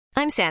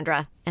I'm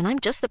Sandra, and I'm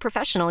just the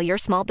professional your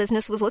small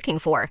business was looking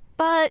for.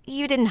 But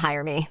you didn't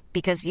hire me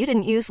because you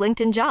didn't use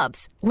LinkedIn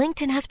Jobs.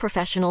 LinkedIn has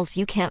professionals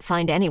you can't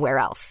find anywhere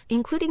else,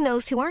 including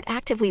those who aren't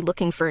actively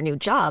looking for a new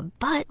job,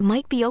 but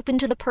might be open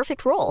to the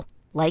perfect role,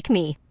 like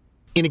me.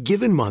 In a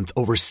given month,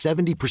 over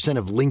 70%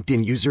 of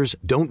LinkedIn users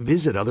don't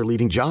visit other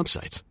leading job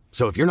sites.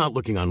 So if you're not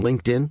looking on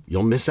LinkedIn,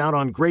 you'll miss out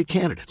on great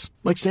candidates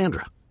like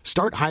Sandra.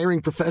 Start hiring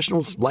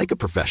professionals like a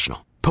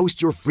professional.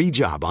 Post your free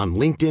job on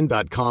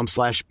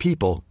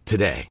linkedin.com/people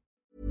today.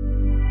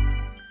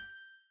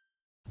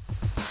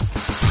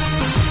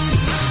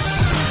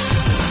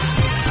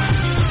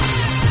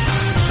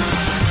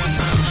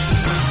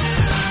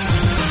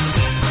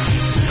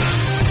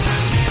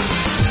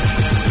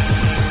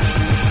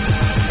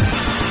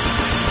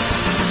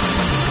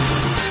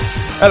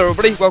 Hello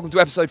everybody, welcome to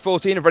episode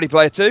 14 of Ready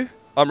Player 2.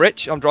 I'm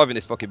Rich, I'm driving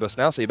this fucking bus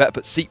now, so you better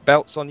put seat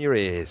belts on your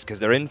ears, because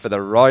they're in for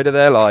the ride of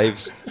their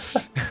lives.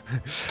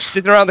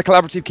 Sitting around the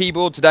collaborative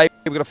keyboard today,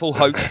 we've got a full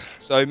host.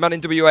 So man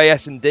in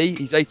WAS&D,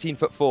 he's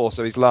 18'4",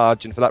 so he's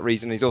large, and for that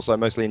reason he's also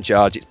mostly in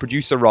charge. It's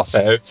producer Ross.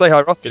 Hello. Say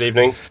hi, Ross. Good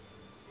evening.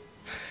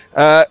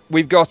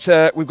 We've got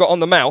on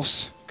the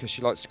mouse, because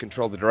she likes to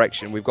control the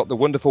direction, we've got the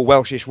wonderful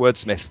Welshish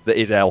wordsmith that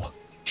is Elle.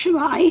 Should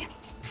I?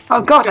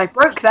 Oh God, I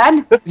broke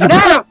then.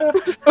 No!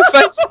 My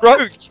face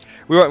broke!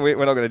 We're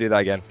not going to do that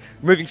again.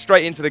 Moving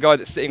straight into the guy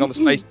that's sitting on the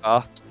space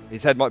bar.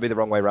 His head might be the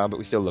wrong way around, but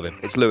we still love him.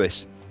 It's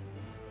Lewis.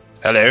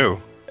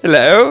 Hello.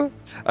 Hello.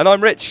 And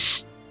I'm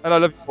Rich. And I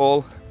love you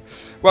all.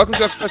 Welcome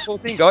to episode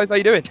 14, guys. How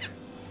you doing?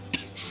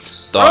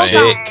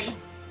 Sick.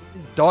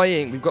 He's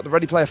dying. We've got the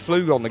Ready Player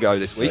flu on the go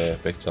this week. Yeah,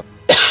 big time.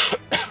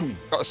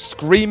 Got a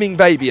screaming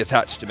baby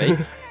attached to me.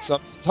 So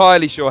I'm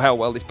entirely sure how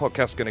well this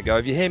podcast's going to go.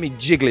 If you hear me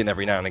jiggling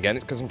every now and again,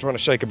 it's because I'm trying to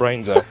shake her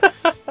brains out.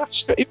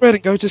 Just get your bed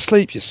and go to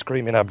sleep, you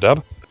screaming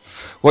abdub.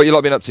 What you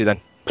lot been up to then?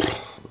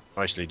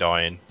 Mostly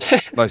dying.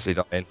 Mostly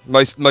dying.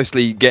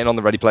 Mostly getting on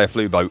the Ready Player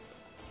flu boat.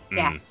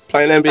 Yes.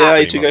 Playing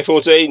NBA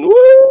 2K14.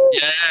 Woo!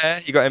 Yeah,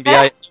 you got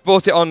NBA. You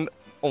bought it on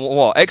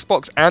what?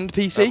 Xbox and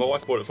PC? My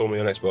wife bought it for me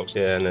on Xbox,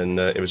 yeah, and then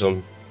it was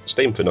on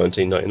Steam for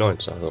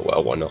 $19.99, so I thought,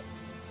 well, why not?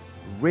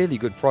 Really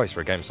good price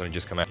for a game that's only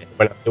just come out.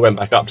 It went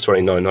back up to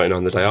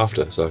 $29.99 the day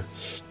after, so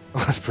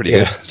That's pretty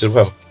good. Did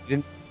well.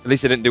 At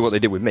least they didn't do what they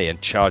did with me and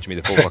charge me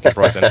the full fucking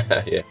price.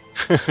 Yeah.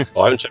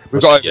 I haven't checked.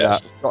 We've got over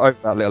that. We've got over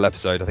that little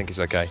episode. I think it's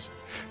okay.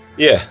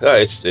 Yeah, no,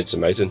 it's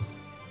amazing.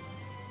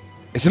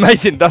 It's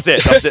amazing. That's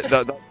it.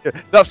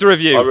 That's the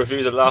review. I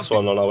reviewed the last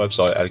one on our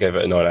website. I gave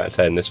it a 9 out of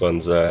 10. This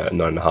one's a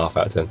 9.5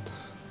 out of 10.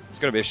 It's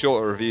going to be a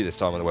shorter review this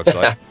time on the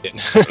website.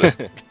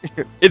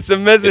 Yeah, It's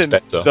amazing.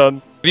 it's better. Done.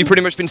 Have you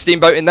pretty much been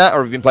steamboating that, or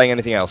have you been playing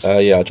anything else?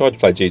 Yeah, I tried to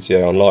play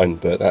GTA Online,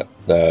 but that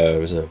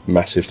was a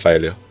massive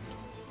failure.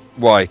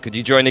 Why? Could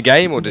you join a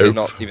game, or did it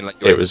Nope. not even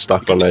let you? It was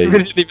stuck on a...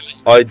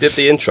 I did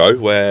the intro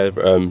where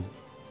to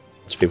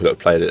people that have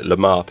played it,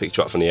 Lamar picked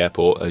you up from the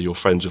airport. You're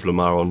friends with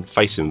Lamar on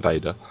Face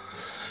Invader.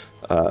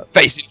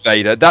 Face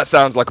Invader. That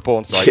sounds like a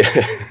porn site.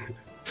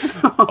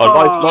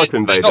 Life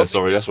Invader.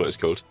 Sorry, that's what it's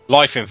called.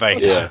 Life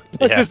Invader. Yeah.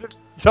 Yeah. It's an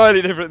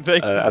entirely different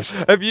thing. As-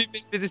 Have you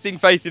been visiting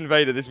Face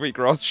Invader this week,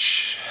 Ross?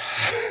 Shh.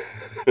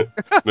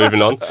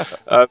 Moving on.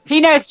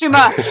 He knows too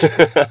much.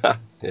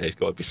 Yeah, he's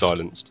got to be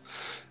silenced.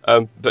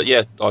 But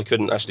yeah, I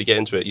couldn't actually get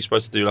into it. You're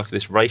supposed to do like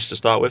this race to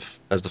start with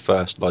as the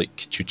first like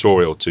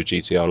tutorial to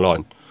GTA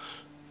Online.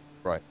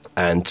 Right.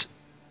 And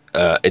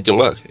it didn't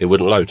work. It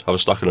wouldn't load. I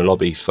was stuck in a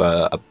lobby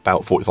for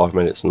about 45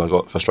 minutes and I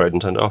got frustrated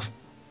and turned it off.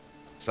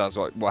 Sounds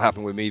like what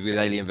happened with me with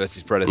Alien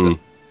vs Predator.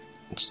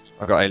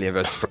 I got Alien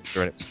vs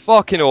Predator and it's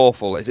fucking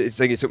awful. It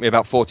took me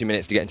about 40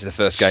 minutes to get into the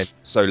first game.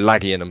 So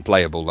laggy and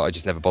unplayable that I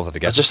just never bothered to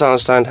I get. just don't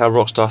understand how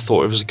Rockstar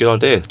thought it was a good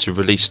idea to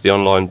release the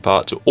online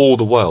part to all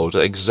the world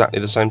at exactly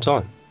the same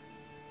time.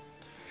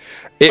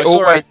 It I saw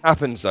always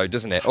happens though,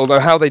 doesn't it? Although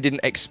how they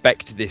didn't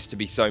expect this to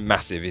be so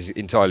massive is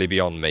entirely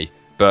beyond me.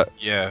 But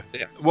Yeah.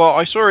 Well,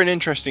 I saw an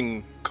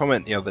interesting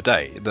comment the other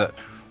day that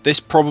this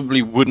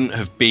probably wouldn't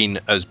have been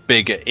as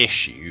big an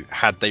issue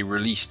had they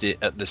released it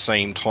at the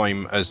same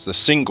time as the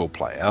single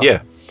player.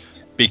 Yeah.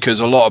 Because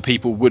a lot of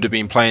people would have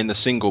been playing the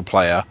single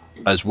player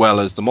as well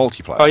as the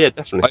multiplayer. Oh yeah,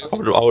 definitely. I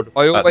would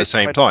I always at the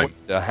same kind time. of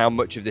wonder how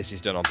much of this is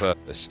done on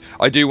purpose.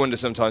 I do wonder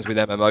sometimes with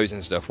MMOs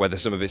and stuff whether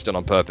some of it's done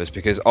on purpose,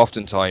 because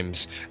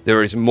oftentimes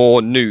there is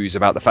more news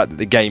about the fact that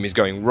the game is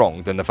going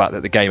wrong than the fact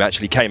that the game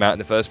actually came out in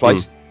the first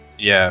place.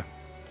 Yeah.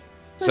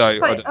 So It's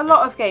like a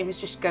lot of games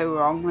just go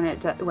wrong when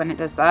it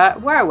does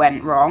that. Where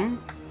went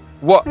wrong?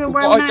 What Yeah, what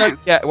well, I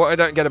now-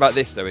 don't get about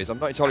this though is I'm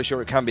not entirely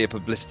sure it can be a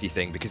publicity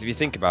thing, because if you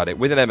think about it,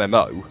 with an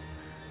MMO,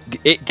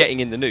 it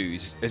getting in the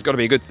news has got to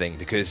be a good thing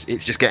because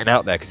it's just getting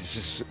out there because it's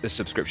just a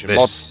subscription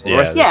This, model.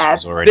 yeah, Yeah.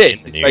 this was already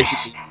This in is the news.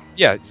 basically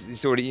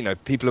it's already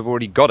people have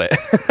already got it.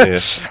 Yeah.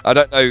 I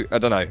don't know.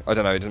 It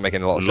doesn't make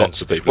any lot of Lots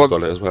sense. of people have Well,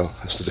 got it as well.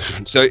 That's the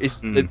difference. So is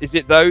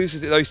it those?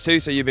 Is it those two?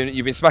 So you've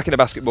been smacking a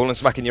basketball and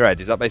smacking your head.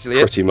 Is that basically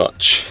it? Pretty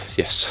much,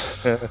 yes.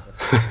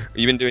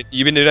 You been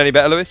doing any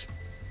better, Lewis?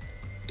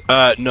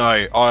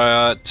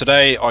 No.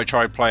 Today I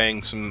tried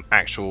playing some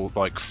actual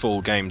like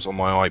full games on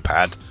my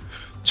iPad,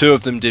 2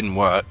 of them didn't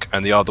work,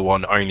 and the other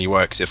one only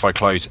works if I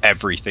close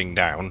everything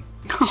down.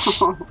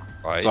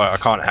 Right. So I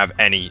can't have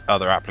any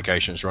other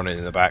applications running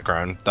in the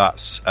background.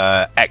 That's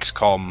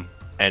XCOM,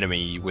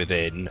 Enemy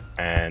Within,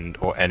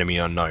 or Enemy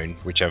Unknown,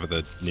 whichever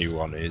the new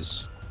one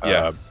is.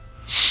 Yeah.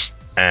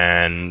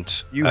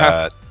 And You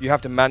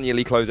have to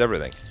manually close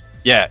everything.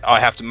 yeah, I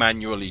have to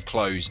manually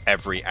close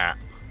every app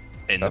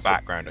in That's the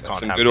background. I That's can't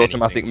some have good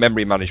automatic anything.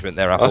 memory management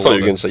there, I Apple. thought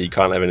you were going to say you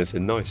can't have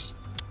anything nice.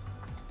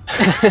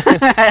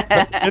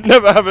 You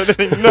never have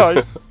anything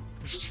nice.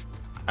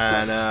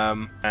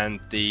 And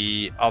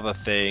the other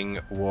thing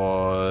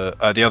was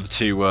the other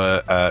 2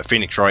 were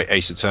Phoenix Wright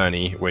Ace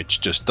Attorney,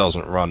 which just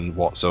doesn't run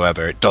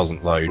whatsoever. It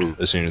doesn't load.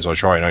 As soon as I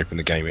try and open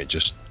the game, it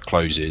just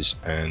closes.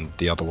 And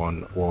the other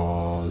one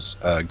was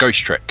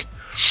Ghost Trick,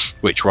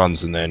 which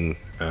runs and then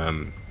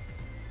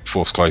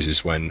force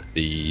closes when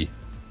you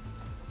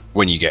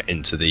get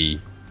into the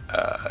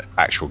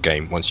actual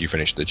game once you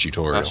finish the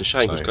tutorial. That's a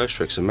shame because So- Ghost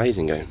Trick's an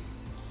amazing game.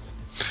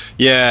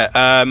 Yeah,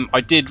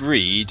 I did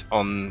read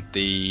on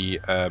the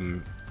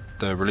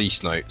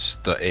release notes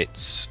that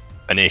it's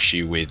an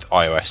issue with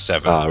iOS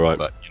 7. Ah, right.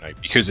 But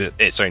because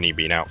it's only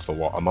been out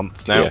for a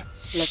month now. Yeah.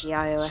 Bloody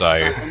iOS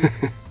So-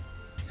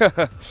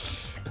 7.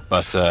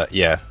 But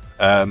yeah,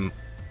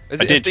 Has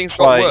I it did things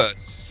play- got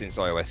worse since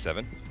iOS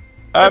 7?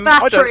 The I don't-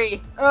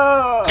 battery!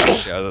 Oh.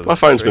 Yeah, My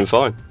phone's been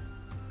fine.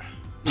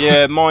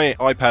 Yeah, my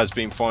iPad's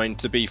been fine.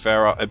 To be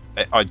fair,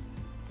 I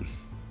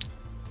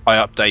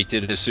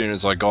updated as soon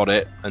as I got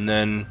it, and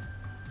then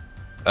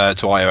to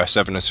iOS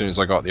 7 as soon as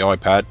I got the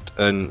iPad,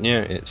 and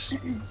yeah, it's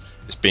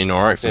been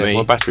all right for me.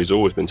 My battery's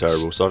always been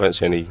terrible, so I don't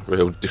see any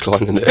real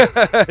decline in it.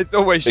 It's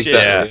always shit.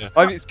 Exactly, yeah.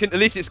 I mean, at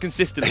least it's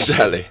consistent.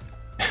 Exactly.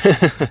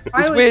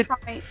 I always weird.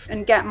 try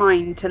and get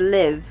mine to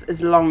live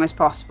as long as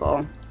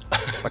possible.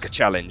 Like a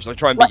challenge. Like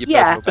try and Well, beat your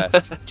yeah.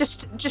 personal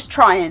best. Just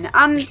trying.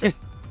 And,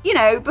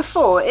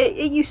 before, it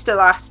used to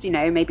last,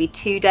 maybe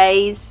 2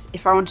 days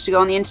if I wanted to go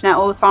on the internet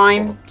all the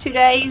time. 2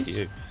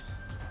 days. You.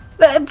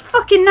 But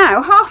fucking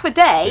now, half a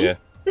day? Yeah.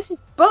 This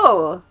is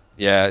bull.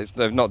 Yeah,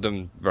 they've not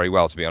done very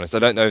well, to be honest. I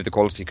don't know if the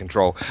quality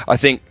control. I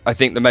think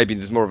that maybe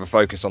there's more of a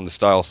focus on the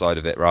style side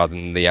of it rather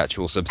than the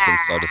actual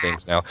substance side of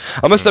things now.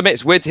 I must admit,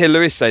 it's weird to hear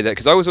Lewis say that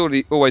because I was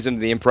always under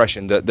the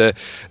impression that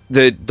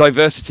the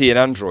diversity in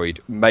Android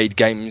made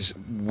games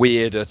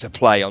weirder to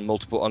play on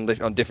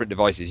different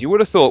devices. You would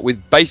have thought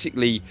with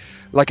basically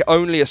like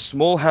only a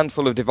small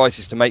handful of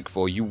devices to make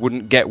for, you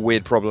wouldn't get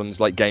weird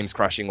problems like games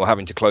crashing or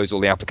having to close all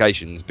the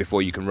applications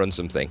before you can run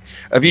something.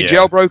 Have you Yeah.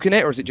 jailbroken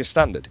it, or is it just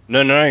standard?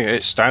 No,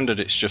 it's standard.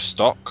 It's just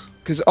stock.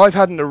 Because I've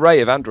had an array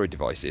of Android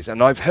devices,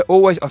 and I've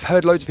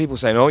heard loads of people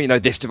saying, "Oh,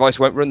 this device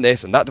won't run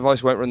this, and that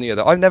device won't run the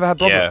other." I've never had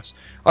problems.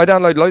 I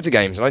download loads of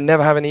games, and I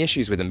never have any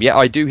issues with them. Yet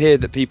I do hear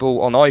that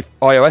people on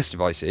iOS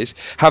devices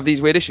have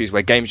these weird issues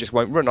where games just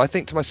won't run. I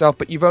think to myself,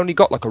 but you've only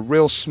got like a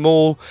real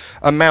small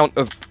amount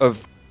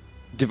of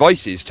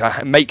devices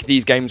to make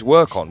these games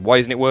work on. Why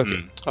isn't it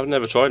working? I've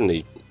never tried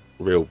any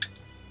real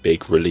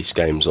big release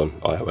games on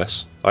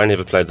iOS. I only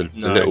ever played the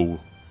little,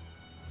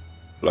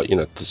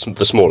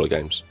 the smaller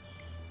games.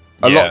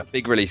 A lot of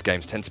big release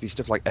games tend to be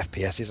stuff like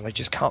FPSs, and I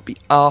just can't be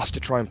asked to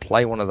try and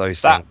play one of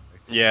those things.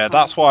 Yeah,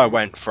 that's why I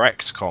went for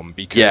XCOM,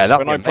 because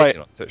That'd be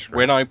amazing on touchscreen.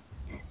 when I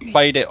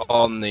played it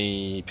on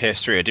the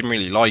PS3, I didn't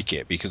really like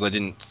it because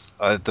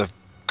the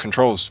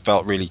controls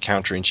felt really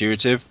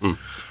counterintuitive.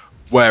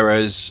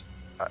 Whereas,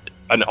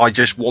 and I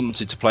just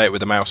wanted to play it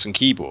with a mouse and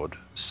keyboard.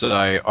 So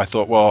I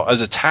thought, well,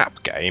 as a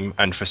tap game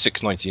and for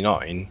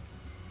 $6.99,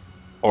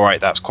 all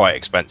right, that's quite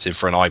expensive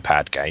for an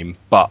iPad game,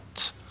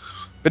 but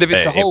if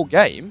it's the whole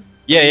game,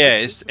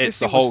 it's this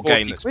the thing whole was 40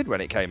 game that's quid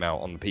when it came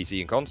out on the PC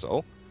and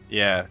console.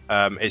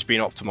 it's been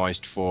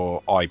optimized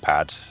for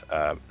iPad.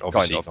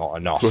 Obviously Kind of. not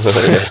enough.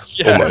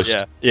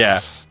 Almost.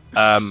 Yeah,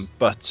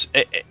 but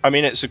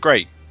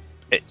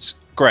it's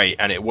great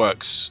and it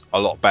works a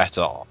lot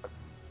better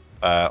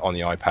on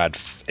the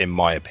iPad, in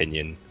my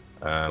opinion.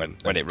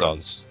 When it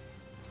runs.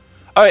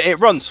 Oh, it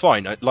runs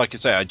fine. Like I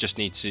say, I just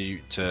need to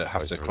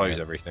have to close close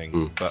everything.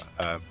 everything.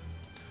 But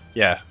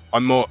yeah,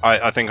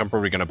 I think I'm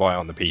probably going to buy it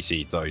on the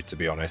PC though, to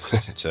be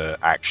honest, to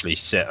actually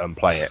sit and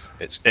play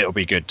it. It'll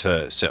be good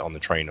to sit on the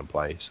train and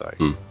play. So,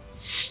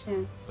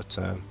 but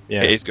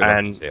yeah, It is good.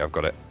 And I've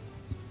got it.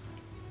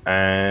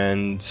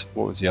 and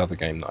what was the other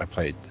game that I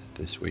played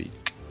this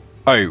week?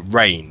 Oh,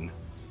 Rain.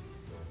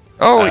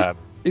 Oh,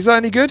 is that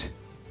any good?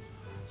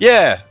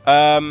 Yeah,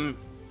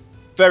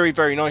 very,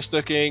 very nice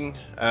looking.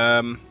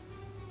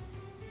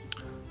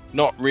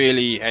 Not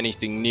really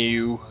anything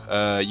new.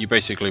 You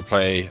basically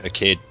play a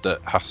kid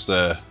that has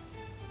to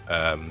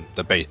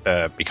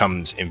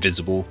becomes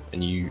invisible,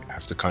 and you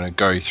have to kind of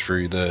go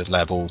through the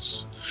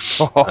levels.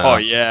 Oh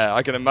yeah,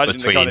 I can imagine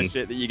the kind between- of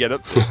shit that you get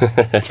up to.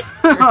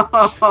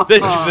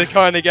 This is the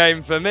kind of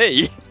game for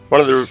me.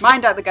 One of the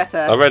Mind out the gutter.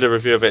 I read a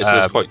review of it. It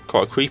says it's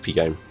quite a creepy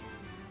game.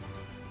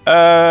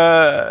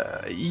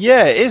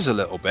 Yeah, it is a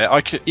little bit.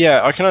 I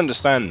can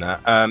understand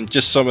that.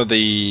 Just some of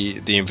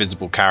the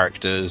invisible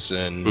characters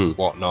and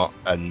whatnot,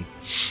 and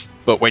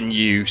But when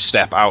you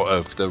step out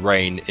of the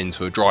rain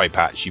into a dry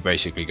patch, you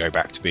basically go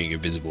back to being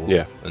invisible.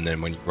 Yeah. And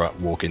then when you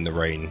walk in the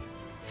rain,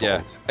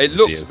 Yeah, it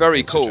looks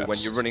very cool when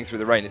you're running through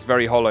the rain. It's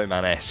very Hollow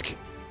Man-esque.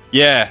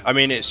 Yeah, I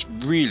mean it's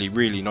really,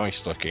 really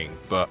nice looking,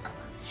 but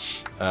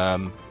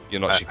You're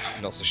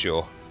not so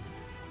sure.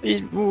 I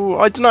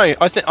don't know.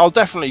 I think I'll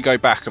definitely go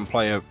back and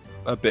play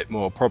a bit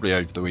more, probably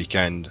over the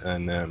weekend,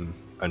 and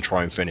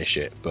try and finish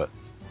it. But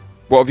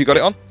What have you got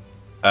it on?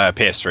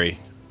 PS3.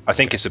 I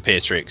think it's a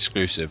PS3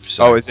 exclusive.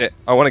 So. Oh, is it?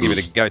 I want to give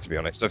it a go, to be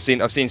honest. I've seen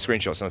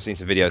screenshots and I've seen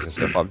some videos and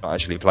stuff. I've not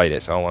actually played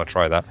it, so I want to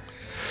try that.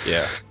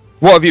 Yeah.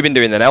 What have you been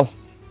doing then, Elle?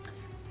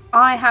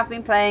 I have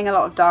been playing a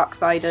lot of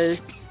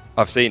Darksiders.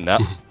 I've seen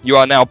that. You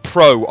are now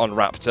pro on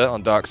Raptor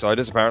on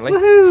Darksiders, apparently.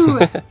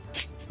 Woohoo!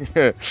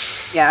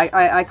 Yeah,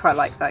 I quite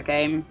like that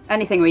game.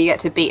 Anything where you get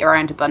to beat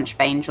around a bunch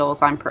of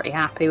angels, I'm pretty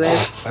happy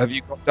with. Have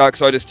you got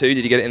Darksiders 2?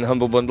 Did you get it in the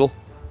Humble Bundle?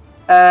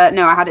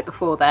 No, I had it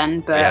before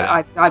then, but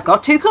Yeah. I've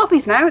got 2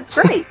 copies now. It's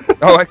great.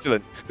 Oh,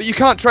 excellent. But you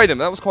can't trade them.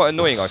 That was quite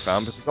annoying, I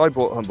found, because I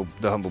bought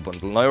the Humble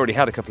Bundle and I already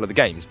had a couple of the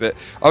games, but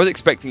I was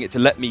expecting it to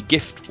let me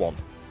gift one.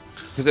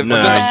 Because No.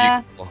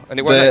 and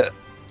it won't let-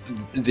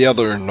 The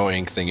other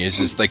annoying thing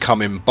is they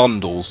come in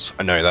bundles.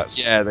 I know that's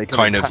they come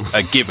kind in of packs.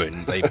 a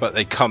given, but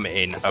they come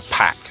in a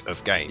pack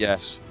of games.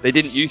 Yes. They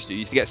didn't used to. You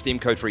used to get Steam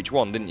code for each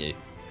one, didn't you?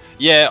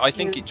 Yeah, I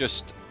think it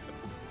just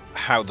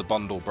how the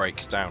bundle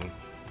breaks down.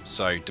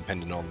 So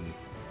depending on,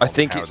 I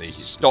think how it's the to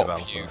stop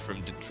developer- you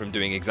from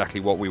doing exactly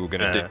what we were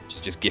going to do, which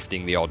is just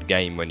gifting the odd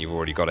game when you've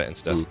already got it and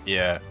stuff.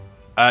 Yeah.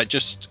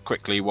 Just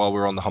quickly, while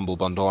we're on the Humble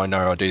Bundle, I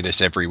know I do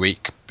this every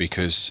week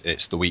because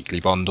it's the weekly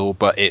bundle,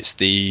 but it's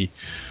this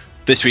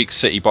week's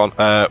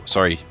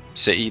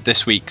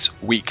this week's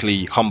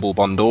weekly Humble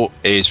Bundle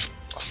is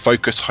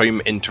Focus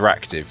Home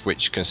Interactive,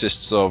 which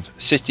consists of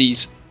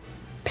Cities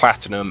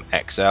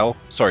XL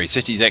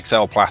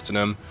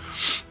Platinum,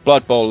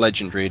 Blood Bowl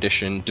Legendary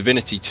Edition,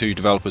 Divinity 2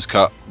 Developers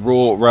Cut,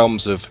 Raw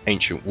Realms of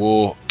Ancient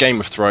War, Game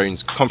of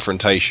Thrones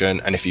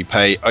Confrontation, and if you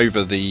pay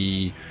over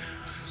the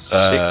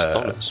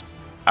 $6.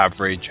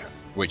 average,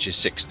 which is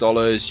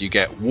 $6, you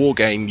get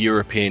Wargame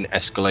European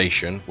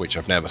Escalation, which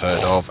I've never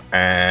heard of,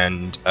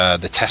 and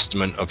The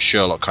Testament of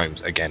Sherlock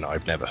Holmes, again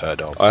I've never heard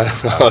of. I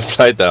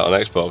played that on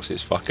Xbox.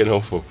 It's fucking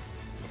awful.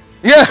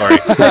 Yeah. Sorry.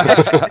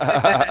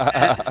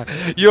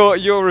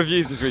 Your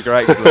reviews this week are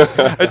excellent.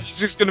 It's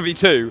just going to be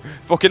 2.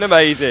 Fucking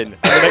amazing.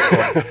 And the next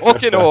one,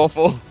 fucking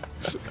awful.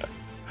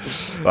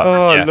 But,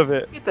 I yeah. love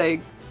It's it. a good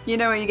thing. You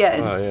know what you're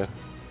getting. Oh yeah,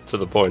 to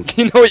the point.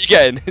 You know what you're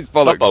getting? It's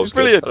Blood bollocks. Bowl's It's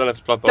brilliant. good. I don't know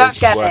if Blood Don't Bowl's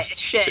get it, worth it's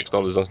shit.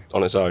 $6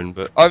 on its own,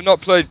 but I've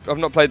not played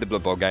the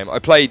Blood Bowl game.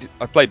 I've played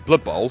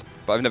Blood Bowl,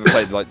 but I've never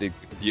played like the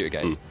computer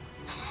game.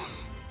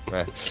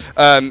 Yeah.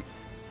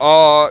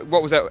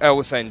 What was that Elle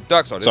was saying?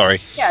 Darksiders. Sorry,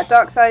 Yeah,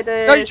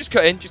 Darksiders. No, you just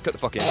cut in. Just cut the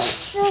fuck in.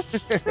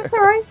 That's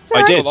alright.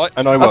 I did, all I-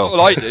 and I That's will.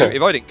 all I do.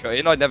 If I didn't cut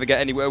in, I'd never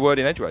get any word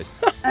in edgeways.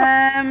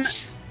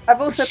 I've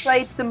also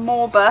played some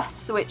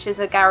Morbus, which is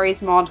a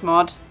Gary's mod.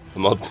 the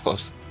mod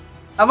boss.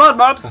 A mod.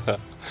 Mod.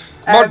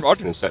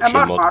 Inception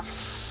A mod.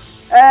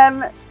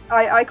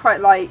 I quite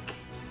like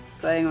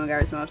playing on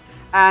Gary's mod.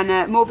 And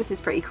Morbus is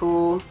pretty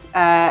cool.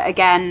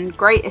 Again,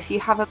 great if you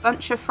have a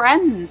bunch of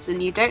friends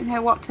and you don't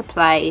know what to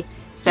play. Do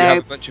you have So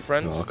a bunch of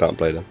friends? No, I can't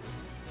play them.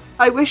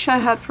 I wish I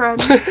had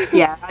friends.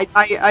 Yeah,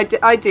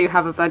 I do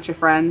have a bunch of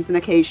friends, and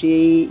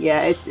occasionally,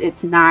 yeah,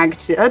 it's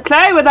nagged.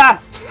 Play with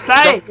us.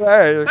 Play.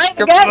 Play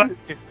the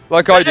games.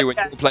 Like I do when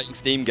you're playing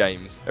Steam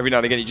games. Every now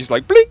and again, you just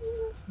like bling,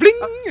 bling.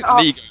 Oh,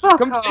 and you go, fuck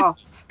come play. off.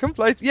 Come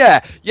play. Yeah.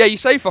 You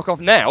say fuck off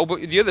now,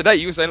 but the other day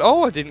you were saying,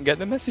 "Oh, I didn't get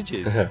the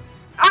messages."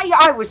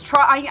 I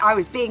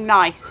was being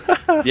nice.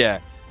 Yeah.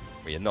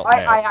 Well, you're not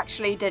I now.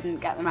 actually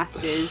didn't get the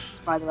messages,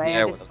 by the way.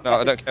 Yeah. I Well, didn't no,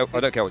 I get don't care. I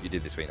don't care what you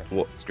did this week.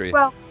 What? Screw you.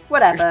 Well,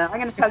 whatever. I'm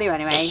going to tell you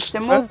anyway. So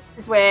Morbus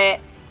is where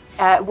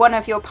one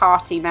of your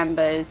party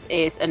members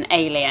is an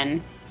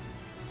alien,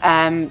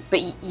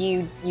 but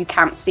you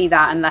can't see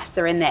that unless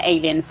they're in their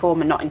alien form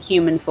and not in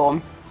human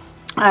form.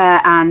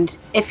 And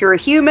if you're a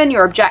human,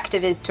 your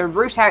objective is to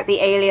root out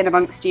the alien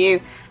amongst you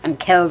and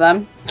kill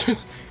them.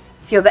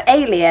 If you're the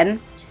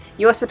alien,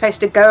 you're supposed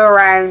to go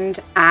around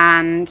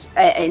and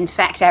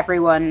infect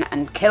everyone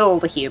and kill all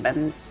the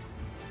humans.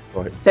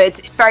 Right. So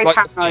it's very Like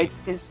the paranoid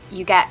because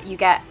you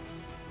get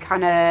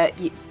kind of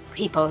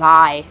people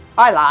lie.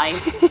 I lie.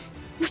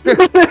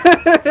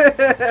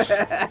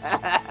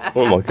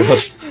 Oh my god.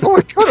 Oh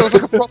my god! It was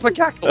like a proper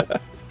cackle,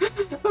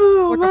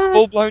 Oh, like man. a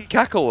full-blown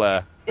cackle there.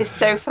 It's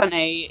so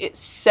funny. It's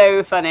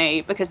so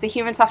funny because the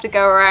humans have to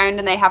go around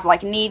and they have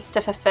like needs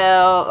to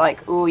fulfill.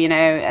 Like, oh, you know,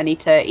 I need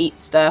to eat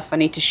stuff. I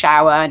need to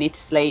shower. I need to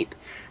sleep.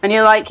 And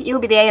you'll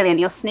be the alien.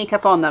 You'll sneak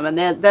up on them, and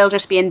they'll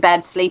just be in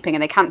bed sleeping,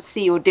 and they can't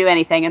see or do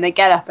anything. And they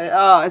get up, and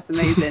oh, it's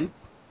amazing.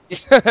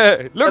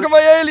 Look at my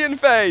alien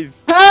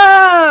face.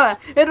 Ah,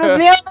 it was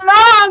me all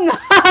along.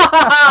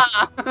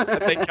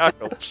 And they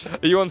cackle.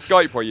 Are you on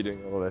Skype while you're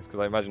doing all this? Because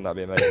I imagine that'd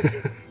be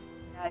amazing.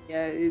 Yeah,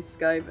 yeah, it is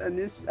Skype, and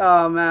this.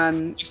 Oh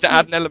man. Just to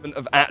add an element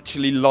of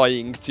actually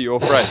lying to your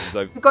friends.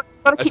 You've got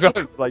to As keep well it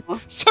as like, cool.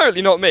 it's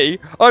totally not me.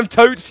 I'm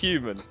totes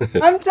human.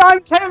 I'm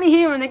totally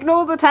human.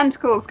 Ignore the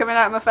tentacles coming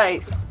out of my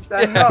face.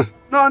 I'm Yeah.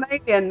 not an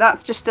alien.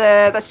 That's just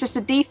a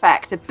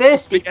defect, a birth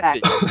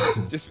Spaghetti.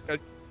 defect. Just because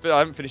I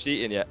haven't finished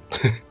eating yet.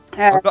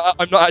 Uh,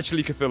 I'm not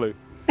actually Cthulhu.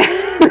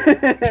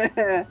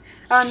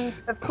 and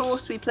of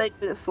course, we played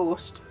a bit of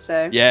Forced.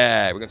 So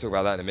Yeah, we're going to talk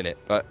about that in a minute.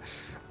 But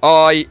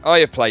I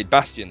have played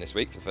Bastion this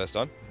week for the first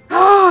time.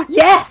 Oh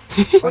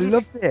yes! I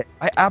loved it.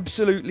 I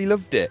absolutely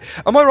loved it.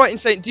 Am I right in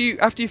saying, do you,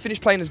 after you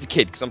finish playing as the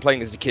kid, because I'm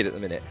playing as the kid at the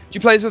minute, do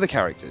you play as other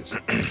characters?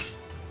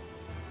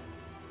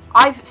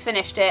 I've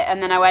finished it,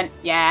 and then I went,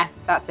 yeah,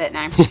 that's it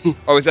now.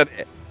 Oh, is that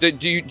it?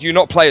 Do you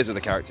not play as other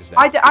characters now?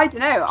 I don't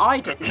know. I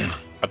didn't.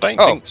 I don't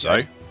Oh. think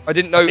so. I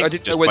didn't know. I think I you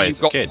didn't just know whether play you as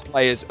a got kid. to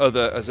play as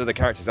other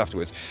characters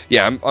afterwards.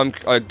 Yeah, I'm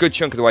a good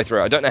chunk of the way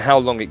through it. I don't know how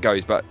long it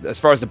goes, but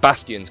as far as the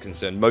Bastion's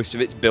concerned, most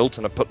of it's built,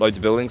 and I've put loads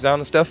of buildings down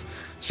and stuff.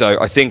 So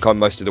I think I'm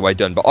most of the way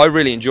done. But I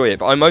really enjoy it.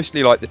 But I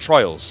mostly like the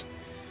trials.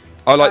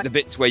 I like the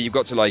bits where you've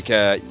got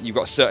to you've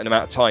got a certain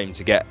amount of time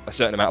to get a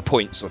certain amount of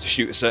points or to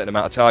shoot a certain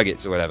amount of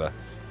targets or whatever.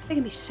 It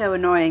can be so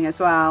annoying as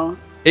well.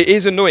 It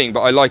is annoying,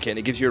 but I like it, and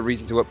it gives you a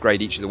reason to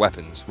upgrade each of the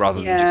weapons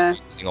rather than just Yeah.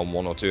 focusing on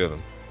one or two of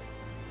them.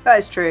 That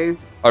is true.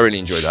 I really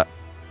enjoy that.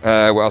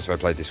 What else have I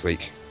played this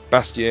week?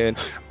 Bastion.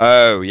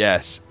 Oh,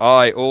 yes.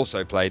 I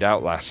also played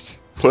Outlast.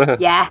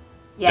 Yeah.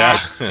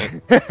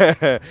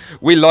 Yeah.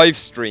 We live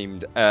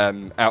streamed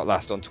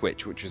Outlast on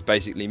Twitch, which was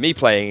basically me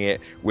playing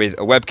it with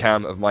a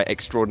webcam of my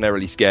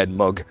extraordinarily scared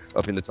mug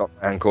up in the top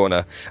hand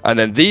corner, and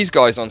then these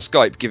guys on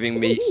Skype giving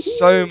me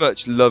so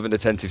much love and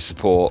attentive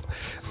support,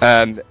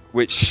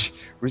 which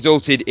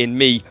resulted in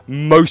me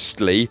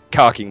mostly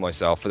carking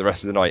myself for the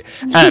rest of the night,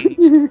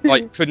 and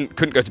like couldn't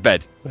go to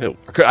bed. Well,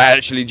 I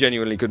actually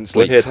genuinely couldn't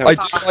sleep. Weird,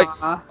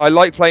 huh? I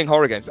like playing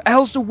horror games. But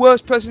Elle's the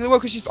worst person in the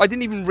world because I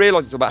didn't even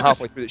realise until about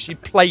halfway through that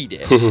she'd played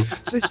it.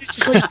 So she's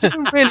just like, you're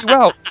doing really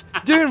well.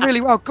 You're doing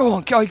really well. Go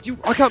on, I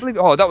can't believe it.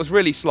 Oh, that was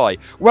really sly.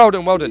 Well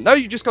done, well done. No,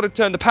 you just got to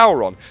turn the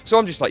power on. So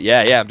I'm just like,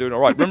 yeah, I'm doing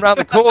all right. Run round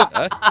the corner.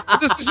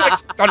 And there's this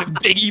like, kind of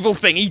big evil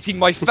thing eating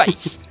my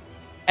face.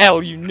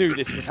 Elle, you knew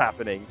this was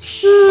happening.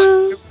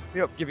 Like,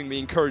 me up, giving me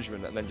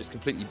encouragement, and then just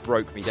completely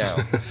broke me down.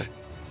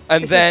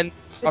 And then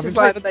This is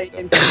been why I playing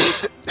played other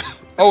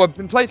stuff. Oh, I've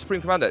been playing Supreme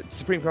Commander.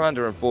 Supreme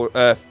Commander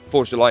and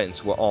Forged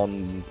Alliance were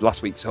on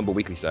last week's Humble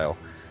Weekly sale,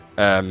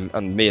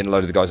 and me and a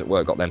load of the guys at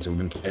work got them, so we've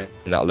been playing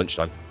that at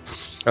lunchtime.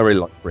 I really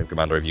like Supreme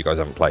Commander. If you guys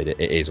haven't played it,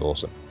 it is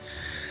awesome.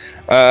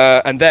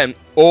 And then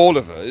all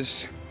of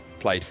us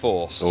played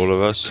Forced. all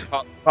of us.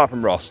 Apart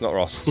from Ross, not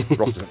Ross.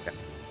 Ross doesn't count.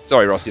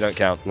 Sorry, Ross, you don't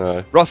count.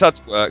 No. Ross had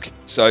to work,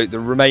 so the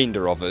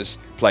remainder of us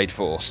played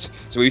Forced.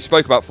 So we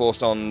spoke about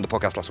Forced on the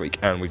podcast last week,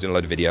 and we've done a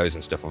load of videos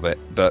and stuff of it.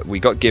 But we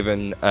got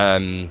given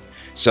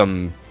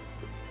some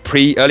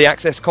early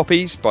access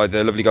copies by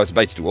the lovely guys at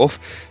Beta Dwarf.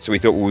 So we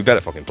thought, well, we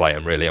better fucking play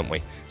them, really, haven't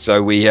we?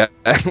 So we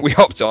we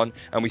hopped on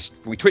and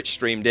we Twitch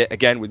streamed it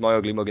again with my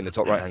ugly mug in the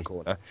top right hand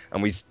corner,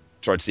 and we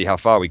tried to see how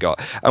far we got.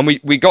 And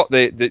we got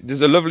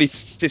there's a lovely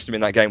system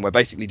in that game where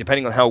basically,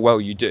 depending on how well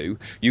you do,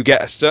 you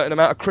get a certain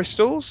amount of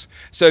crystals.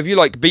 So if you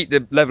like beat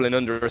the level in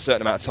under a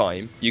certain amount of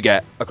time, you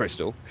get a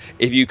crystal.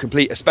 If you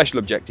complete a special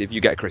objective, you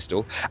get a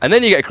crystal, and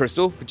then you get a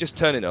crystal for just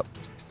turning up.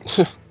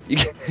 you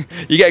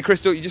get a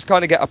crystal. You just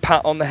kind of get a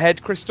pat on the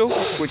head crystal,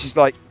 which is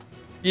like,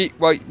 you're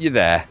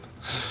there.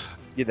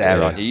 You're there,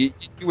 Yeah. aren't you?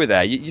 You were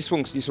there. You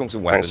swung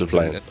some weapons. Thanks for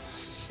playing.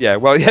 Yeah,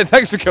 well, yeah,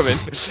 thanks for coming.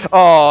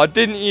 Oh,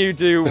 didn't you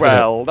do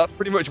well? That's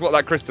pretty much what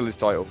that crystal is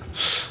titled.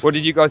 What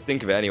did you guys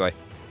think of it anyway?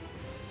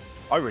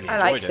 I really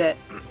I enjoyed liked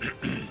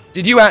it.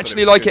 Did you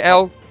actually like it,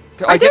 Elle?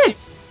 I did.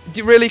 Do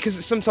you really?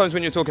 Because sometimes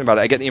when you're talking about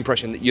it, I get the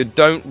impression that you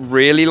don't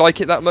really like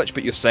it that much,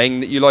 but you're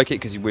saying that you like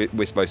it because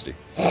we're supposed to.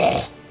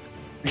 Are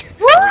we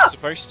What?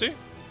 supposed to?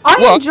 I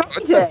What?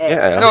 enjoyed it.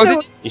 Yeah. No,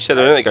 So- did You said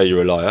a minute ago you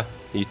were a liar.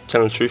 Are you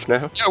telling the truth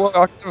now? Yeah, well,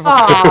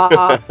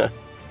 Aw. I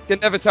can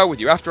never tell with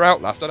you. After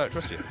Outlast, I don't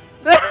trust you.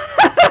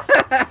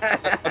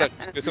 I don't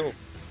trust you at all.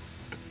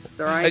 It's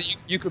alright.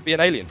 You could be an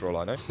alien for all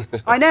I know.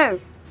 I know.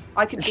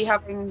 I could be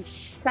having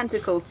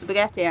tentacles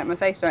spaghetti out my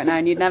face right now,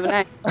 and you'd never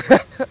know.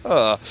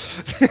 Oh,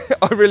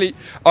 I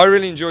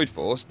really enjoyed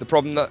Force. The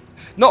problem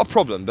not a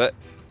problem, but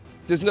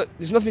there's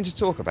nothing to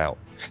talk about.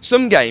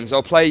 Some games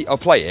I'll play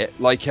it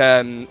like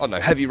I don't know,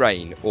 Heavy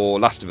Rain or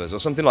Last of Us or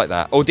something like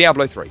that, or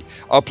Diablo 3.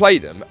 I'll play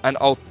them and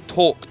I'll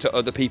talk to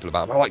other people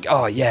about them. I'm like,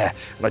 oh yeah,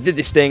 and I did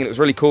this thing and it was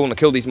really cool and I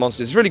killed these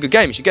monsters. It's a really good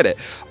game. You should get it.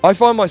 I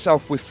find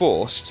myself with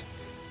Forced,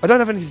 I don't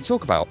have anything to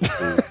talk about.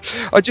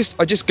 I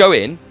just go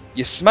in.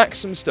 You smack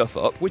some stuff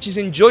up, which is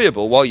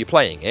enjoyable while you're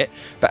playing it,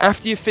 but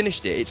after you've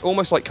finished it, it's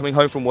almost like coming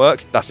home from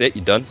work. That's it,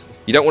 you're done.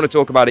 You don't want to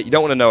talk about it, you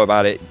don't want to know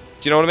about it. Do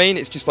you know what I mean?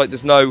 It's just like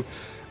there's no...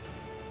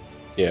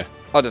 Yeah.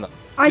 I don't know.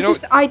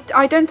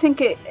 I don't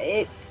think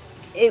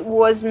it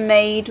was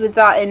made with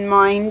that in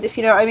mind, if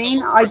you know what I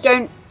mean. I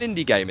don't It's an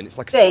indie game and it's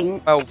like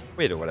think... 12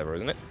 quid or whatever,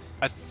 isn't it?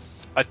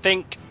 I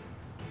think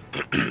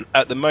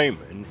at the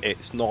moment,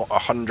 it's not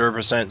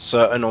 100%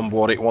 certain on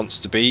what it wants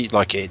to be.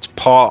 Like, it's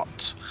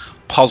part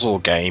puzzle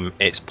game,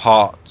 it's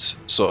part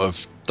sort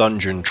of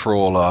dungeon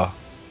trawler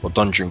or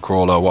dungeon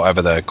crawler,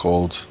 whatever they're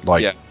called.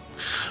 Like, Yeah.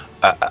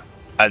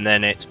 And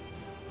then it's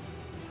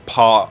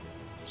part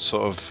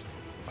sort of,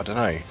 I don't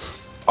know,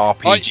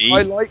 RPG.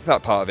 I like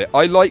that part of it.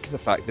 I like the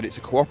fact that it's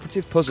a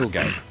cooperative puzzle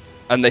game,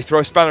 and they throw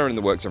a spanner in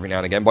the works every now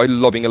and again by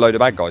lobbing a load of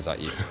bad guys at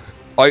you.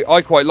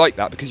 I quite like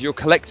that, because you're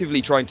collectively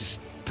trying to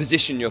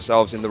position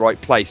yourselves in the right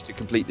place to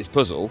complete this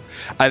puzzle,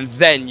 and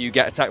then you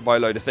get attacked by a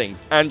load of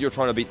things, and you're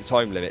trying to beat the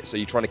time limit, so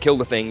you're trying to kill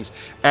the things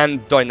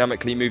and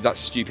dynamically move that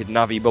stupid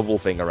Navi bubble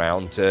thing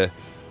around to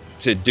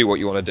do what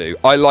you want to do.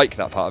 I like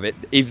that part of it.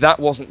 If that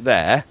wasn't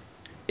there,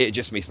 it'd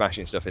just be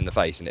smashing stuff in the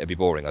face, and it'd be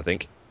boring, I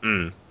think.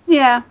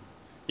 Yeah.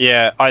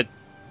 Yeah,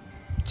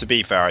 to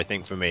be fair, I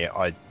think for me,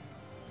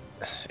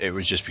 it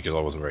was just because I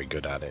wasn't very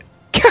good at it.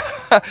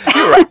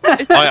 You're right.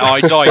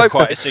 I died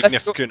quite a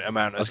significant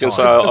amount of I was going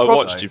time. to say, I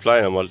watched you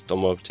play on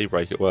my tea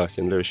break at work,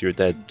 and Lewis, you were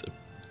dead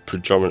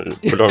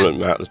predominant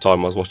amount of the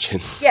time I was watching.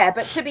 Yeah,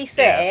 but to be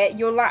fair,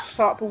 your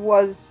laptop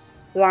was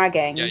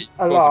lagging Yeah,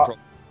 a lot.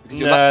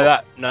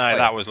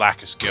 That was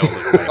lack of skill.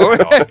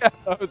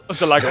 That was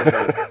the lag on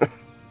it.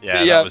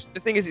 Yeah,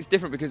 The thing is, it's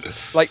different because,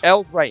 like,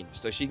 Elle's ranged,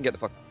 so she can get the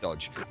fucking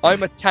dodge.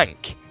 I'm a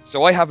tank,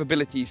 so I have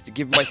abilities to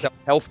give myself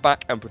health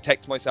back and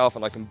protect myself,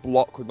 and I can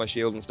block with my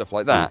shield and stuff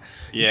like that.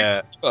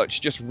 Yeah.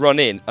 Just run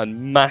in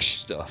and mash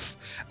stuff.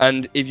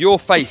 And if your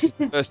face is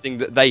the first thing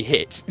that they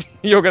hit,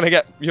 you're gonna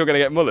get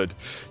mullered.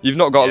 You've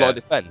not got a lot of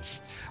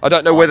defense. I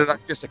don't know whether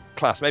that's just a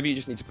class. Maybe you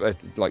just need to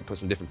put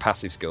some different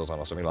passive skills on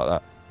or something like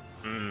that.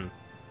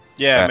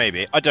 Yeah,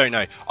 maybe. I don't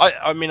know.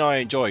 I mean, I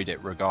enjoyed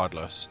it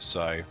regardless.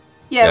 So.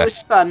 Yeah, it was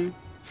fun.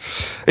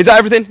 Is that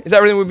everything? Is that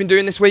everything we've been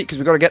doing this week? Because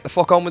we've got to get the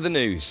fuck on with the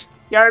news.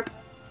 Yarp.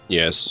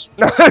 Yes.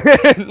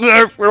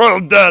 No, we're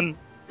all done.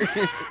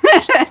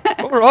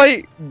 All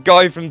right,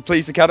 guy from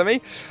Police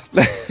Academy.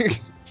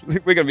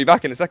 We're going to be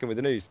back in a second with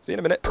the news. See you in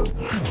a minute.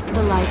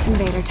 The Life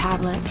Invader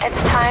tablet. It's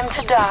time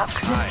to dock.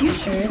 The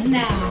future is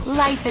now.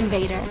 Life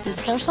Invader, the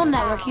social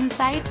networking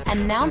site,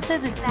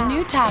 announces its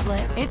new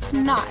tablet. It's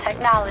not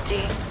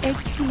Technology.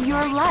 It's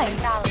your life.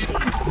 Technology.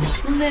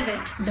 Live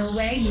it the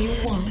way you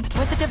want.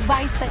 With a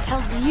device that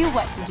tells you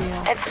what to do.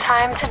 It's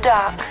time to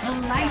dock. The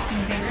Life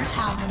Invader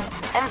tablet.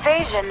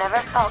 Invasion never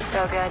felt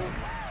so good.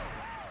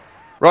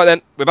 Right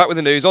then, we're back with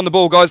the news. On the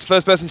ball, guys. The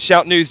first person to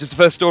shout news, just the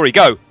first story.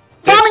 Go.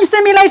 Farming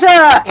Simulator!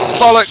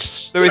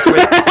 Bollocks. Lewis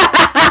wins.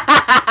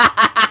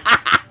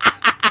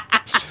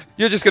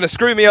 You're just going to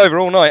screw me over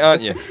all night,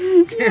 aren't you?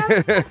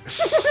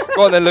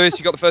 Go on then, Lewis.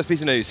 You got the first piece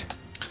of news.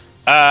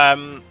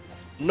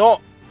 Not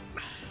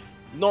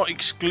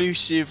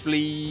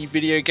exclusively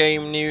video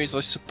game news,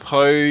 I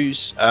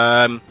suppose.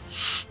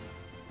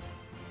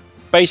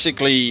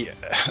 Basically,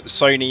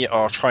 Sony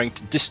are trying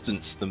to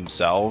distance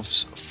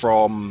themselves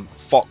from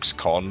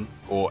Foxconn,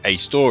 or a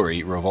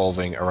story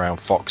revolving around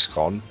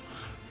Foxconn,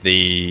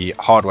 the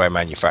hardware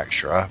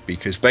manufacturer,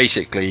 because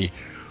basically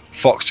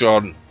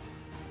Foxconn,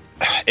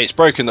 it's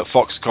broken that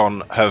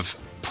Foxconn have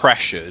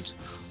pressured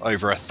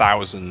over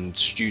 1,000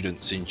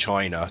 students in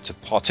China to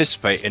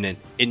participate in an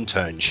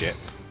internship.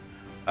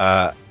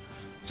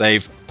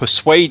 They've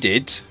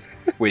persuaded,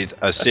 with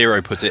as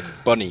Zero put it,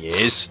 bunny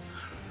ears,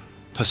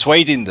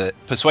 persuaded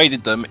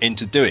them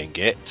into doing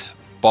it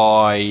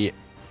by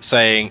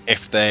saying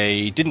if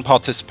they didn't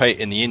participate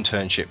in the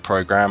internship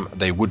program,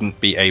 they wouldn't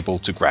be able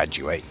to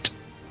graduate.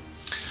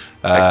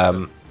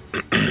 So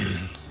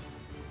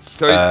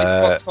is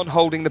Foxconn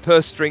holding the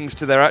purse strings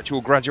to their actual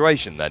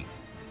graduation then?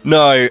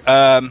 No,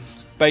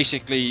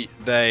 basically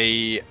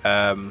they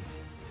are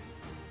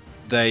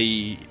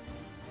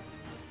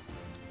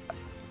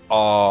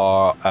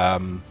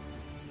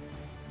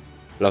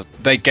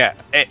they get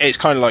it's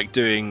kind of like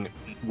doing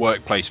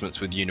work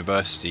placements with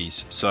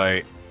universities,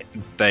 so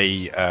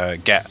they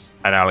get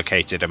an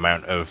allocated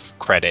amount of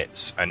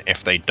credits, and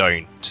if they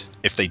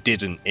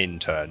didn't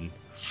intern,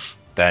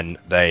 then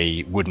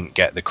they wouldn't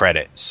get the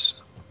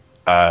credits,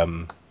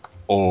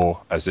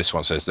 or as this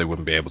one says, they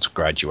wouldn't be able to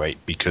graduate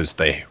because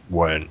they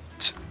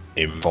weren't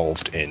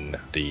involved in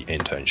the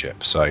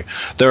internship. So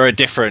there are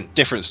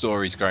different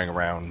stories going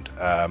around.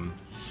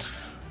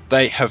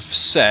 They have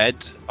said,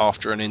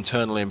 after an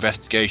internal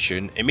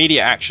investigation,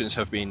 immediate actions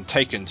have been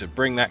taken to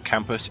bring that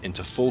campus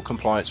into full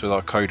compliance with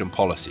our code and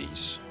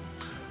policies.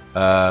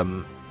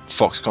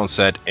 Foxconn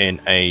said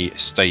in a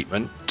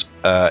statement,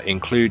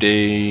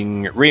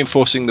 including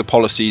reinforcing the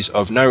policies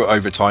of no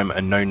overtime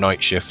and no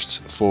night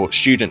shifts for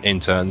student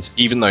interns,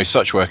 even though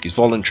such work is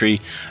voluntary,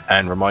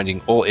 and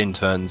reminding all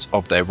interns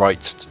of their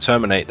right to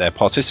terminate their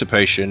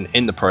participation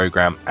in the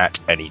program at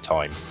any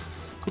time.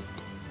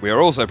 We are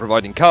also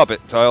providing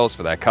carpet tiles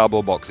for their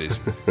cardboard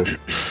boxes.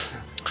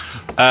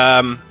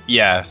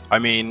 Yeah, I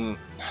mean,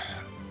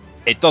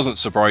 it doesn't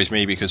surprise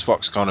me because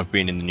Foxconn have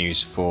been in the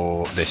news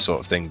for this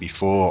sort of thing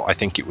before. I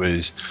think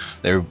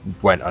they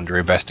went under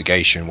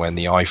investigation when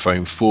the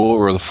iPhone 4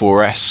 or the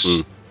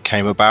 4S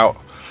came about,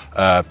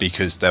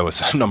 because there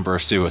was a number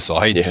of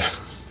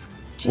suicides.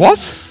 Yeah. What?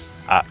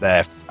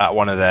 Yes. at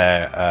one of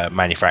their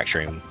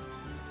manufacturing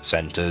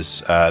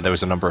centres, there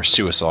was a number of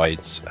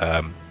suicides.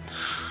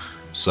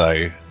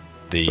 So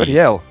Bloody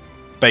hell.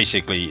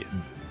 basically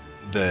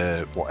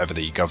whatever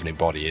the governing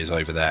body is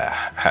over there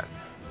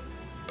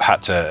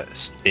had to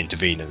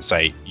intervene and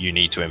say, you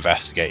need to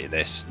investigate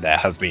this. There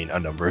have been a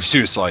number of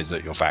suicides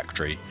at your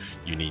factory.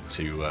 You need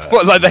to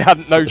What, like they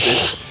hadn't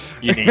noticed?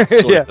 you need to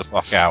sort Yeah. the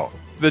fuck out.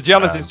 The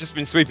janitor's just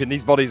been sweeping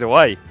these bodies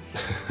away.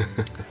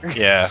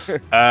 Yeah.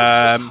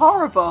 It's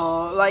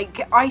horrible.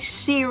 Like, I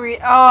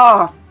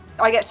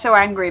get so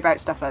angry about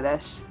stuff like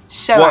this.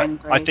 So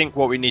angry. I think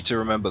what we need to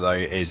remember though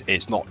is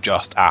it's not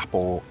just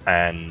Apple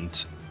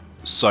and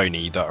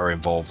Sony that are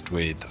involved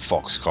with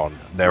Foxconn.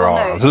 There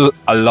are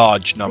a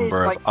large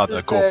number of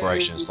other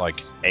corporations like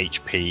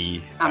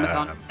HP,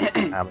 Amazon.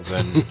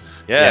 Amazon.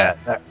 Yeah.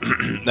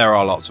 There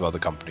are lots of other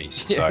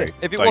companies. So if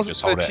it don't wasn't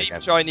just for hold it cheap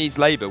against. Chinese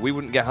labour, we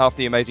wouldn't get half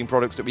the amazing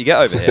products that we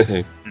get over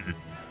here.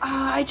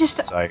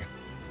 So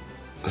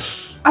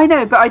I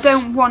know, but I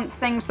don't want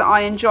things that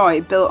I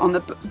enjoy built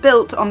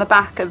on the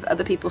back of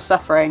other people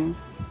suffering.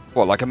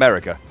 What, like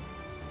America?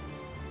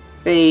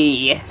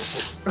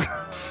 Yes.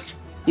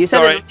 You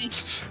said Sorry.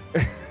 it.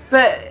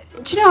 But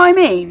do you know what I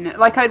mean?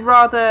 Like, I'd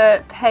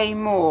rather pay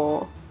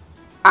more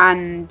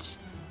and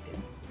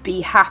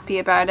be happy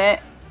about it.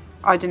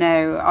 I don't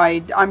know.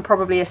 I'm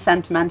probably a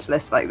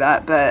sentimentalist like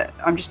that, but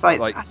I'm just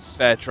like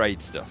fair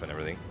trade stuff and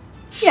everything.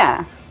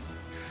 Yeah.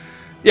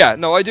 Yeah,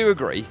 no, I do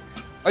agree.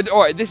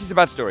 Alright, this is a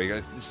bad story,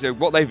 guys. So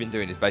what they've been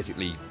doing is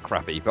basically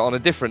crappy, but on a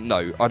different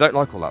note, I don't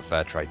like all that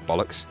fair trade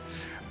bollocks.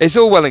 It's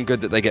all well and good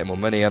that they get more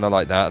money, and I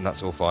like that, and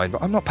that's all fine,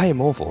 but I'm not paying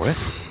more for it.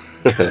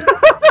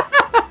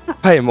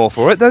 Paying more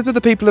for it. Those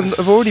other people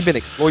have already been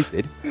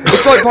exploited.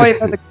 It's like buying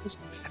leather.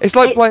 It's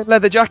like buying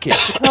leather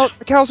jackets.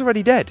 The cow's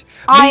already dead.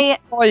 Me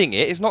buying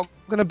it is not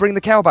going to bring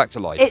the cow back to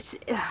life. It's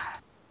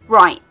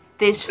right.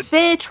 There's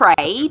fair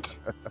trade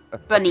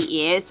bunny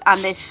ears, and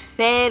there's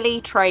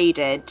fairly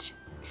traded.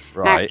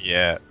 Right.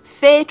 Yeah.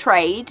 Fair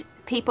trade,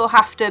 people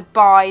have to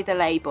buy the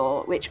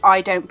label, which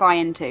I don't buy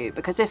into,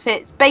 because if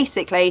it's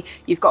basically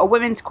you've got a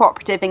women's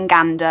cooperative in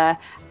Gander,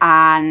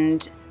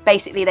 and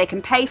basically they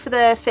can pay for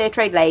the fair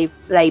trade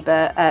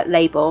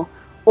label,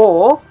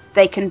 or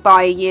they can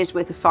buy a year's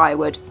worth of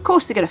firewood. Of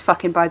course they're going to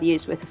fucking buy the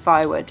year's worth of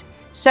firewood.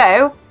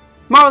 So,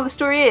 moral of the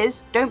story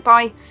is, don't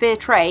buy fair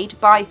trade,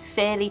 buy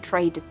fairly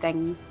traded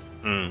things.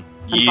 And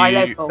buy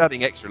local.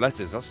 Adding extra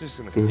letters, that's just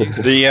going to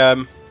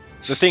confuse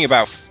The thing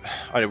about,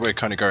 I know we're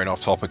kind of going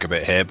off topic a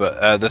bit here,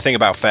 but the thing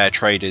about fair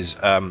trade is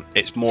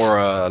it's more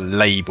a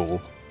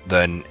label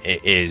than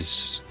it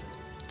is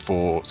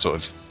for sort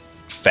of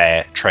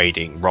fair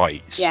trading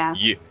rights. Yeah.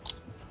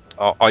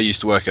 I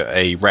used to work at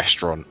a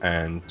restaurant,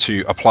 and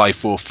to apply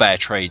for fair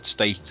trade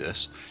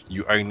status,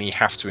 you only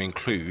have to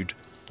include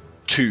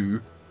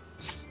 2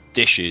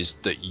 dishes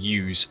that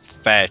use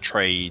fair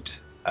trade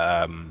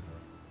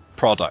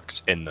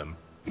products in them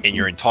in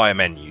your entire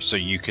menu. So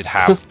you could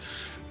have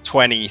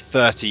 20,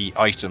 30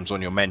 items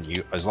on your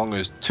menu, as long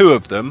as 2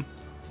 of them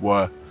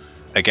were,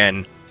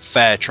 again,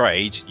 fair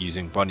trade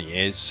using bunny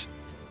ears,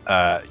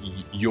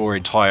 your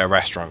entire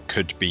restaurant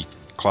could be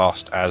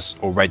classed as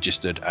or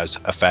registered as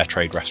a fair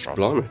trade restaurant.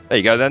 Blimey. There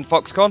you go then,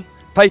 Foxconn.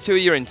 Pay 2 of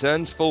your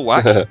interns, full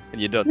whack, and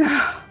you're done.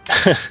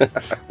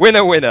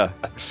 Winner, winner.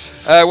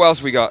 What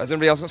else we got? Has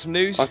anybody else got some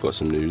news? I've got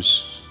some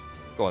news.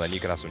 Go on then, you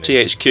can have some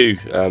news.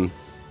 THQ,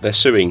 they're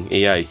suing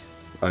EA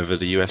over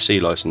the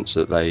UFC license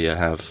that they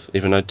have,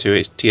 even though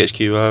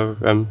THQ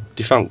are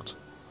defunct.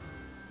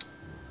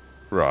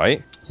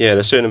 Right. Yeah,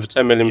 they're suing them for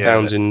 £10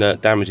 million in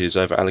damages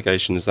over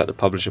allegations that the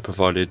publisher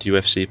provided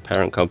UFC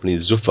parent company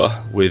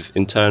Zuffa with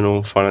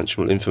internal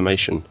financial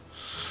information,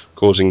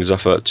 causing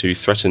Zuffa to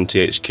threaten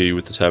THQ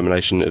with the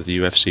termination of the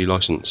UFC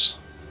license.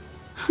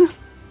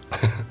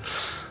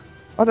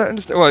 I don't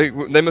understand.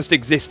 Well, they must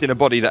exist in a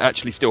body that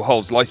actually still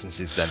holds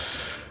licenses then.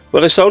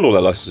 Well, they sold all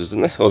their licenses,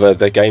 didn't they? Or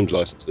their games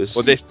licenses.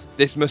 Well,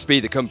 this must be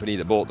the company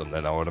that bought them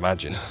then, I would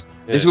imagine.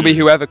 This will be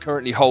whoever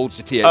currently holds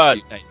the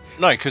THQ name.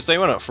 No, because they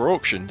went up for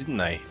auction, didn't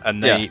they?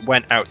 And they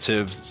went out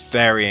to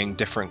varying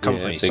different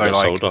companies. I think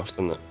they sold off,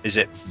 didn't it? Is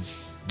it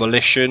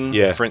Volition,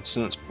 for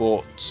instance,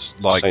 bought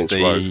like Saints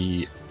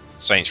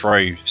Saints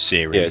Row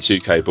series? Yeah,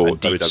 2K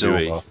bought Deep WWE.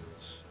 Silver.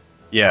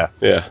 Yeah.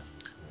 Yeah.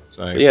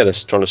 So yeah, they're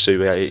trying to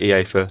sue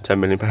EA for £10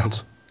 million.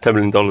 $10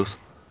 million.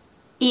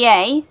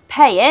 EA,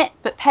 pay it,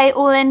 but pay it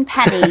all in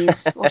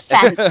pennies or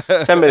cents.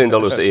 $10 million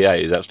to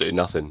EA is absolutely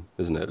nothing,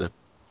 isn't it?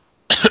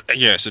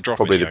 yeah, it's a drop.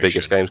 Probably in the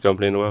biggest games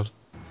company in the world.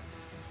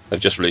 They've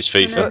just released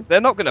FIFA.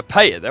 They're not going to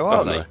pay it though,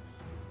 are they?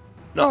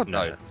 No.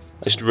 No.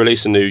 They should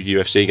release a new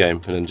UFC game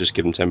and then just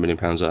give them £10 million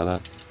out of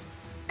that.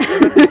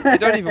 They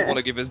don't even want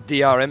to give us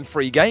DRM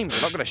free games.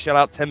 They're not going to shell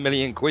out 10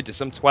 million quid to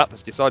some twat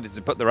that's decided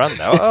to put their hand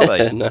out, are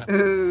they? No.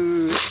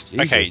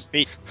 Okay,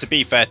 to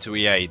be fair to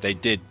EA, they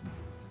did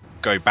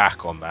go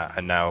back on that,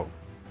 and now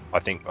I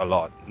think they're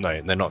not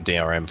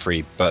DRM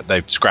free, but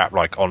they've scrapped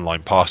like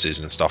online passes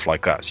and stuff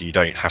like that, so you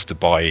don't have to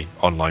buy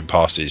online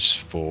passes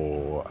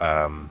for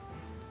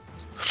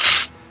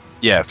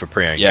for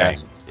pre-owned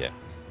games. Yeah.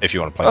 if you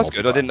want to play. That's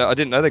good. I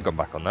didn't know they'd gone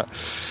back on that.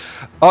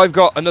 I've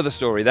got another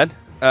story then.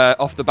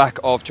 Off the back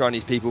of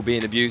Chinese people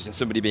being abused and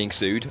somebody being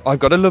sued, I've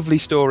got a lovely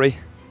story.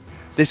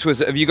 This was.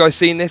 Have you guys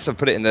seen this? I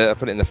put it in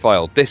the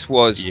file. This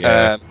was,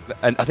 and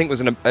I think it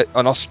was an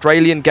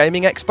Australian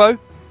gaming expo.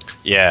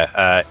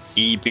 Yeah,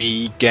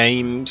 EB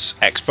Games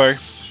Expo.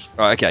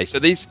 Right. Okay.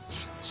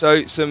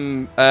 So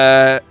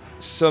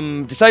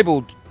some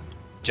disabled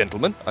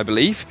gentlemen, I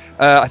believe,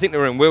 I think they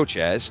were in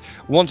wheelchairs,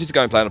 wanted to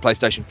go and play on a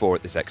PlayStation 4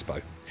 at this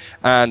expo,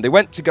 and they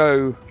went to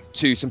go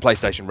to some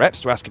PlayStation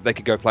reps to ask if they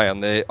could go play on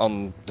the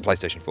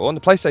PlayStation 4, and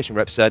the PlayStation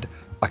rep said,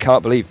 "I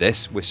can't believe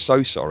this. We're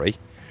so sorry,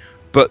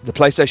 but the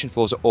PlayStation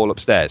 4s are all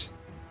upstairs.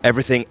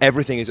 Everything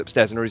is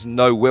upstairs, and there is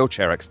no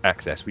wheelchair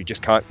access. We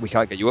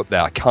can't get you up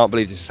there. I can't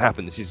believe this has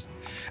happened.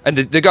 And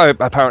the guy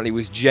apparently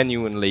was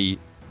genuinely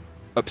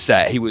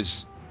upset. He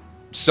was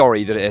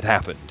sorry that it had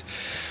happened,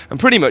 and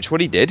pretty much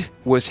what he did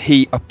was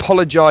he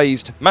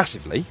apologised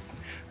massively,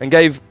 and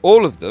gave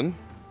all of them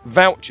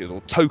vouchers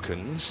or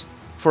tokens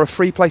for a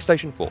free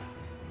PlayStation 4.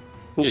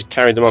 You just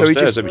carried them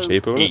upstairs, that'd be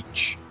cheaper, wouldn't it?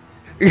 Each.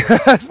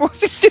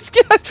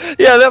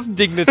 Yeah, that's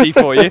dignity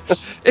for you.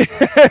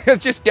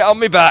 Just get on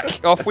me back,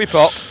 off we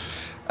pop.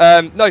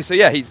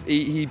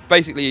 He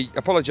basically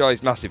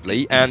apologised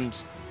massively, and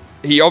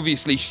he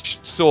obviously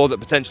saw that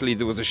potentially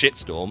there was a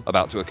shitstorm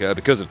about to occur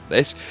because of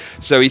this.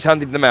 So he's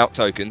handed them out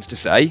tokens to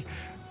say,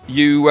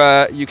 you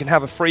can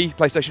have a free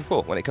PlayStation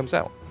 4 when it comes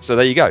out. So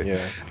there you go.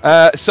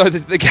 Yeah. So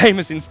the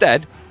gamers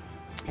instead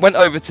went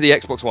over to the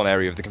Xbox One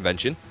area of the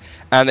convention,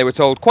 and they were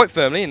told quite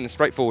firmly in a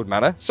straightforward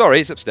manner,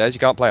 "Sorry, it's upstairs. You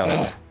can't play on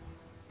it."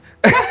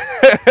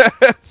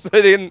 So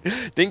they didn't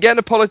get an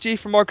apology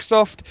from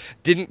Microsoft.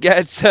 Didn't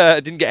get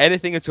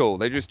anything at all.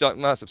 They just like,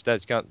 "No, it's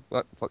upstairs. You can't.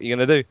 What the fuck are you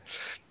gonna do?"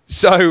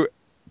 So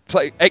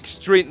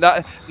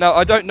now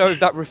I don't know if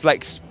that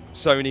reflects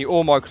Sony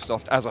or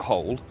Microsoft as a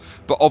whole,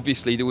 but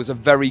obviously there was a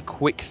very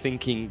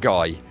quick-thinking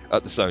guy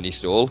at the Sony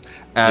stall,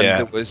 and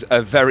there was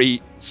a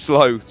very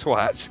slow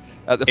twat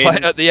at the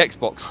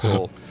Xbox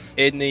stall.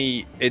 In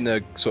the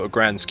sort of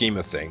grand scheme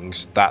of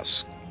things,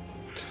 that's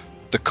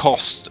the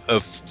cost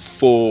of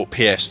 4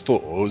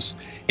 PS4s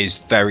is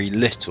very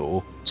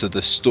little to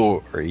the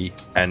story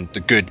and the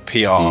good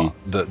PR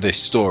that this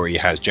story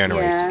has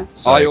generated. Yeah.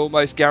 So, I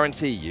almost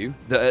guarantee you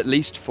that at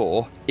least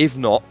 4, if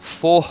not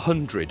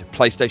 400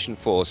 PlayStation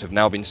 4s have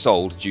now been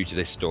sold due to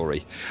this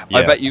story. Yeah.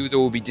 I bet you there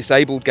will be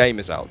disabled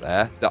gamers out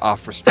there that are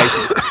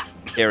frustrated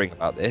hearing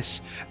about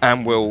this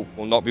and will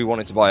not be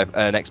wanting to buy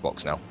an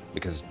Xbox now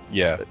because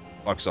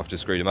Microsoft has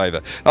screwed them over.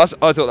 I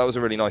thought that was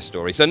a really nice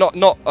story. So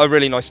not a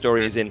really nice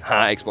story as in,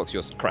 Xbox,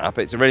 you're crap.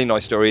 It's a really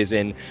nice story as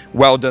in,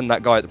 well done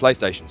that guy at the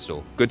PlayStation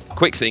store. Good,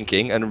 quick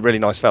thinking, and a really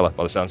nice fella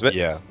by the sounds of it.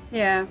 Yeah.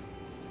 Yeah.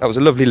 That was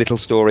a lovely little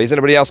story. Has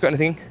anybody else got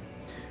anything?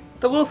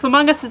 The Wolf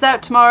Among Us is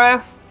out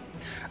tomorrow.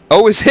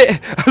 Oh, is it?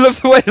 I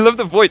love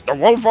the voice. The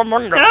Wolf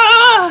Among Us.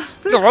 Ah,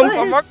 so The Wolf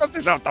excited. Among Us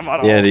is out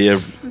tomorrow. Yeah,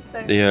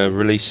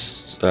 I'm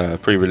so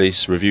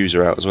pre-release reviews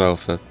are out as well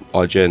for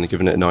IGN. They're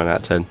giving it a 9 out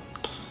of 10.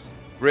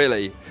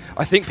 Really?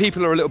 I think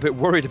people are a little bit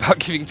worried about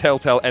giving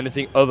Telltale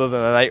anything other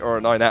than an 8 or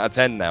a 9 out of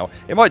 10 now.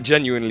 It might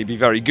genuinely be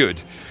very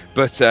good,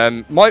 but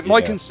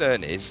my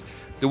concern is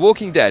The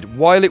Walking Dead,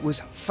 while it was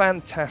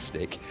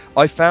fantastic,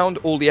 I found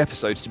all the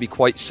episodes to be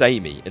quite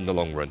samey in the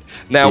long run.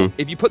 Now,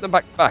 if you put them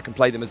back to back and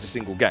play them as a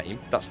single game,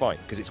 that's fine,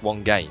 because it's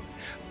one game.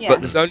 Yeah.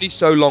 But there's only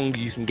so long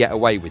you can get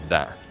away with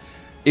that.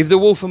 If The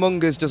Wolf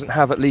Among Us doesn't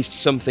have at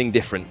least something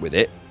different with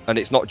it, and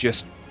it's not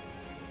just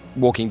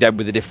Walking Dead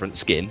with a different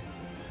skin,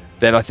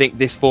 then I think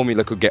this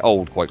formula could get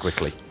old quite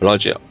quickly. Well,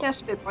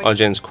 That's a good point.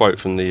 IGN's quote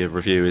from the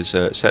review is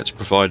set to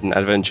provide an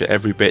adventure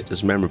every bit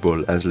as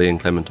memorable as Lee and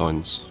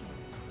Clementine's.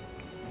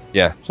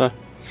 Yeah. So,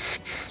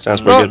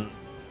 sounds pretty good.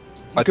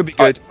 It could be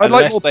good. I'd like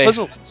unless more they-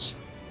 puzzles.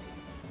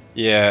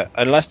 Yeah,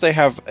 unless they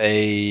have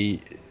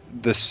the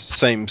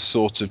same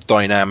sort of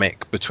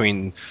dynamic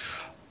between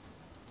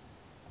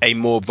a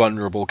more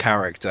vulnerable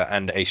character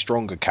and a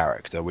stronger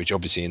character, which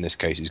obviously in this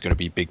case is going to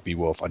be Bigby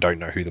Wolf. I don't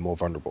know who the more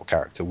vulnerable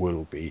character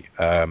will be.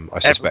 I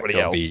suspect Everybody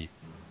it'll else. be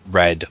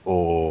Red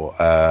or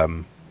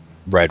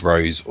Red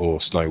Rose or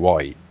Snow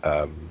White,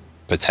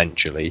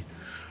 potentially.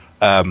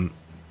 But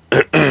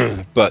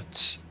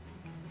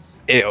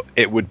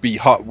it would be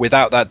hard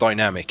without that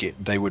dynamic.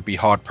 They would be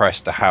hard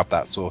pressed to have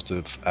that sort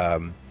of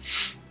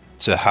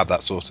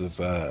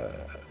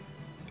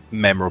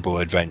memorable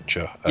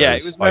adventure. Yeah,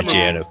 as it was memorable.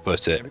 IGN have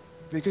put it.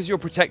 Because you're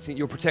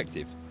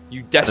protective.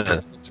 You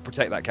desperately want to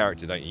protect that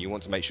character, don't you? You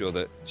want to make sure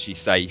that she's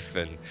safe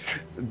and,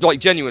 like,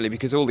 genuinely,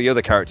 because all the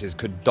other characters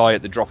could die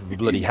at the drop of a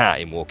bloody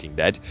hat in Walking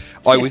Dead.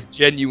 I was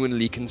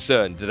genuinely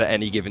concerned that at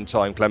any given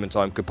time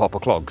Clementine could pop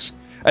her clogs,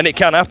 and it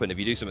can happen if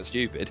you do something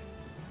stupid.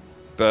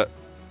 But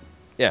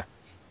Yeah.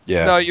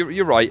 no,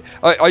 you're right.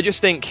 I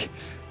just think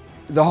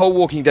the whole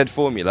Walking Dead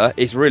formula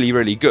is really,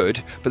 really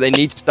good, but they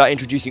need to start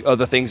introducing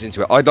other things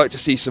into it. I'd like to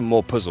see some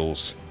more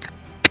puzzles.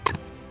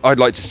 I'd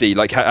like to see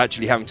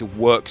actually having to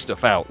work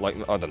stuff out. Like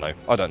I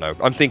don't know.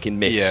 I'm thinking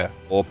Myst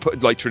or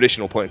like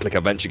traditional point-and-click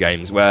adventure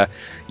games where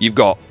you've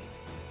got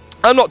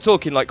I'm not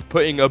talking like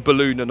putting a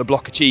balloon and a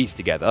block of cheese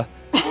together.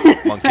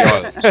 Monkey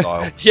Island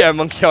style. Yeah,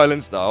 Monkey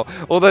Island style.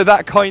 Although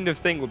that kind of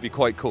thing would be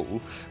quite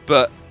cool.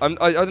 But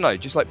I don't know,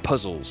 just like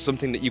puzzles,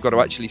 something that you've got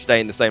to actually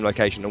stay in the same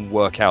location and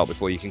work out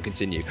before you can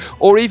continue.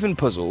 Or even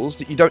puzzles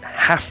that you don't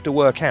have to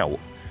work out.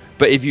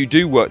 But if you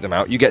do work them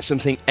out, you get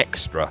something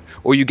extra.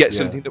 Or you get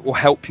something that will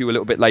help you a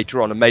little bit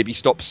later on and maybe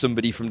stop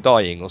somebody from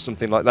dying or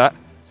something like that.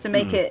 So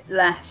make it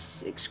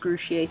less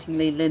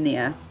excruciatingly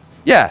linear.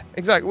 Yeah,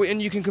 exactly. And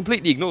you can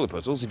completely ignore the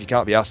puzzles if you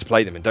can't be asked to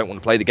play them and don't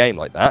want to play the game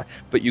like that.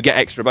 But you get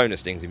extra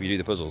bonus things if you do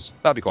the puzzles.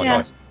 That'd be quite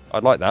nice.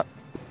 I'd like that.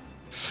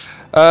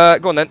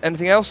 Go on then.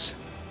 Anything else?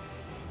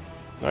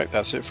 No,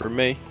 that's it from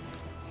me.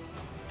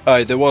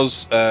 Oh, there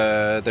was.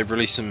 They've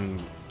released some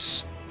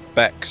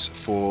specs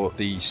for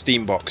the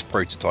Steambox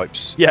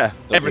prototypes. Yeah,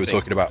 that we were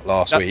talking about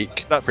last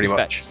week. That's pretty the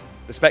much. Specs.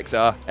 The specs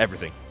are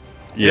everything.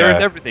 Yeah, there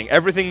is everything.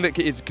 Everything that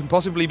can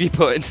possibly be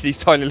put into these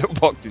tiny little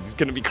boxes is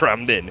going to be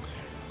crammed in.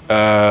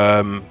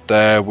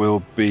 There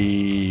will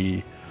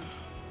be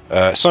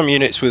some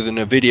units with an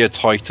NVIDIA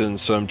Titan,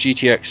 some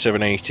GTX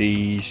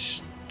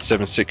 780s,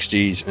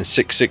 760s, and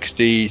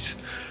 660s,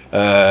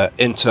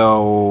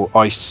 Intel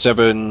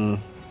i7,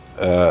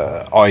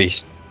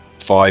 i5,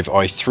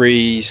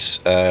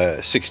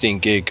 i3s, 16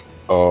 gig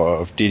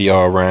of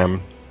DDR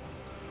RAM,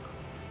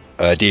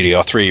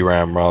 DDR3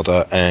 RAM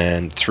rather,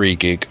 and 3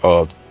 gig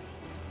of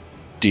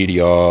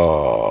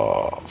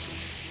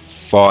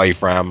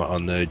DDR5 RAM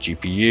on the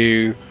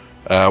GPU,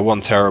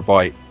 1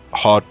 terabyte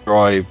hard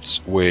drives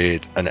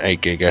with an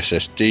 8 gig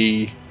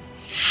SSD,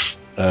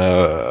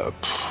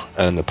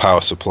 and the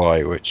power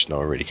supply, which no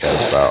one really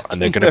cares about.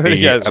 And they're going to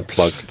be a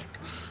plug.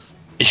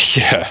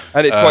 Yeah.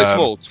 And it's quite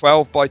small,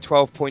 12 by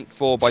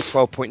 12.4 by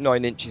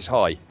 12.9 inches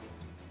high.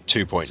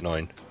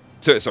 2.9.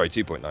 Sorry,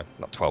 2.9,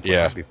 not 12.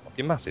 Yeah. That'd be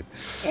fucking massive.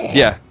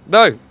 Yeah.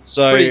 No.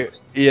 So,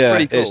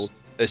 pretty cool.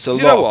 It's a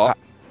lot. You know what?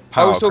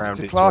 I was power talking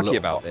to crammed Clarky into a little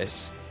about box.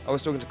 this. I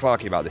was talking to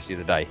Clarky about this the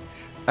other day.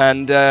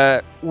 And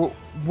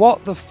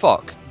what the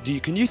fuck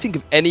can you think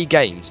of any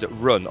games that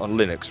run on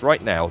Linux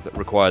right now that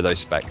require those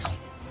specs?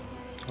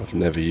 I've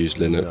never used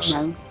Linux.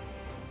 No.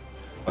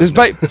 There's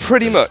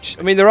pretty much.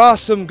 I mean, there are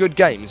some good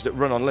games that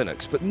run on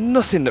Linux, but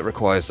nothing that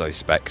requires those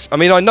specs. I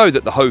mean, I know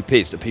that the hope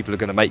is that people are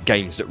going to make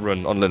games that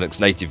run on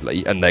Linux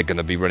natively, and they're going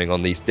to be running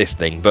on this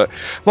thing. But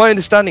my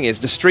understanding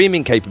is the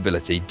streaming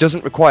capability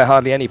doesn't require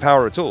hardly any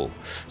power at all.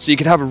 So you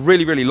could have a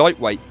really, really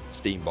lightweight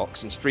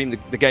Steambox and stream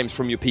the games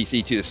from your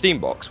PC to the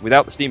Steambox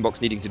without the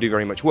Steambox needing to do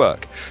very much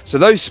work. So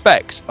those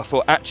specs are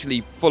for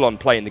actually full-on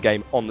playing the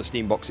game on the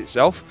Steambox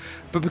itself.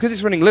 But because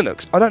it's running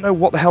Linux, I don't know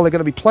what the hell they're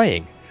going to be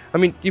playing. I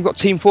mean, you've got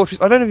Team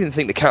Fortress. I don't even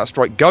think the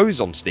Counter-Strike goes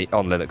on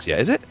Linux yet,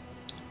 is it?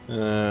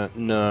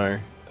 No.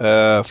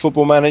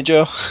 Football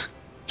Manager.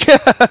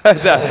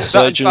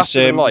 Surgeon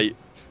Sim. Light.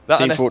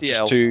 Team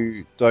Fortress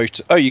 2.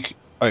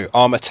 Dota.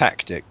 Armor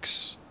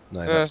Tactics.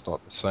 No, that's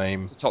not the same.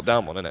 It's a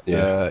top-down one, isn't it?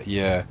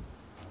 Yeah.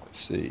 Let's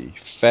see.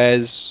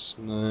 Fez.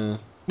 No.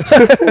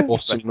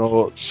 Awesome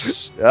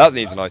Noughts. Yeah, that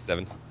needs an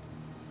i7.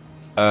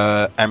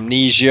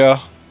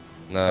 Amnesia.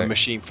 No. A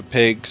Machine for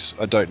Pigs.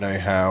 I don't know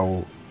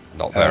how.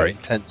 Not very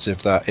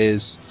intensive that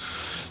is.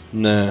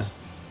 No,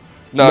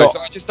 so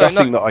I just don't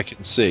know. Nothing that I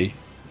can see.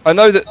 I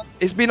know that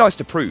it'd be nice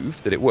to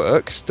prove that it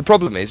works. The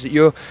problem is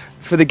that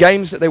for the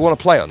games that they want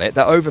to play on it,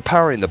 they're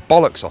overpowering the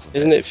bollocks off of it.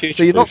 Isn't it future?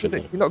 So you're not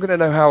going to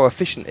know how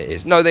efficient it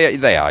is. No,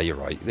 they are. You're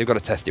right. They've got to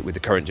test it with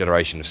the current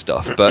generation of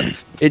stuff. But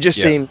it just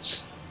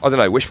seems, I don't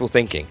know, wishful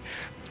thinking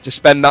to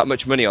spend that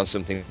much money on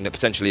something that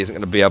potentially isn't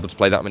going to be able to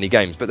play that many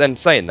games. But then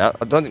saying that,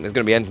 I don't think there's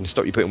going to be anything to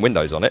stop you putting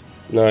Windows on it.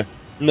 No,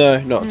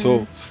 not at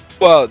all.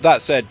 Well,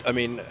 that said, I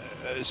mean,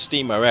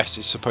 SteamOS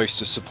is supposed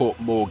to support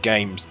more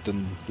games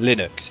than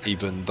Linux,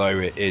 even though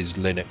it is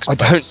Linux. I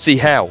don't see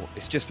how.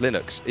 It's just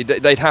Linux.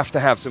 They'd have to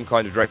have some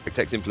kind of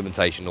DirectX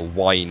implementation or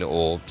Wine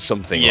or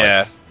something.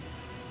 Yeah.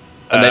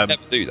 And they'd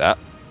never do that.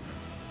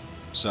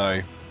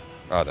 So.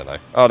 I don't know.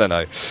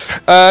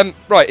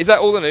 Right, is that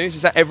all the news?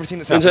 Is that everything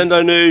that's happening?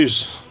 Nintendo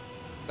news.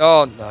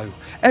 Oh no!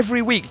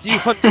 Every week, do you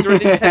hunt through a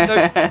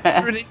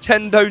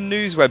Nintendo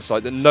news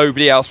website that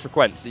nobody else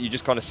frequents that you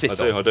just kind of sit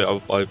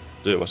on? I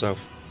do it myself.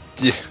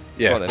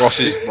 Yeah.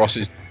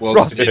 Ross's World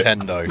of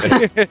Nintendo.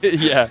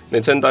 Yeah.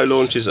 Nintendo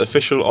launches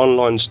official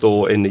online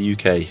store in the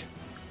UK.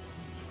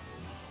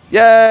 Yay!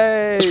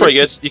 That's pretty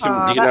good. You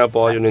can now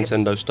buy your that's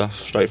Nintendo stuff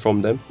straight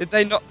from them. Did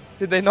they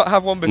not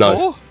have one before?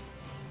 No.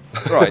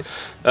 Right.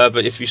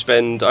 But if you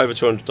spend over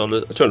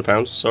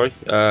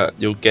 £200,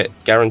 you'll get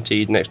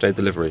guaranteed next day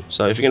delivery.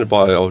 So if you're going to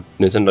buy a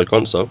Nintendo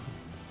console,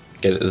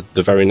 get it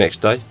the very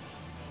next day.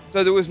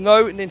 So there was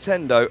no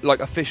Nintendo, like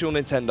official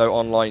Nintendo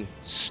online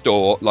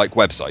store, like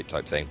website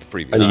type thing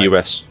previously. In the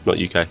US, not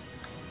UK.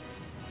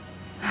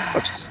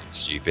 That's just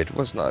stupid.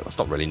 That's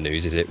not really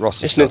news, is it?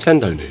 Ross? It's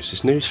Nintendo news.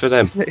 It's news for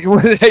them. It's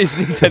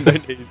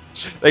Nintendo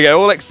news. They get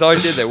all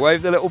excited. They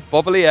wave their little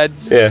bobbly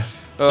heads. Yeah.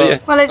 Well,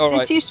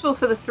 it's useful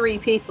for the 3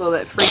 people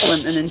that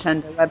frequent the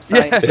Nintendo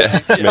website.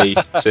 Yeah. Me,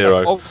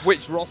 0. Oh,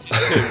 which Ross is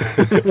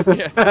 2.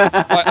 Yeah.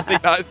 Right, I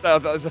think that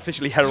is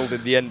officially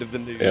heralded the end of the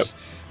news. Yep.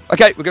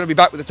 Okay, we're going to be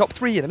back with the top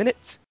 3 in a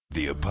minute.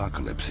 The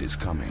apocalypse is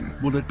coming.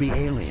 Will it be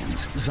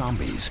aliens,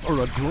 zombies,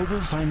 or a global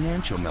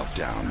financial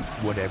meltdown?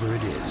 Whatever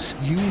it is,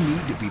 you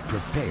need to be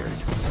prepared.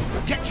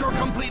 Get your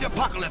complete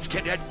apocalypse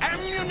kit at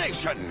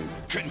Ammunition.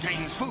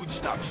 Contains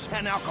foodstuffs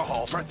and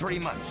alcohol for 3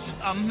 months.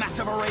 A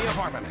massive array of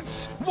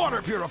armaments.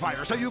 Water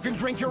purifier so you can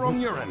drink your own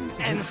urine.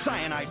 And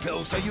cyanide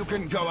pills so you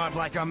can go out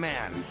like a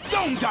man.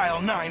 Don't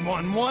dial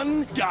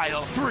 911.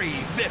 Dial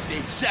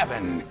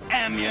 357.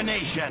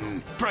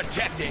 Ammunition.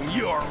 Protecting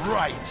your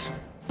rights.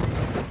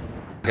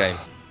 Game.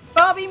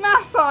 Barbie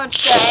massage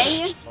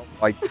day. Oh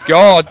my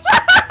god!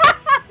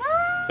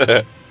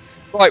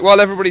 Right,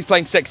 while everybody's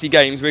playing sexy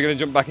games, we're going to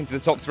jump back into the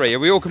top 3. Are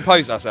we all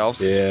composed ourselves?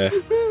 Yeah.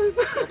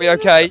 Are we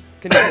okay?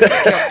 Can you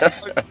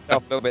compose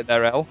yourself a little bit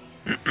there, El?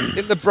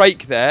 In the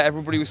break there,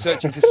 everybody was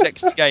searching for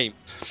sexy games.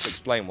 I'll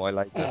explain why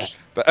later.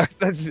 But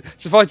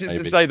suffice it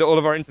to say that all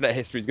of our internet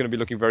history is going to be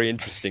looking very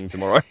interesting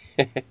tomorrow.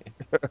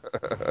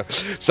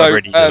 So, I've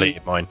already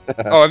deleted mine.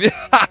 Oh,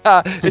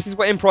 this is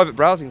what in private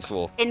browsing's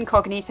for.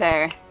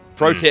 Incognito.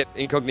 Pro tip,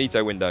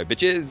 incognito window,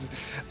 bitches.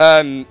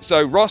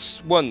 So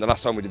Ross won the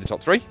last time we did the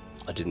top 3.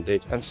 I did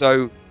indeed. And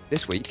so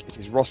this week it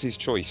is Ross's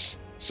choice.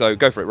 So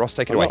go for it, Ross.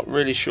 Take it away. I'm not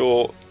really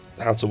sure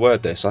how to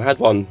word this. I had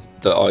one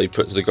that I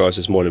put to the guys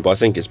this morning, but I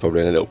think it's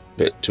probably in a little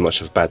bit too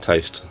much of bad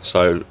taste.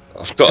 So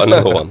I've got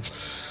another one.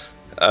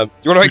 Do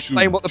you want to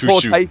explain what the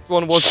poor taste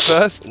one was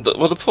first?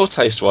 Well, the poor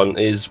taste one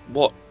is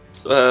what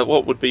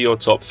would be your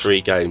top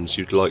 3 games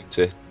you'd like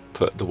to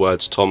put the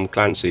words Tom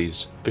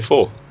Clancy's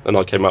before? And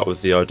I came up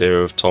with the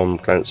idea of Tom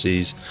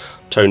Clancy's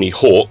Tony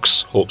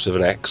Hawk's, Hawks with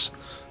an X,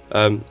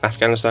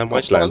 Afghanistan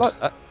Wasteland. I like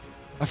that.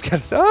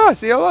 Afghanistan. Ah,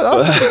 see, I like that.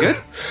 That's pretty good.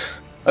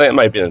 I think it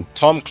may be in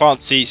Tom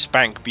Clancy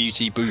Spank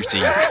Beauty Booty.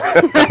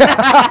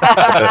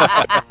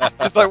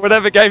 Just like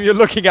whatever game you're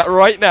looking at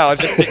right now, I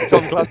just stick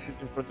Tom Clancy's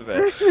in front of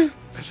it.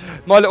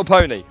 My Little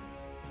Pony.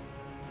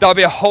 That'll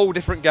be a whole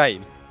different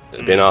game.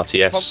 It'd be an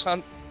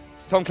RTS.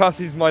 Tom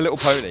Clancy's My Little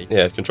Pony.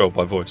 Yeah, controlled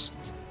by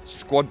voice.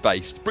 Squad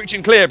based. Breach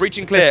and clear, breach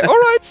and clear. All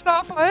right,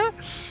 Starfire.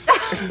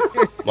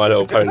 My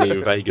Little Pony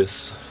in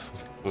Vegas.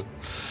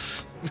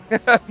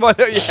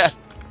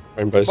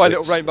 Rainbow My Six.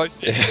 Little Rainbow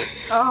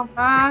Six. Yeah. Oh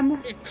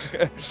man.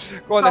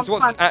 Go on, Tom what's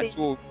the Clancy.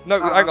 actual... No,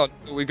 hang on.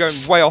 We're going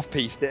way off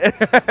piece here.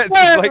 It's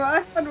like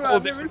I had all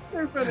one. It was different-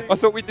 so funny. I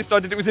thought we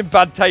decided it was in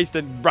bad taste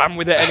and ran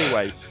with it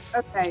anyway.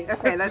 Okay,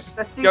 let's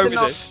do Go the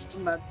with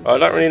non- I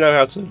don't really know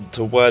how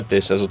to word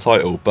this as a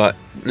title, but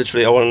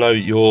literally I want to know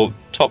your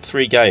top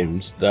 3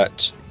 games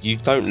that you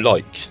don't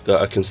like that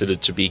are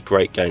considered to be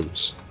great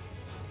games.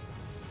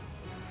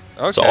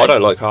 Okay. So I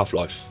don't like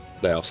Half-Life.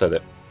 Now I've said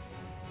it.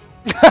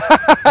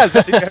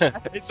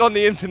 It's on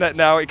the internet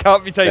now. It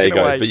can't be There taken you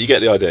go. away. But you get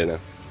the idea now.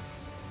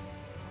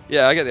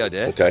 Yeah, I get the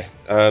idea. Okay.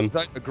 I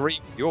don't agree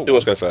with your Who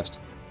wants to go first?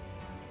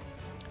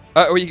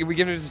 Are we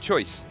giving it as a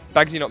choice?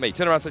 Bagsy, not me.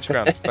 Turn around, touch the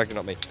ground. Bagsy,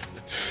 not me.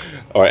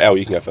 All right, Elle,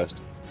 you can go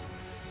first.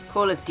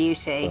 Call of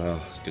Duty.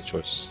 Oh, it's a good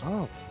choice.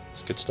 Oh.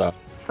 It's a good start.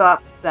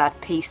 Fuck that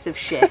piece of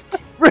shit.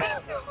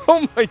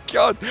 Oh my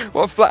god.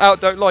 What, flat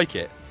out don't like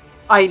it?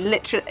 I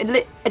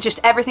literally, just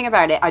everything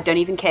about it, I don't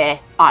even care.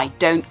 I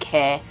don't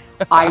care.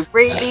 I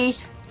really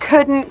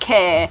couldn't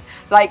care.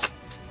 Like,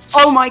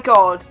 oh my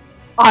god,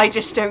 I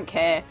just don't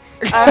care.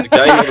 The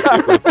game or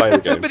the people playing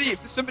the game?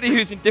 For somebody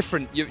who's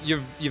indifferent,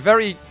 you're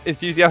very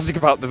enthusiastic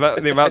about the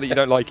amount that you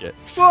don't like it.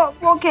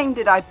 What game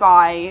did I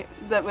buy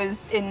that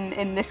was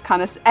in this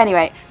kind of...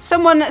 Anyway,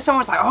 someone was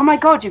like, oh my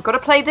god, you've got to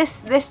play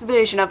this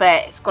version of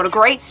it. It's got a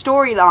great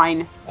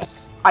storyline.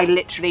 I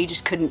literally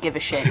just couldn't give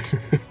a shit.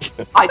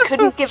 I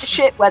couldn't give a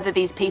shit whether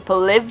these people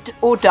lived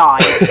or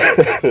died.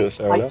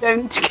 Fair I enough.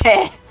 don't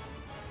care.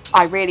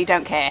 I really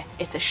don't care.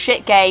 It's a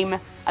shit game,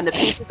 and the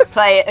people who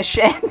play it are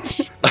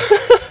shit.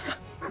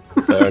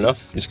 Fair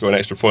enough. You score an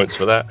extra points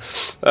for that.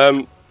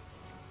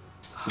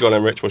 Go on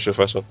then, Rich. What's your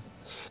first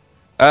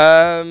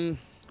one?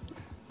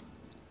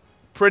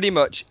 Pretty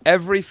much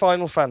every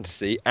Final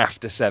Fantasy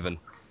after 7.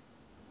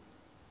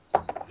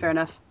 Fair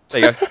enough.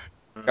 There you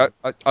go.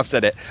 I've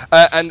said it.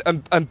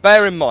 And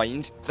bear in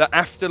mind that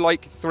after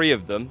like 3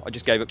 of them, I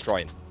just gave up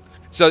trying.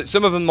 So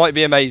some of them might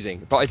be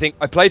amazing, but I think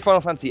I played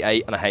Final Fantasy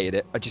VIII and I hated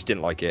it. I just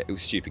didn't like it. It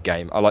was a stupid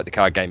game. I liked the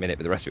card game in it,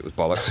 but the rest of it was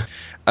bollocks.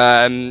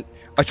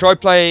 I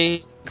tried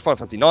playing Final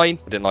Fantasy IX.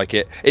 I didn't like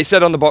it. It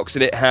said on the box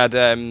that it had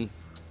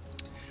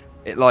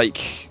had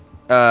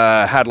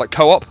like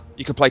co-op.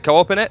 You could play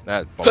co-op in it.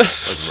 No,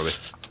 bollocks. That was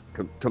rubbish.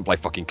 Couldn't play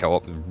fucking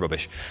co-op. It was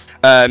rubbish.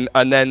 And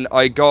then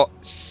I got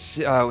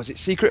was it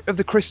Secret of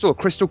the Crystal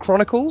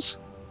Chronicles?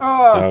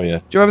 Oh yeah.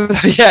 Do you remember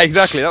that? Yeah,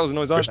 exactly. That was a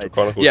noise I Crystal made.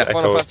 Chronicles. Yeah, Echo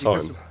Final of Fantasy Time.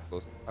 Crystal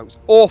Chronicles. It was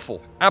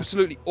awful.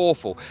 Absolutely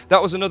awful. That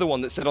was another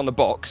one that said on the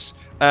box,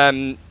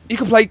 you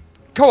can play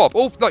co-op.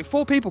 All like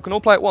 4 people can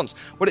all play at once.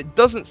 What it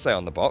doesn't say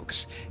on the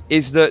box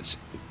is that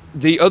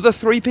the other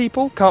 3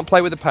 people can't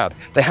play with a pad.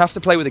 They have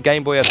to play with a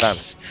Game Boy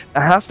Advance.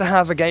 It has to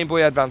have a Game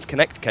Boy Advance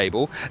Connect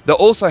cable. They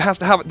also have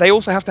to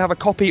have a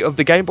copy of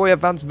the Game Boy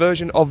Advance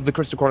version of the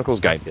Crystal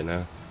Chronicles game. You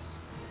know.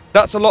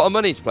 That's a lot of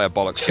money to play a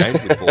bollocks game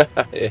with 4.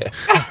 Yeah.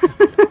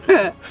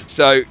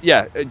 So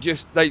yeah,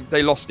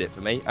 they lost it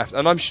for me,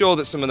 and I'm sure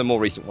that some of the more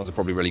recent ones are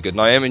probably really good.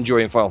 And I am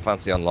enjoying Final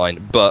Fantasy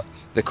Online, but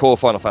the core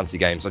Final Fantasy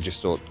games I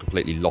just thought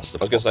completely lost. I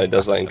was going to say,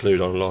 does that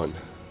include online?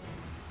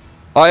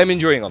 I am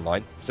enjoying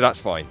online, so that's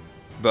fine.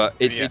 But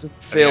it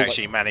doesn't feel. Have you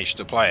actually managed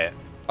to play it?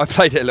 I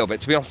played it a little bit.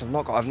 To be honest,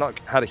 I've not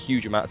had a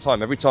huge amount of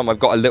time. Every time I've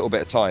got a little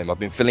bit of time, I've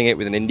been filling it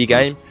with an indie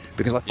game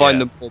because I find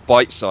them more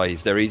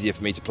bite-sized. They're easier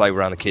for me to play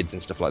around the kids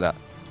and stuff like that.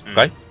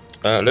 Okay,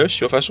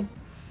 Lewis, your first one?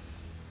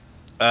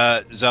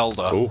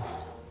 Zelda. Ooh.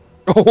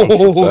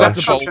 Oh,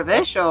 that's a bold.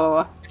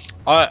 Controversial.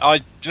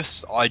 I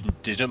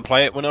didn't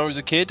play it when I was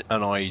a kid,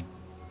 and I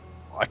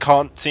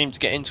can't seem to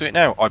get into it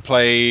now. I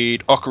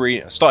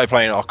started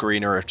playing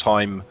Ocarina of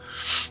Time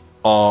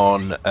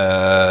on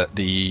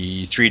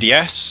the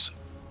 3DS.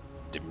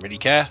 Didn't really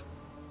care.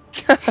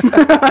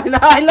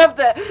 I love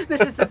that.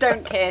 This is the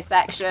don't care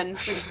section. We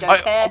just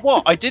don't care.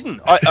 What? I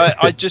didn't.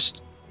 I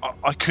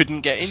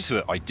couldn't get into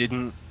it. I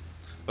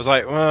was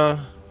like, well,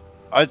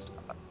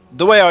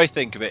 the way I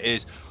think of it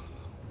is,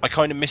 I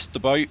kind of missed the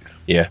boat.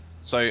 Yeah.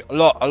 So a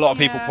lot of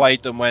people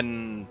played them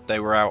when they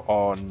were out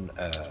on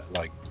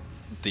like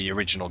the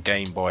original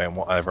Game Boy and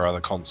whatever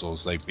other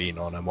consoles they've been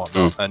on and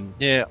whatnot. And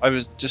I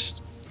was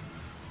just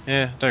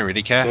don't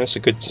really care. Yeah, it's a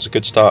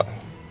good start.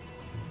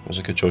 It was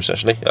a good choice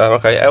actually.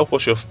 Okay, Elle,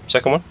 what's your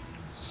second one?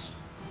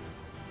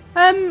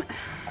 I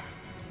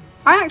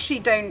actually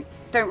don't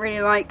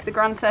really like the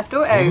Grand Theft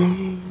Auto.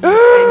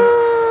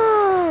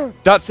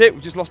 That's it.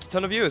 We just lost a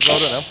ton of viewers. Well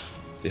done, Elle.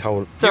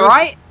 It's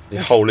alright. The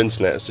whole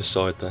internet has just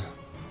sighed there.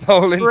 The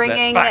whole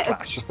internet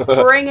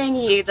backlash. Bringing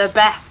you the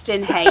best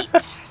in hate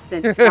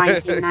since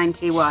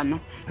 1991.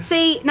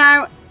 See,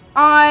 now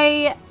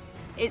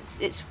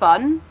it's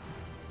fun.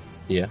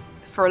 Yeah.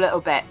 For a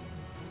little bit.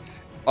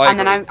 And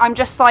then I'm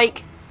just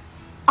like,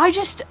 I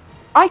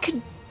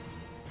could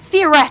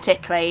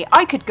theoretically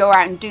I could go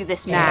out and do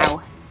this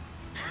now.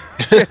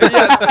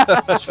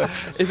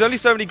 There's only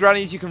so many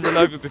grannies you can run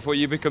over before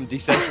you become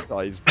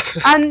desensitized.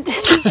 And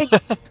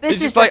it's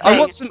just like I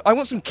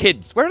want some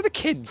kids. Where are the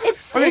kids?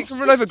 I can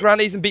run over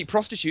grannies and beat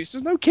prostitutes.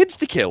 There's no kids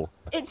to kill.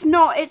 It's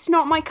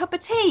not my cup of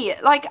tea.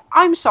 Like,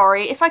 I'm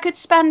sorry, if I could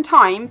spend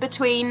time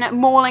between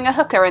mauling a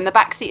hooker in the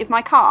backseat of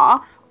my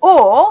car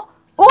or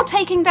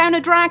taking down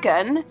a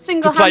dragon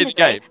single-handedly. To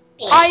play the game.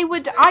 I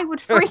would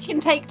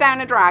freaking take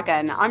down a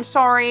dragon. I'm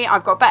sorry,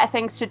 I've got better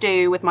things to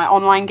do with my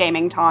online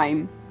gaming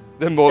time.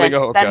 Then mauling a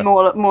hooker. Then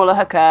maul a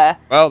hooker.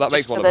 Well, that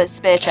makes one for the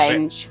spear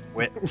change.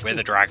 With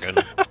a dragon.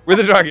 With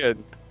a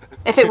dragon.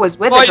 If it was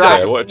with a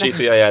dragon. Yeah, what if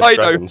GTA had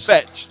dragons?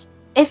 Fetch.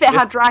 If it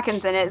had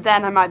dragons in it,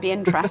 then I might be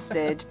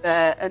interested.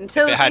 But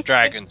until if it had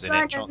dragons in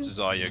it, chances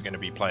are you're going to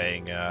be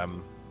playing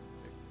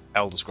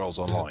Elder Scrolls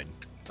Online.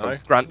 No?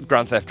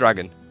 Grand Theft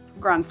Dragon.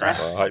 Grand Theft.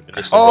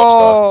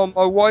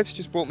 My wife's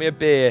just brought me a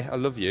beer. I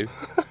love you.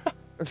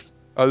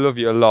 I love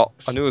you a lot.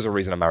 I knew there was a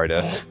reason I married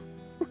her.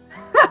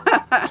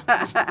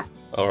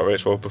 Alright,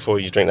 Rich, well, before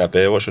you drink that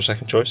beer, what's your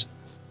second choice?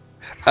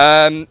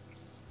 I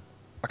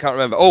can't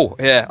remember. Oh,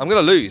 yeah, I'm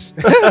going to lose.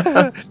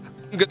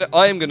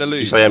 I am going to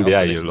lose. You say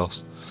NBA, you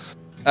lost.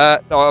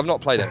 No, I've not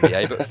played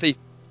NBA, but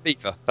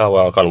FIFA. Oh,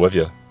 well, I'm kind of with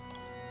you.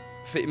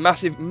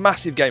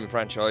 Massive game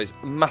franchise.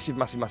 Massive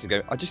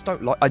game. I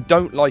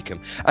don't like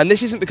them. And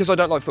this isn't because I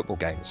don't like football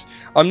games.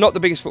 I'm not the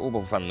biggest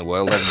football fan in the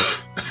world.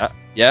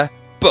 Yeah,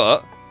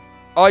 but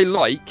I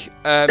like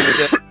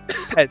the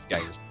PES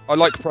games. I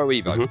like Pro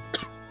Evo.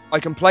 Mm-hmm. I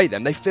can play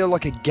them. They feel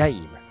like a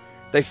game.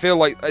 They feel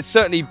like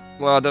certainly.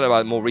 Well, I don't know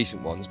about more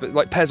recent ones, but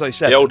like PES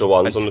 07. The older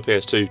ones on the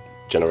PS2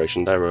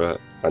 generation, they were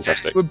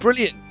fantastic. They were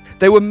brilliant.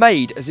 They were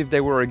made as if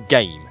they were a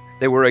game.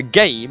 They were a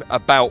game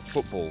about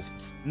football,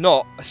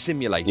 not a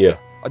simulator. Yeah.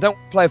 I don't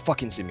play a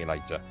fucking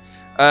simulator.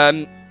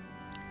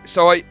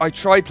 So I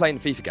tried playing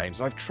FIFA games.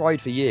 I've tried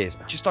for years.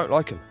 I just don't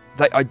like them.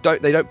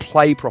 They don't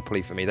play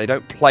properly for me. They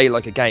don't play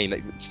like a game.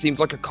 It seems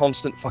like a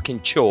constant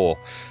fucking chore.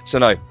 So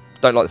no,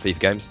 don't like the FIFA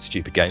games.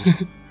 Stupid games.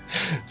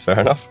 Fair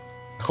enough.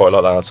 I quite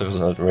like that answer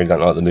because I really don't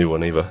like the new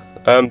one either.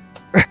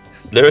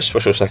 Lewis,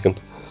 what's your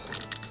second?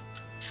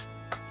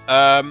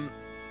 Mega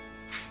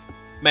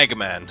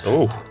Man.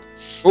 Ooh.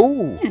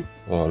 Oh,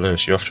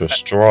 Lewis, you're off to a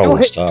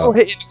strong start. You're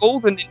hitting all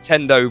the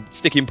Nintendo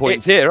sticking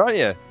points here, aren't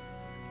you?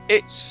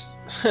 It's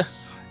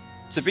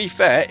to be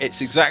fair,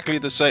 it's exactly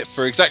the same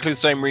for exactly the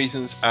same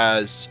reasons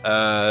as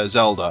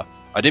Zelda.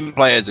 I didn't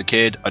play it as a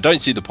kid. I don't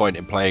see the point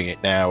in playing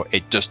it now.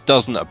 It just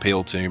doesn't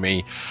appeal to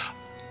me.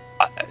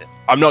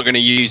 I'm not going to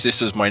use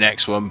this as my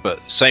next one,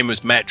 but same as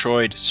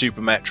Metroid,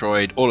 Super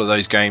Metroid, all of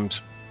those games,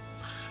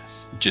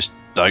 just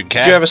don't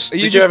care.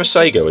 Did you have a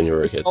Sega when you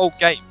were a kid? Old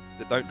games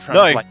that don't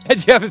translate. No.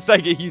 Did you have a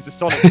Sega use a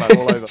Sonic man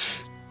all over?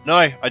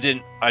 No, I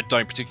didn't. I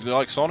don't particularly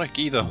like Sonic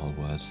either. Oh,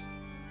 word.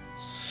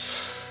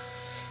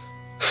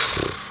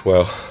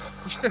 Well,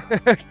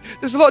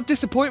 there's a lot of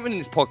disappointment in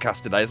this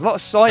podcast today. There's a lot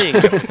of sighing.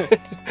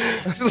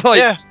 It's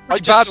like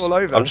bad all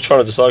over. I'm just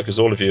trying to decide because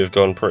all of you have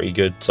gone pretty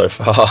good so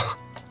far.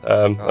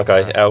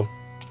 Okay, Elle.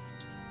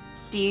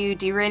 Do you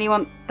really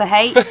want the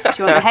hate? Do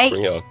you want the hate?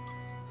 Bring it on.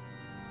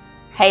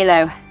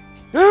 Halo.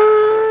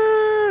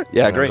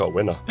 Yeah, I And I agree. got a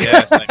winner.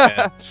 Yeah, same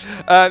here.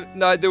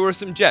 No, there were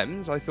some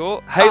gems, I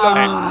thought. Halo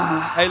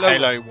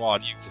Halo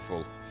 1.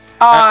 Beautiful.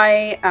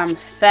 I am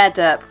fed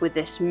up with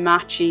this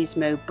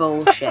machismo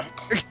bullshit.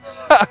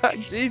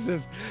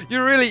 Jesus,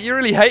 you're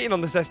really hating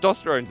on the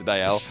testosterone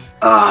today, Al.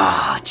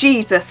 Oh,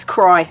 Jesus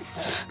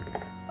Christ.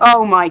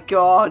 Oh my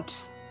God.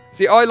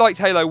 See, I liked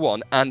Halo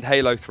 1 and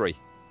Halo 3.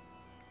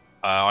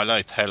 I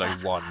liked Halo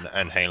 1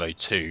 and Halo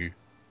 2.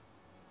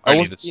 I Only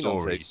wasn't the keen on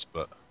 2. stories,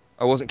 but...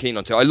 I wasn't keen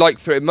on 2. I liked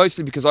 3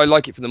 mostly because I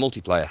like it for the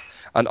multiplayer.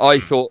 And I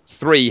thought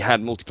 3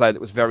 had multiplayer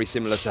that was very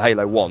similar to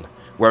Halo 1,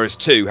 whereas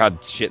 2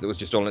 had shit that was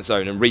just on its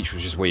own, and Reach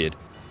was just weird.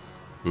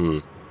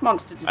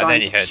 Monster And then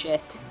design you had-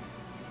 shit.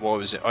 What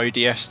was it?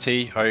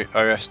 ODST?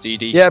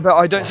 OSDD? Yeah, but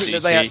I don't think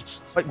that they had,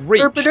 like,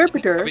 Reach.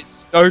 Whatever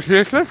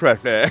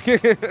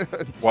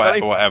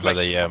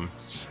the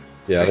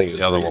Yeah, I think it was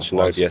The other Reach one and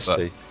was,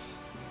 ODST.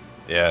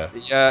 yeah.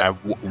 Yeah,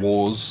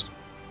 Wars.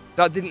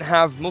 that didn't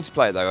have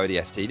multiplayer though,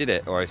 ODST, did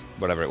it? Or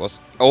whatever it was.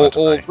 Or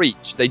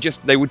Reach. They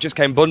just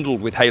came bundled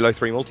with Halo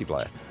 3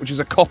 multiplayer, which was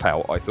a cop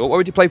out, I thought. Why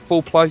would you pay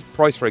full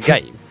price for a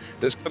game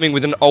that's coming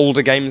with an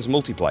older game's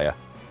multiplayer?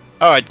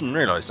 Oh, I didn't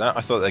realise that.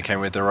 I thought they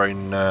came with their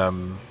own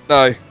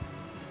No.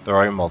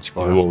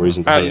 multiplayer. More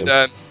reason to hate And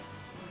him.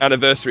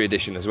 Anniversary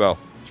Edition as well.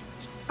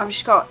 I've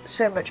just got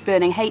so much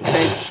burning hatred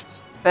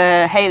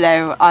for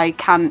Halo, I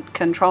can't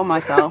control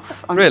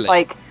myself. I'm Really? just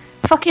like,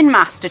 fucking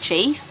Master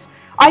Chief.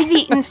 I've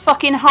eaten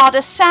fucking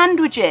harder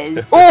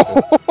sandwiches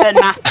Oh, than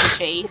Master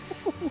Chief.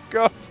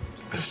 God.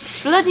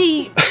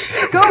 Bloody,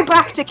 go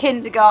back to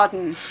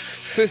kindergarten.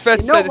 So it's fair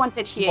to You're say not this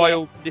wanted is here.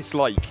 mild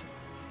dislike.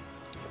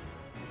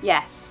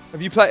 Yes,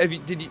 Have you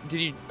played? Did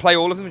you play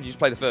all of them, or did you just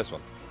play the first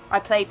one? I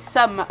played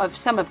some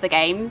of the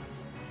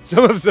games.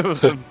 Some of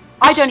them.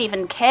 I don't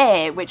even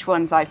care which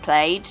ones I've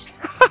played.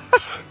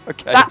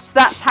 Okay.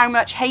 That's how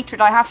much hatred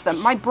I have for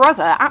them. My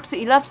brother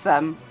absolutely loves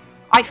them.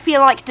 I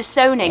feel like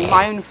disowning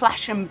my own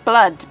flesh and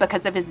blood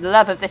because of his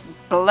love of this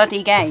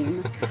bloody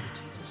game.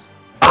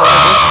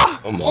 Oh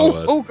my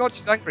word. Oh God,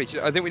 she's angry.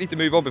 I think we need to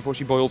move on before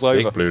she boils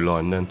over. Big blue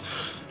line then.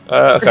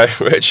 Okay,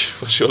 Rich,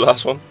 what's your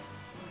last one?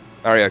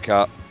 Mario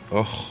Kart.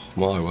 Oh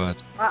my word.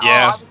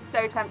 Yeah. I was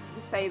so tempted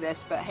to say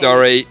this, but hey.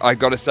 Sorry, I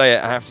got to say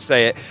it. I have to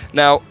say it.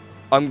 Now,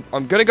 I'm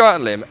going to go out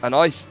on a limb, and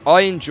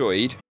I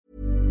enjoyed.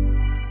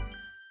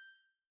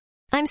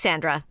 I'm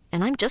Sandra,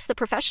 and I'm just the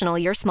professional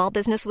your small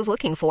business was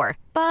looking for.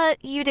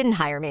 But you didn't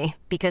hire me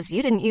because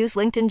you didn't use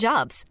LinkedIn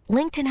Jobs.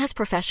 LinkedIn has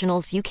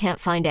professionals you can't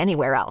find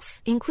anywhere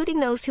else,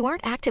 including those who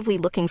aren't actively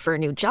looking for a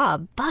new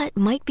job, but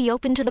might be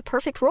open to the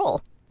perfect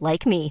role,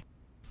 like me.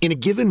 In a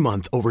given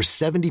month, over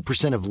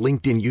 70% of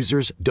LinkedIn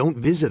users don't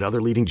visit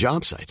other leading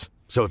job sites.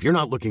 So if you're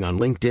not looking on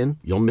LinkedIn,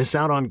 you'll miss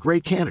out on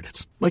great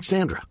candidates like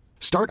Sandra.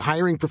 Start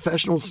hiring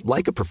professionals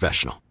like a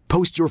professional.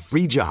 Post your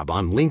free job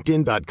on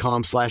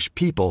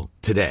linkedin.com/people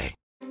today.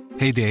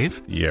 Hey,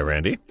 Dave. Yeah,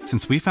 Randy.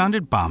 Since we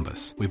founded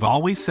Bombas, we've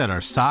always said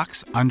our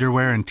socks,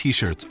 underwear, and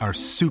T-shirts are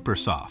super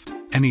soft.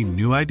 Any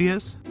new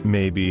ideas?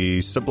 Maybe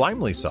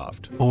sublimely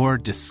soft. Or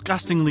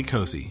disgustingly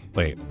cozy.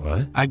 Wait,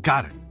 what? I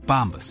got it.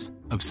 Bombas.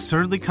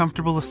 Absurdly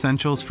comfortable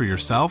essentials for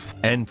yourself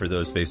And for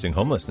those facing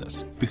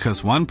homelessness.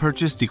 because one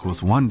purchased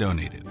equals one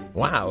donated.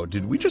 Wow,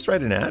 did we just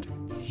write an ad?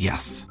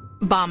 Yes.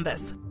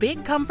 Bombas.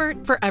 Big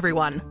comfort for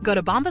everyone. Go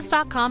to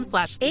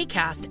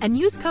bombas.com/ACAST and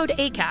use code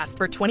ACAST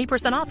for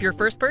 20% off your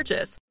first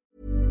purchase.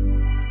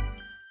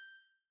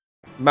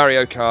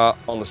 Mario Kart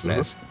on the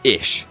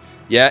SNES-ish.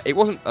 Yeah, it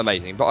wasn't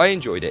amazing, but I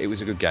enjoyed it. It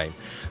was a good game.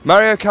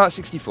 Mario Kart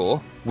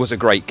 64 was a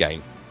great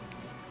game.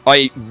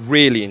 I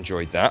really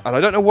enjoyed that, and I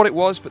don't know what it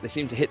was, but they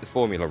seemed to hit the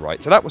formula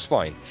right, so that was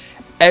fine.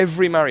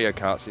 Every Mario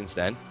Kart since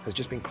then has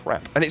just been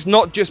crap. And it's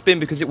not just been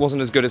because it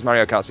wasn't as good as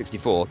Mario Kart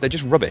 64, they're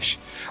just rubbish.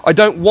 I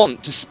don't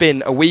want to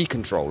spin a Wii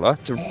controller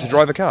to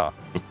drive a car.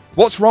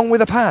 What's wrong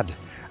with a pad?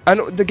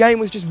 And the game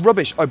was just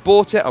rubbish. I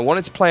bought it, I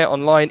wanted to play it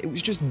online, it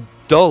was just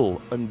dull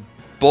and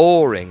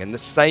boring and the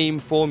same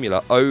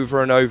formula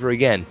over and over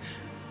again.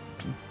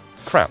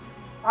 Crap.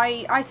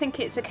 I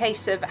think it's a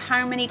case of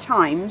how many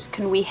times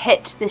can we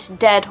hit this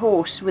dead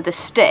horse with a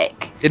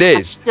stick It and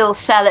is. still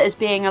sell it as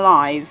being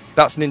alive.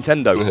 That's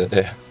Nintendo.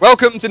 Yeah.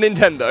 Welcome to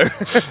Nintendo.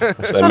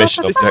 That's their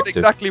mission This is objective.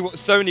 exactly what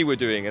Sony were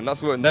doing, and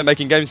that's what they're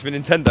making games for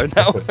Nintendo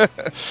now.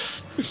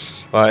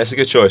 Right, it's a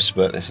good choice,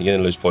 but you're going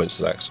to lose points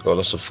to that 'cause I've got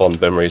lots of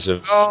fond memories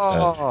of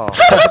Oh.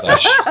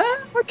 Dash.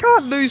 I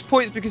can't lose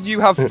points because you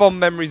have fond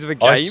memories of a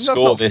game. I That's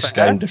score not this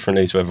fair. game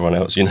differently to everyone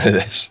else, you know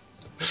this.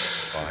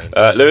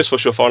 Fine. Lewis,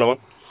 what's your final one?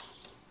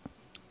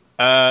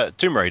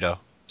 Tomb Raider.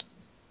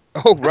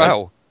 Oh,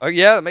 wow. Oh,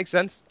 yeah, that makes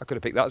sense. I could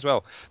have picked that as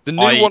well. The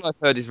new one I've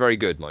heard is very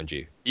good, mind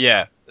you.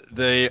 Yeah,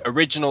 the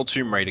original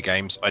Tomb Raider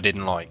games I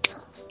didn't like.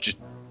 Just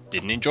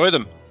didn't enjoy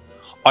them.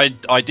 I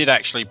did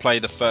actually play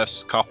the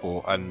first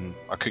couple and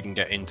I couldn't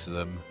get into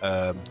them.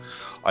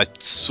 I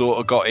sort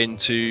of got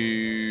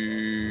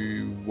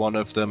into one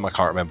of them. I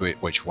can't remember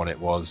which one it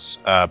was.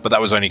 But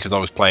that was only because I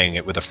was playing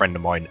it with a friend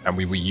of mine and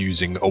we were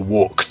using a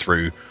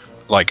walkthrough,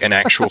 like an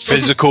actual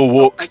physical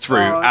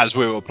walkthrough God. as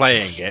we were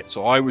playing it.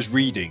 So I was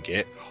reading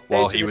it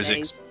while Those he were was the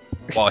days.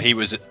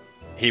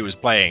 he was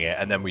playing it,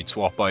 and then we'd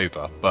swap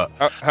over. But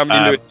how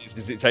many Lewises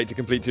does it take to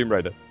complete Tomb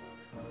Raider?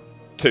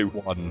 2.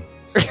 1.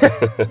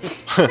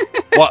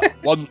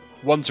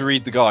 One to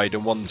read the guide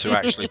and one to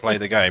actually play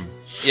the game.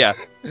 Yeah.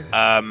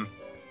 I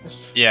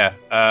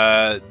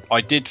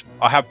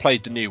have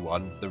played the new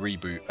one, the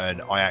reboot,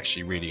 and I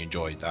actually really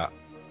enjoyed that.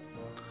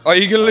 Are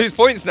you going to lose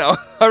points now?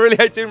 I really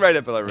hate Tomb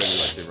Raider, but I really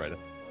like Tomb Raider.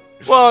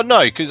 Well, no,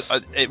 because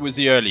it was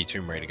the early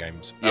Tomb Raider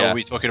games. Yeah. Are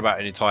we talking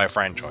about an entire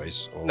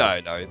franchise? Or... No.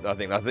 I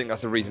think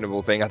that's a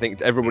reasonable thing. I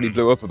think everybody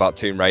blew up about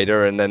Tomb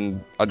Raider, and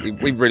then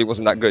we really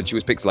wasn't that good. She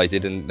was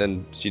pixelated,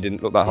 and she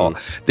didn't look that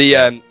hot.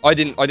 I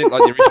didn't like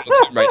the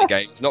original Tomb Raider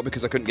games, not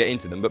because I couldn't get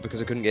into them, but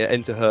because I couldn't get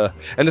into her.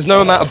 And there's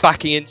no amount of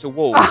backing into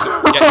walls.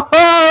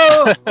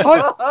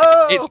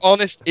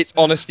 It's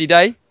honesty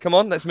day. Come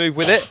on, let's move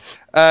with it.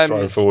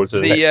 Trying forward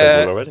to the next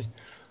segment already.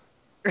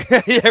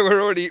 Yeah,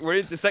 we're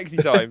into sexy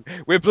time.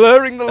 We're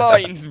blurring the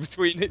lines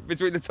between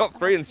the top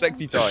 3 and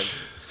sexy time.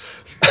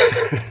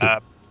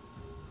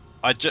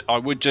 I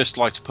would just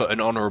like to put an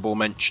honourable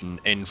mention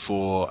in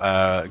for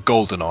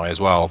GoldenEye as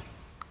well.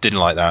 Didn't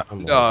like that.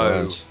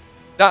 No,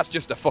 that's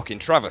just a fucking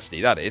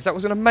travesty. That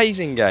was an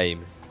amazing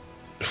game.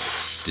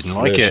 Didn't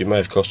like it. You may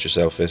have cost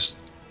yourself this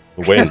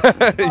win.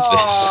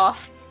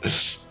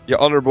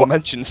 Your honourable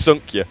mention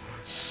sunk you.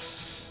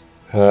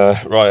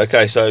 Right.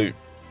 Okay. So.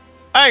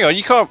 Hang on,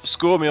 you can't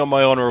score me on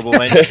my honourable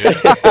mention.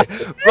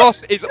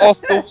 Ross is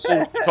off the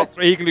wall. Top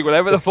 3, he can do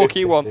whatever the fuck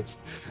he wants.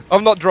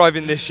 I'm not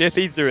driving this ship,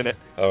 he's doing it.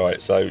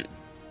 Alright, so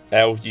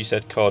Elle, you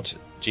said COD,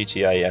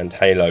 GTA and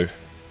Halo.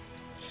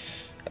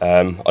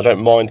 I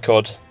don't mind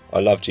COD, I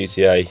love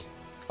GTA.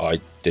 I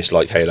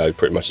dislike Halo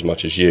pretty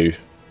much as you.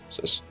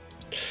 So it's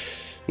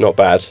not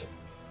bad.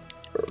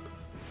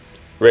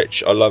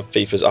 Rich, I love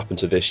FIFA's up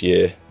until this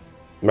year.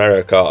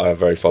 Mario Kart I have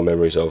very fond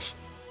memories of.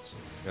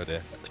 Oh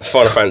dear.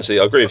 Final Fantasy,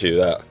 I agree with you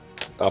with that.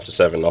 After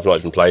 7, I've not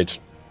even played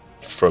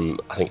from,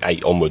 I think,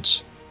 8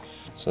 onwards.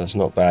 So it's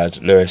not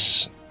bad.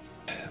 Lewis,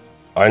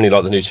 I only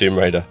like the new Tomb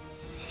Raider.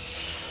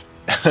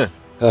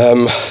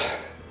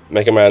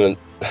 Mega Man, and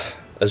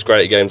as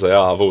great games they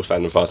are, I've always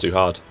found them far too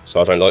hard. So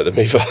I don't like them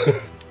either.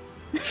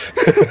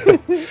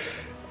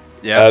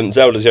 Yeah.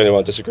 Zelda's the only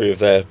one I disagree with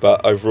there,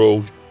 but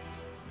overall,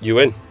 you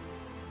win.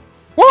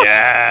 What?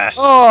 Yes!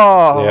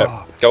 Oh!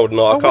 Yeah.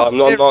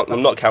 GoldenEye,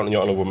 I'm not counting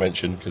your honourable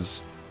mention,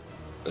 because...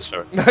 That's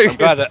fair. No, I'm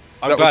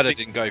glad I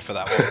didn't go for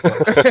that one.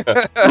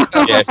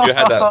 Yeah, if you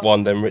had that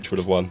one, then Rich would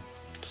have won.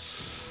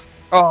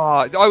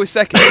 Oh, I was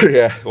second.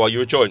 Yeah, well, you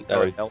were joint,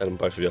 Ellen,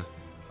 both of you.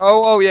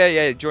 Oh,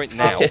 yeah, joint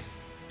now.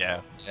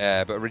 Yeah.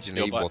 Yeah, but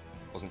originally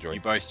wasn't joint.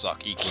 You both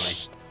suck equally.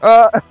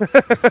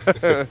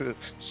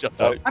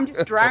 Shut up. I'm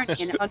just drowning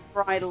in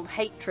unbridled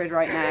hatred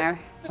right now.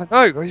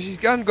 I know, she's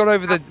gone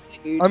over the...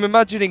 I'm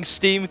imagining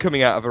steam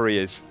coming out of her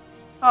ears.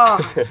 Oh,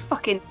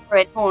 fucking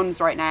red horns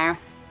right now.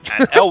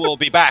 And Elle will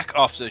be back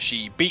after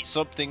she beats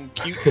something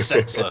cute and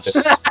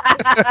senseless.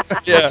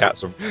 Yeah.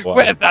 Cats are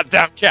Where's that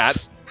damn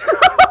cat?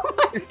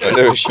 I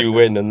know if you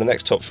win, and the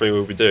next top 3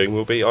 we'll be doing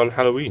will be on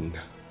Halloween.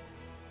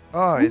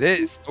 Oh, it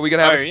is. Are we going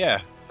to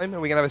have time? Are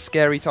we going to have a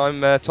scary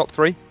time top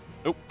 3?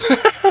 Nope.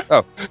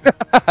 Oh.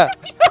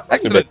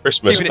 It's a bit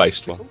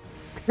Christmas-based one.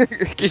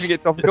 Keeping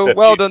it topical.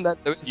 Well done then.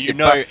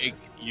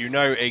 You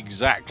know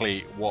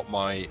exactly what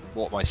my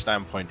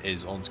standpoint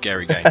is on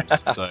scary games.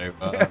 So You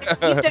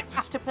don't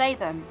have to play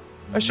them.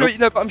 I'm sure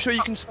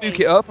you can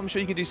spook it up. I'm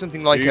sure you can do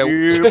something like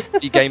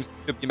games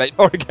should be made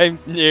horror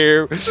games.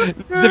 No. Zip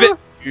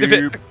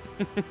it.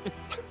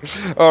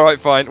 All right,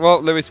 fine.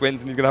 Well, Lewis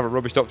wins, and he's gonna have a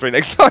rubbish top 3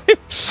 next time.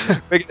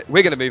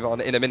 We're gonna move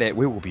on in a minute.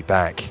 We will be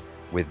back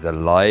with the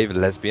live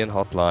lesbian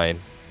hotline.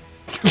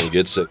 It's gonna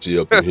get sexy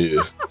up in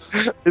here.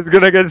 It's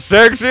gonna get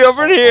sexy up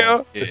in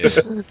here.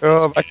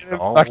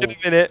 Back in a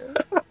minute.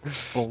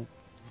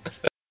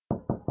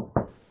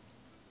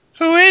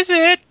 Who is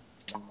it?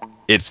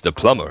 It's the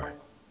plumber.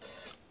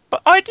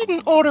 But I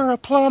didn't order a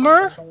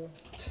plumber.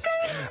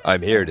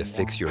 I'm here to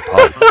fix your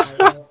pipes.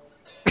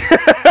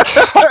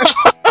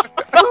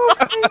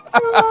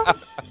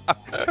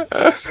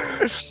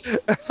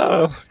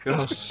 Oh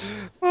gosh.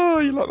 Oh,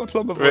 you like my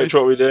plumber voice? Rich,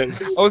 what are we doing?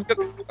 I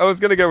was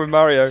gonna go with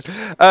Mario.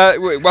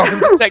 Welcome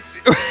to Sexy.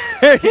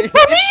 It's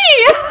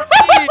me.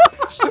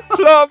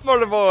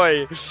 Plumber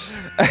boy.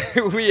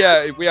 We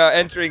are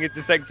entering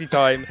into sexy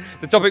time.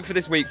 The topic for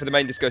this week for the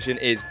main discussion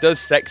is: does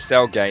sex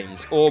sell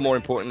games? Or more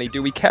importantly,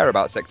 do we care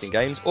about sex in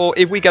games? Or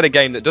if we get a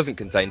game that doesn't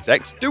contain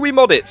sex, do we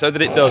mod it so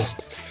that it does?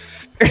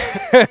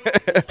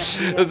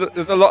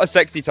 There's a lot of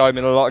sexy time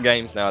in a lot of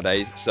games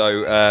nowadays,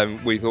 so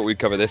we thought we'd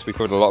cover this. We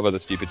covered a lot of other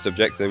stupid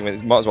subjects, so we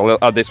might as well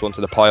add this one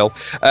to the pile.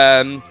 Who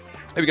are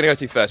we going to go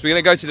to first? We're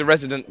going to go to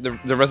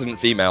the resident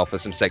female for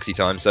some sexy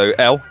time. So,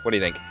 Elle, what do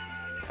you think?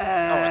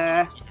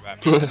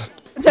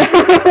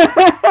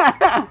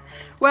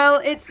 Well,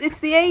 it's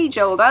the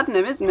age-old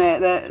adnum, isn't it,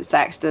 that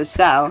sex does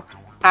sell?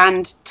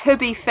 And to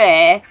be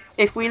fair,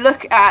 if we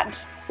look at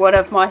one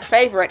of my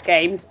favourite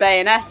games,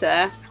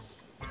 Bayonetta,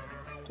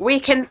 we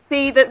can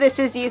see that this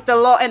is used a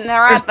lot in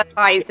their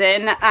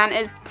advertising and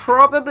is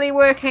probably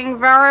working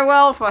very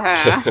well for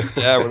her.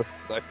 Yeah, well,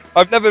 so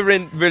I've never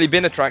really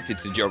been attracted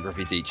to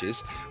geography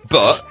teachers,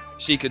 but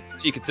she could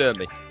turn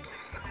me.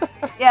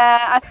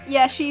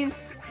 Yeah,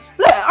 she's.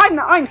 Look,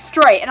 I'm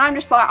straight, and I'm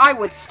just like, I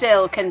would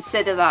still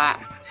consider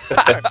that.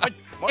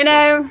 You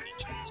know,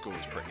 School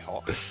was pretty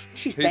hot.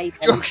 she's baby.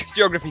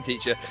 Geography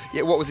teacher.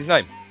 Yeah, what was his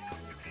name?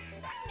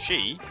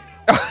 She.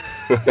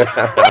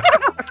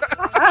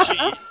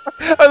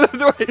 I love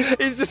the way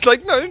he's just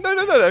like,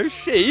 no,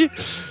 she.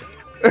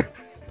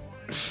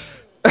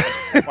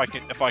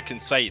 If I can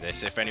say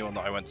this, if anyone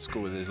that I went to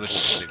school with is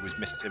listening, it was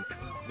Miss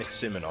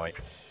Simonite.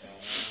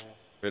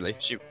 Really?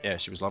 She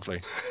was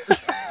lovely.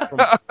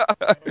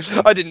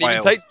 I didn't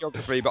even take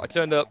geography, but I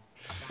turned up.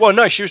 Well,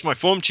 no, she was my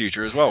form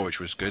tutor as well, which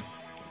was good.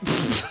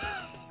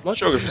 My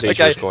geography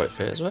teacher was quite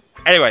fit as well.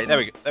 Anyway, there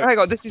we go. Hang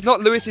on, this is not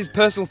Lewis's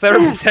personal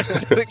therapy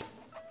session.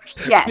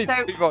 Yeah,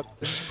 so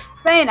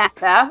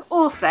Bayonetta,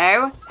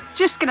 also,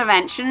 just going to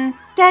mention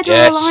Dead or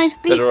Alive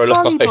beach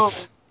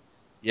volleyball.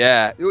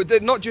 Yeah,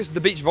 not just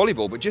the beach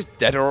volleyball, but just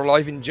Dead or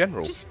Alive in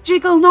general. Just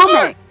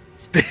Jigglenomics.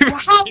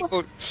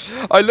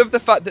 I love the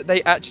fact that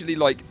they actually,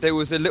 there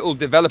was a little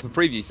developer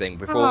preview thing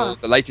before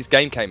the latest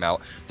game came out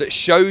that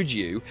showed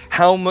you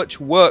how much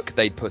work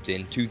they'd put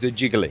into the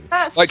jiggling.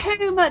 That's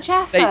too much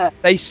effort.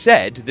 They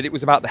said that it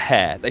was about the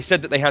hair. They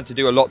said that they had to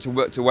do a lot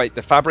to make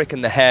the fabric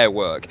and the hair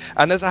work.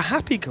 And as a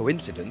happy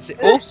coincidence, it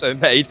also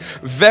made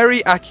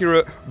very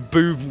accurate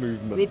boob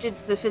movements. We did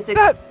the physics.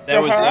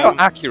 They're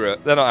not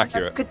accurate. They're not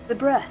accurate. It's the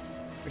breasts.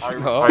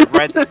 I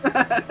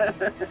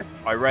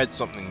read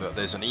something that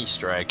there's an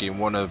Easter egg in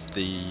one of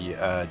the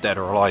Dead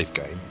or Alive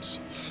games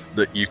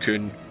that you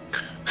can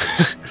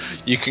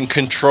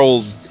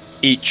control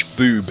each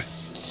boob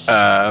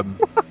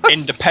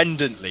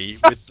independently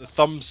with the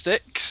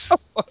thumbsticks. Oh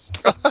my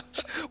God.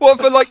 What,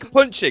 for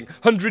punching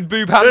 100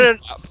 boob hands?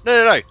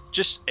 No.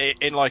 Just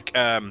in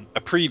a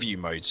preview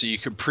mode, so you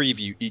can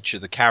preview each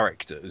of the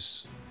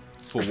characters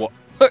for what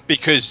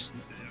because.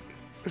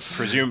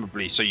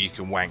 Presumably, so you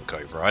can wank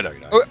over. I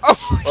don't know.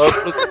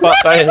 But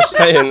saying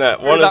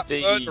that, one of the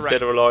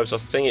Dead or Alives, I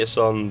think it's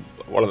on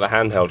one of the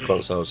handheld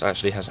consoles,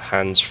 actually has a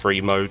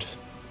hands-free mode.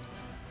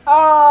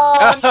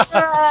 Oh, no.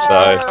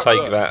 So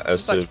take that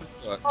as to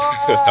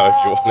however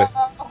you want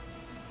it.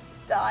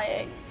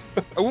 Dying.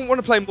 I wouldn't want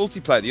to play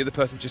multiplayer. The other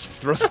person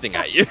just thrusting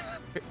at you.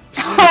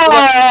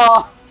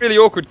 Really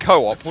awkward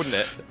co-op, wouldn't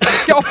it?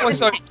 Get off my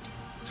side.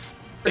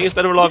 I think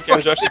Dead or Alive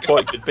games are actually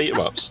quite good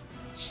beat-em-ups,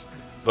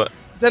 but.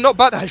 They're not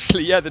bad,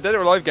 actually. Yeah, the Dead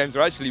or Alive games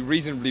are actually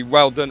reasonably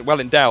well done, well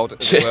endowed.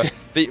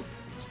 They're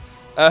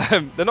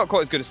not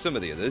quite as good as some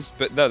of the others,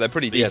 but no, they're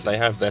pretty decent. Yeah, they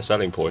have their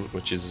selling point,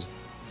 which is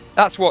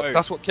that's what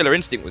Killer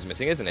Instinct was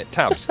missing, isn't it?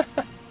 Tabs.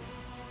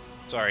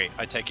 Sorry,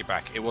 I take it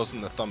back. It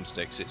wasn't the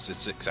thumbsticks; it's the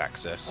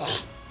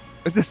 6-axis.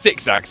 It's the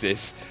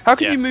 6-axis. How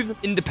can you move them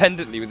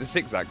independently with the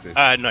 6-axis?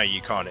 No,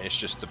 you can't. It's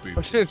just the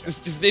boobs. It's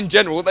just in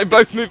general, they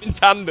both move in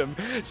tandem,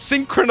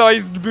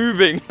 synchronized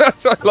boobing.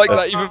 I like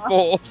that even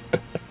more.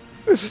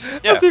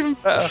 Yeah. That's even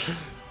better.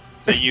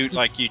 So you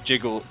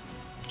jiggle,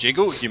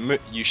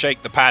 you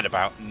shake the pad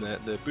about and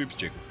the boobs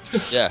jiggle.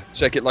 Yeah,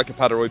 shake it like a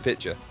Polaroid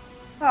picture.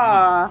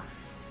 Ah.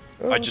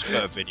 I just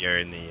put a video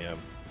in the.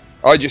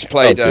 I just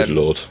played. Oh, good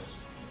lord!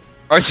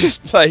 I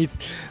just played.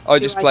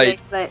 What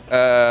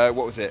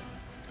was it?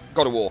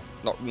 God of War.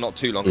 Not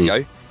too long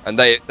ago, and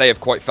they have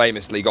quite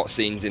famously got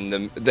scenes in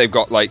them. They've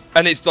got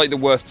and it's the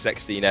worst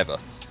sex scene ever,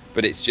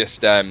 but it's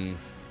just.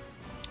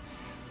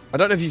 I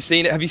don't know if you've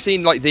seen it. Have you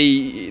seen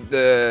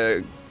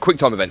the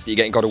QuickTime events that you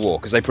get in God of War?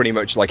 Because they pretty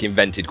much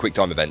invented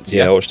QuickTime events.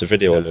 Yeah, I watched a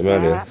video on them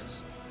earlier.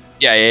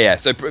 Yeah.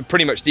 So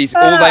pretty much these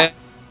all they.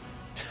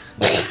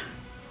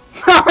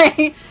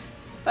 Sorry,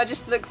 I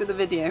just looked at the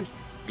video.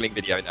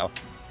 Video now.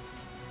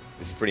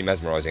 This is pretty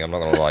mesmerising. I'm not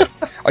gonna lie.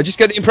 I just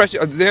get the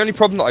impression. The only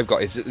problem that I've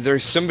got is that there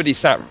is somebody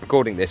sat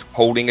recording this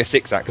holding a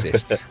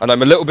 6-axis, and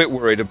I'm a little bit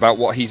worried about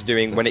what he's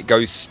doing when it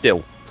goes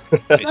still.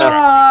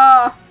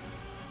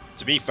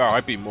 To be fair,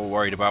 I'd be more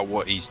worried about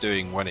what he's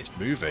doing when it's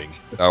moving.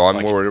 No,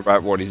 I'm worried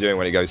about what he's doing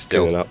when it goes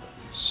still. Up.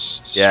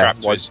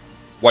 Strapped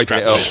wiping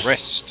it up. His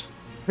wrist.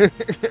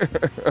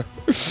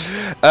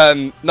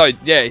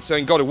 So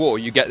in God of War,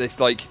 you get this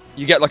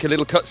you get a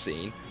little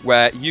cutscene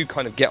where you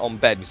kind of get on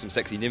bed with some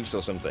sexy nymphs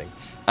or something,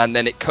 and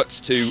then it cuts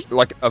to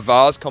a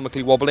vase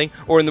comically wobbling.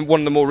 Or in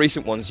one of the more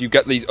recent ones, you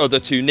get these other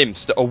two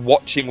nymphs that are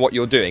watching what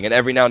you're doing, and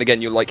every now and again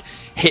you'll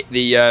hit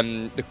the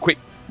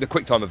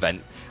QuickTime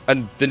event.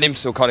 And the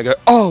nymphs will kind of go,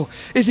 "Oh,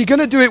 is he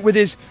gonna do it with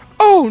his?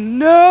 Oh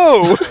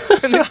no!"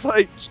 And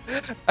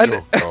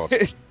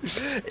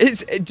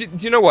it's do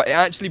you know what? It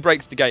actually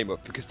breaks the game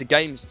up because the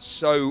game's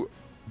so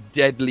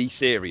deadly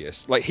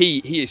serious.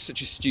 He is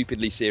such a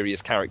stupidly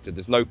serious character.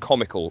 There's no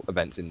comical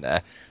events in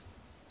there,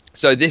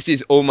 so this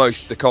is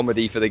almost the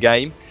comedy for the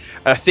game.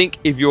 And I think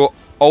if you're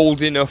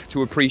old enough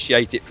to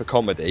appreciate it for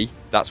comedy,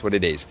 that's what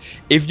it is.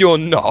 If you're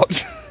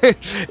not,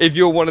 if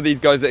you're one of these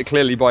guys that are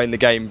clearly buying the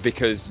game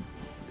because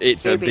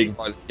it's a big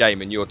violent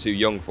game and you're too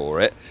young for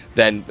it,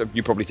 then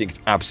you probably think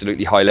it's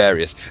absolutely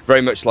hilarious.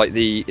 Very much like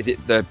the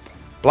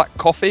Black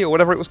Coffee or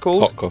whatever it was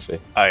called. Hot Coffee.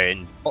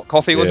 Hot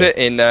Coffee was it?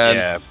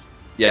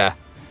 Yeah.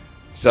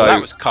 So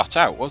that was cut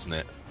out, wasn't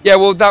it? Yeah,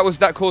 well,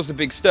 that caused a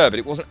big stir, but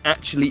it wasn't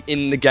actually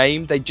in the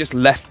game. They just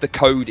left the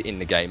code in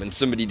the game, and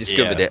somebody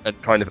discovered it and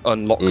kind of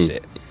unlocked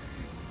it.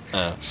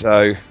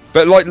 So,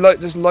 but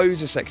there's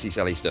loads of sexy,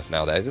 selly stuff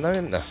nowadays,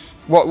 isn't there?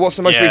 What's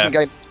the most recent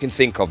game you can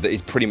think of that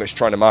is pretty much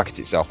trying to market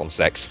itself on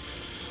sex?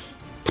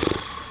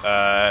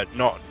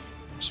 Not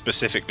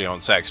specifically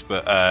on sex,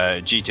 but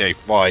GTA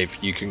 5.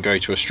 You can go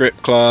to a strip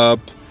club,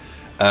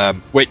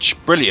 which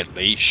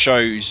brilliantly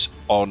shows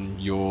on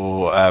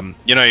your,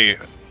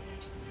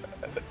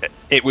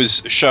 it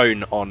was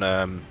shown on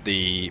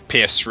the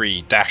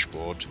PS3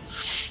 dashboard,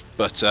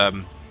 but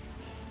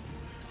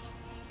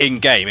in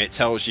game it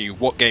tells you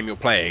what game you're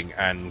playing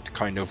and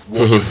kind of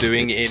what you're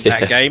doing in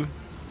that game.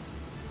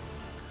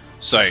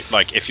 So,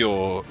 like, if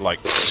you're like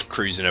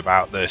cruising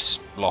about this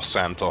Los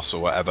Santos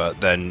or whatever,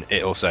 then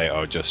it'll say,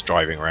 "Oh, just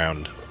driving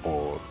around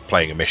or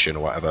playing a mission or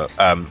whatever."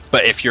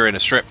 But if you're in a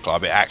strip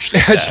club, it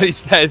actually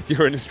says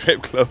you're in a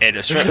strip club. In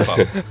a strip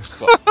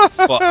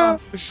club,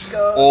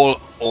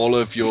 all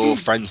of your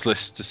friends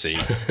lists to see.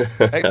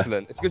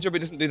 Excellent. It's a good job it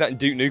doesn't do that in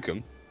Duke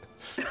Nukem.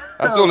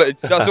 That's all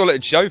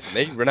it'd show for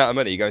me. Run out of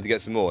money, going to get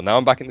some more. Now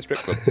I'm back in the strip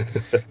club.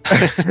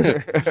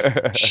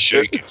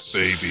 Shake it,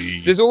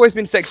 baby. There's always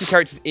been sexy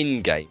characters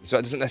in games, so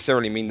that doesn't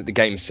necessarily mean that the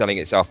game's selling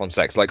itself on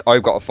sex. Like,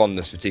 I've got a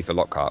fondness for Tifa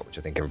Lockhart, which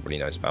I think everybody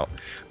knows about,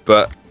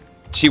 but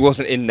she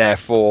wasn't in there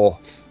for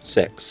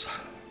sex.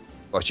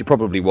 Well, she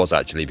probably was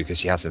actually, because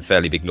she has some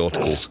fairly big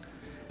nauticals.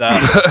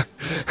 But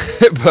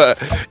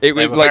it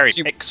was like very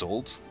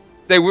pixeled.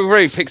 They were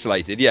very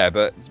pixelated, yeah,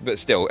 but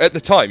still, at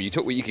the time, you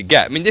took what you could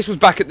get. I mean, this was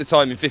back at the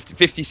time in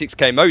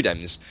 56k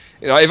modems.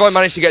 You know, if I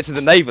managed to get to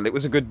the navel, it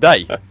was a good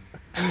day.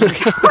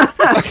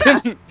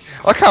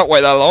 I can't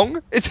wait that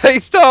long. It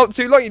takes out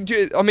too long.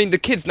 I mean, the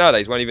kids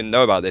nowadays won't even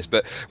know about this,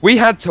 but we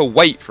had to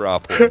wait for our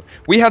porn.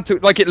 We had to,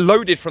 like, it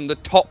loaded from the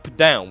top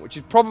down, which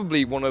is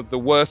probably one of the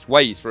worst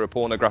ways for a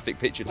pornographic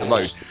picture to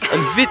load.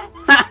 And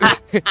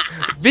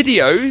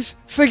videos,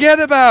 forget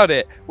about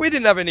it. We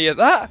didn't have any of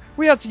that.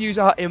 We had to use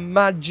our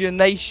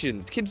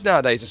imaginations. Kids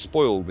nowadays are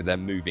spoiled with their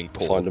moving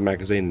porn. Find a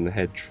magazine in the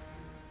hedge.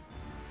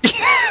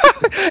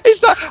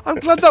 I'm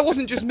glad that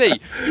wasn't just me.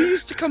 You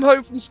used to come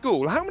home from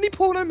school. How many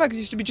porno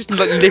magazines used to be just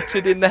like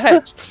littered in the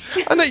hedge?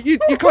 And you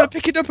kind of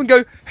pick it up and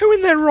go, who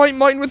in their right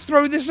mind would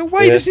throw this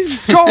away? Yeah. This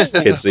is gold.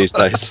 Kids these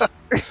days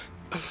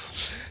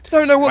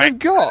don't know what they've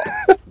got.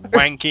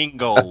 Wanking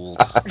gold.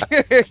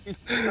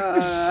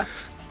 I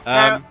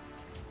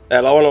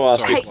want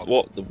to ask you,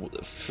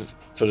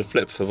 for the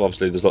flip of,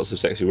 obviously there's lots of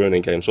sexy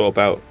running games, what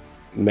about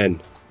men?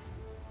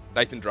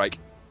 Nathan Drake.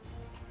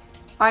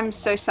 I'm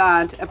so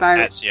sad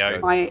about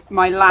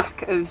my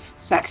lack of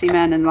sexy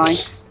men in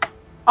life.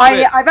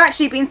 I've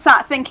actually been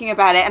sat thinking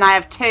about it, and I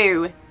have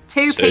two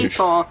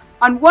people,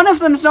 and one of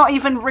them's not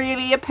even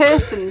really a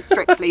person,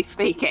 strictly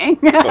speaking.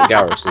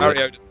 Garrus.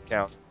 Mario doesn't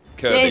count.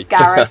 Kirby. It is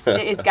Garrus.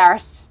 It is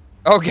Garrus.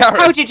 Oh, Garrus.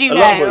 How did you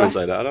know? I love when you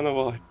say that. I don't know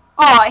why.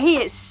 Oh, he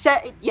is so...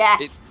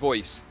 Yes. It's the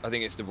voice. I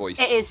think it's the voice.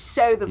 It is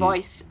so the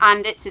voice,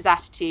 and it's his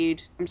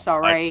attitude. I'm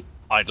sorry.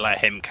 I'd let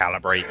him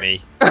calibrate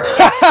me.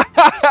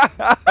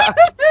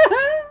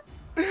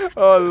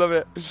 Oh, I love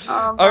it.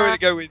 Oh, I'm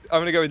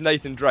gonna go with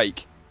Nathan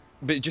Drake,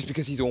 but just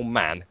because he's all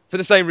man, for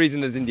the same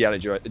reason as Indiana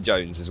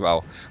Jones as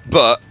well,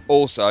 but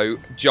also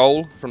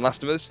Joel from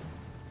Last of Us.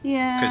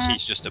 Yeah. Because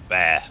he's just a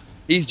bear.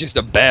 He's just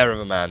a bear of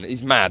a man.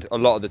 He's mad a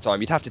lot of the time.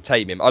 You'd have to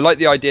tame him. I like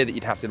the idea that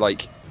you'd have to,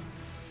 like,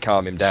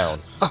 calm him down.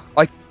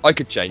 I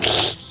could change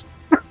him.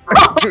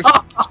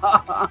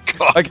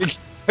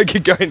 I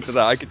could go into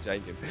that. I could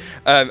change him.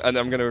 And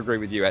I'm going to agree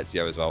with you,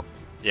 Ezio, as well.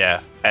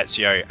 Yeah,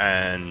 Ezio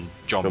and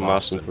John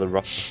Marston for the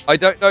rough. I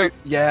don't know.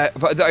 Yeah,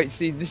 but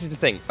see, this is the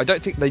thing. I don't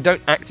think they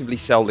don't actively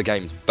sell the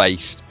games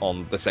based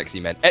on the sexy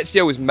men.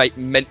 Ezio was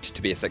meant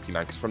to be a sexy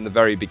man because from the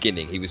very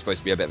beginning he was supposed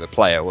to be a bit of a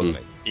player, wasn't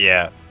he?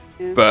 Yeah.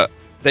 But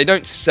they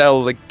don't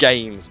sell the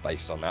games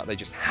based on that. They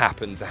just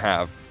happen to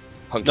have.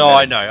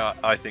 I know.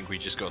 I think we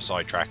just got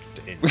sidetracked.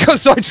 We got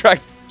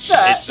sidetracked.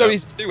 But, so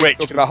easy to do when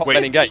talking about hot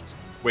men in games.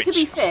 To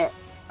be fair,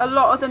 a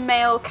lot of the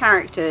male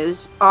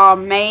characters are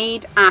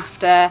made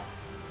after,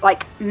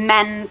 like,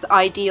 men's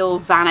ideal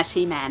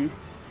vanity men.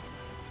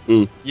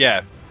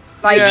 Yeah.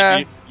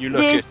 Like, you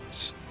look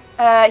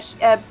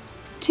at...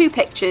 two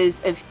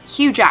pictures of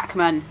Hugh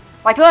Jackman.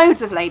 Like,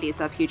 loads of ladies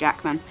love Hugh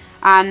Jackman.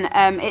 And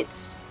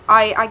it's...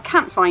 I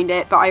can't find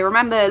it, but I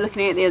remember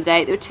looking at it the other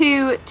day. There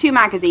were two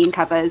magazine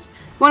covers.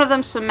 One of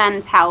them's for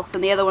Men's Health,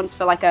 and the other one's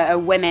for, like, a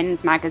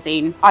women's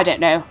magazine. I don't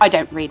know. I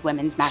don't read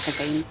women's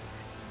magazines.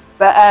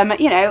 But,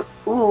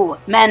 ooh,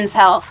 Men's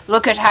Health.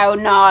 Look at how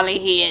gnarly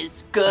he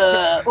is.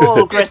 Grr,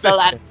 all gristle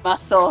and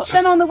muscle.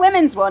 Then on the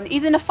women's one,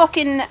 he's in a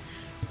fucking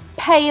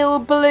pale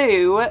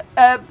blue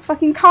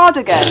fucking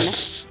cardigan.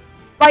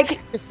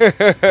 Like,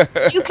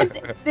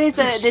 there's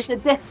a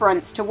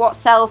difference to what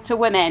sells to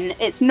women.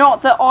 It's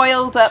not the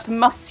oiled up,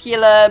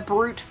 muscular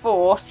brute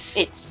force.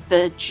 It's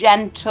the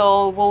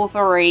gentle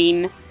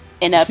Wolverine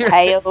in a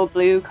pale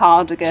blue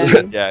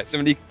cardigan. Yeah,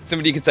 somebody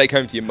you could take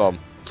home to your mum.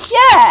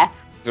 Yeah.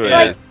 That's what it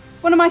Like, is.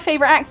 one of my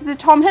favourite actors is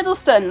Tom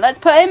Hiddleston. Let's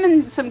put him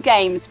in some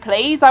games,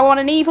 please. I want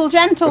an evil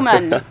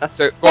gentleman.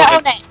 So, Get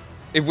on it.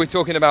 if we're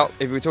talking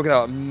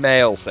about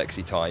male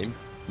sexy time,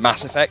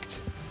 Mass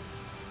Effect.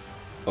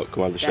 Oh,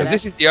 Commander Because Shepard.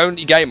 this is the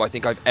only game I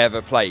think I've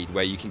ever played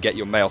where you can get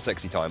your male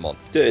sexy time on.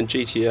 Did it in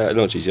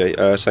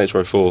GTA, Saints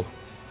Row 4.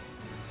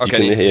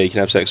 Okay. You can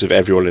have sex with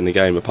everyone in the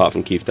game apart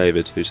from Keith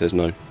David, who says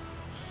no.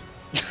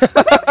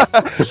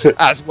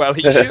 As well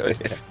he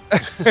should.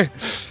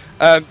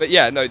 But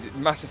yeah, no,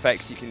 Mass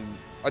Effect, you can...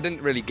 I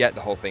didn't really get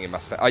the whole thing in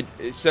Mass Effect.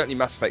 Certainly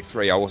Mass Effect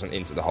 3, I wasn't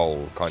into the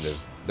whole kind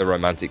of the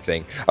romantic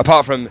thing.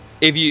 Apart from,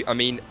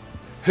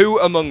 who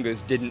among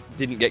us didn't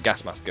get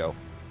Gas Mask Girl?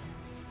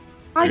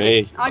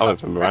 Me, I went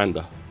for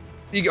Miranda.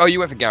 You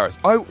went for Garrus.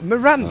 Oh,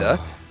 Miranda?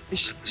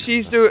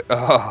 She's the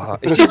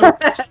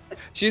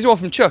one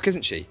from Chuck,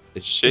 isn't she?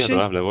 Is she? I don't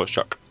know, I've never watched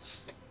Chuck.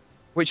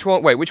 Which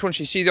one? Wait, which one is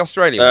she? She the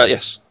Australian one?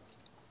 Yes.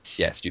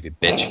 Yeah, stupid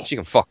bitch. She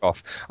can fuck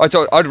off.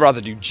 I'd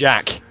rather do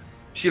Jack.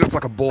 She looks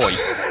like a boy.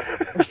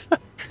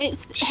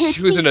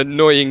 She was an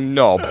annoying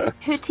knob.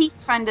 Her teeth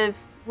kind of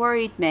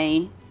worried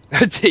me.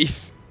 Her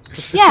teeth.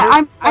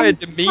 Yeah, Her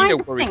demeanour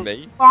worried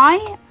me.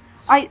 Why?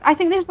 I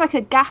think there was like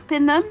a gap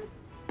in them,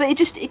 but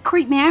it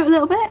creeped me out a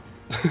little bit.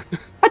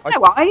 I don't know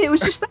why. It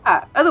was just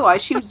that.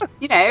 Otherwise, she was,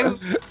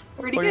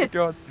 really good.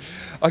 God.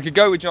 I could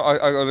go with John.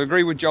 I'll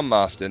agree with John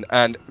Marston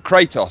and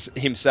Kratos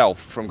himself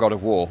from God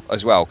of War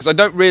as well, because I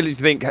don't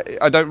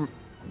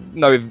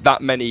know if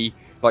that many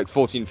like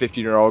 14,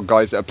 15-year-old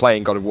guys that are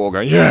playing God of War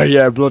going,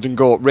 yeah, blood and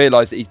gore,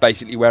 realise that he's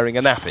basically wearing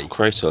a nappy.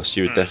 Kratos,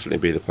 you would definitely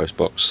be the post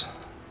box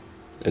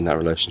in that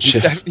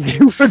relationship.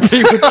 You would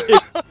be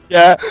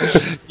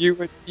you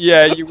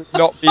would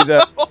not be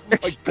the... Oh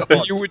my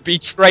God. You would be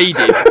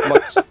traded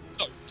like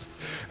soap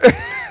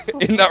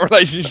in that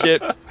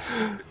relationship.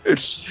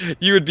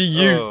 You would be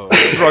used,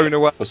 thrown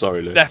away. I'm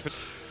sorry, Luke. Definitely.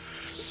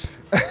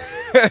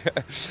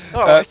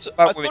 I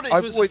thought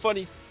it was a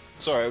funny...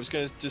 Sorry, I was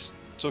going to just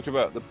talk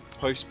about the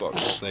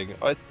postbox thing.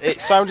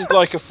 It sounded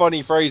like a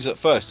funny phrase at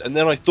first, and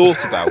then I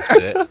thought about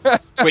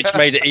it, which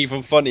made it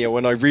even funnier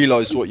when I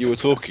realised what you were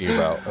talking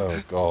about.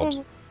 Oh,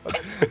 God.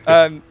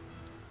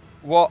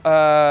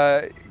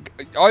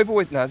 I've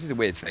always... Now, this is a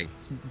weird thing,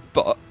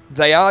 but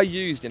they are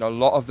used in a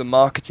lot of the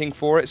marketing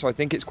for it, so I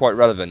think it's quite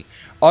relevant.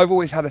 I've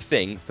always had a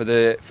thing for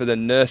the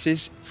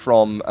nurses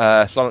from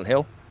Silent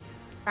Hill.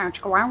 Bow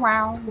chicka wow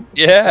wow.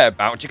 Yeah,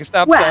 bow chicka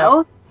stab.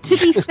 Well, to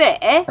be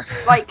fair,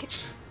 like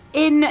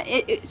in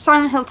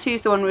Silent Hill 2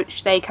 is the one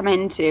which they come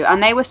into,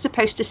 and they were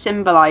supposed to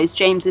symbolise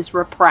James's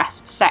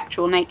repressed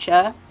sexual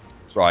nature.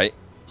 Right.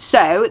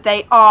 So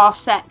they are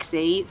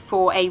sexy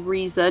for a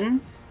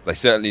reason. They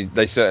certainly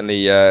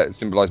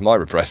symbolise my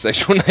repressed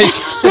sexual nature.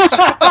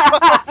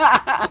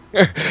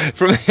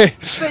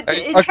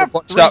 I can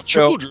watch that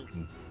film.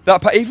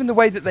 Even the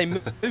way that they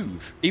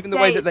move,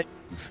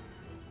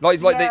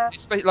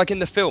 like in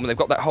the film, they've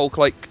got that whole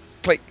click.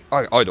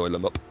 I'd oil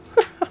them up.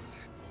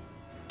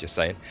 Just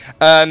saying.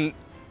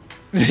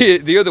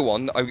 The other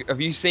one,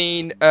 have you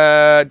seen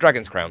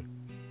Dragon's Crown?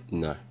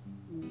 No.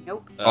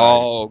 Nope.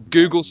 Oh,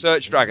 Google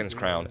search Dragon's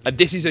Crown. And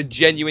this is a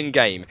genuine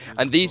game.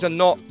 And these are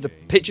not... The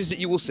pictures that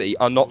you will see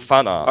are not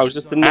fan art. Oh,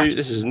 this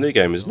is a new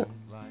game, isn't it?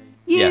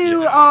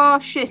 You are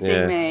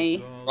shitting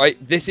me. Right,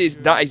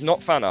 that is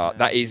not fan art.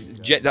 That is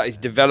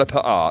developer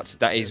art.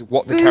 That is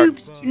what the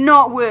Boobs do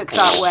not work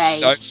that way.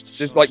 No,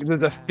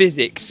 there's a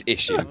physics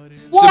issue.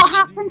 What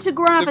happened to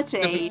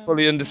gravity? Doesn't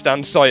fully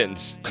understand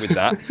science with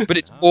that, but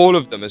it's all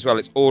of them as well.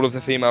 It's all of the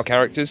female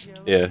characters.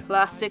 Yeah.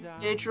 Plastic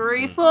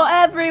surgery for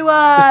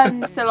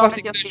everyone, so long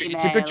as you're female.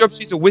 It's a good job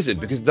she's a wizard,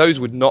 because those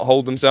would not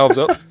hold themselves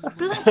up.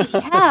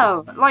 Bloody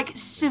hell! Like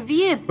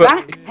severe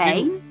back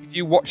pain. If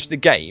you watch the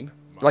game,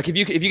 like if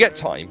you get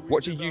time,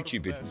 watch a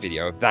YouTube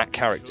video of that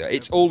character.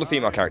 It's all the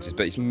female characters,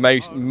 but it's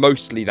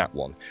mostly that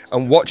one.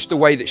 And watch the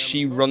way that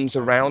she runs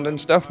around and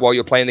stuff while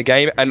you're playing the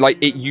game, and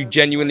you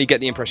genuinely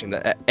get the impression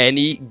that at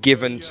any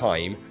given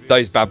time,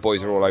 those bad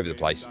boys are all over the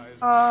place.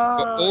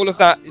 But all of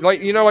that,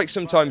 like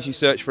sometimes you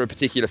search for a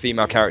particular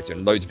female character,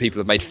 and loads of people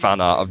have made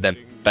fan art of them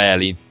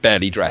barely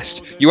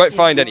dressed. You won't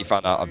find any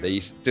fan art of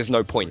these. There's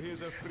no point.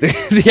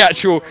 The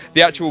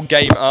actual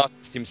game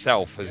artist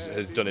himself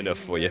has done enough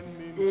for you.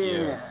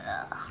 Yeah.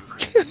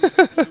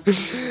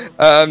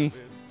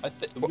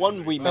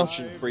 One we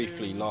mentioned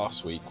briefly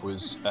last week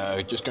was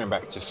just going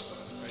back to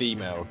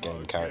female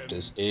game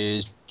characters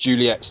is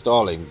Juliet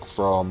Starling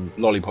from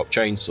Lollipop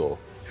Chainsaw.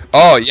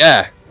 Oh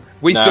yeah,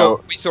 we saw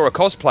a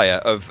cosplayer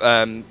of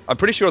I'm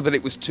pretty sure that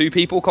it was two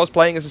people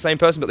cosplaying as the same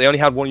person, but they only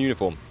had one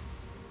uniform.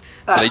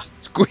 So they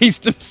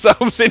squeezed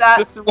themselves in.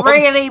 That's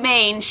really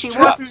mean. She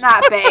wasn't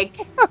that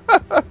big.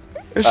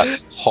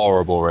 That's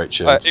horrible,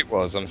 Richard. It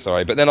was. I'm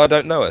sorry, but then I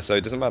don't know her, so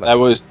it doesn't matter.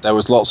 There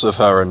was lots of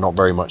her and not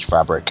very much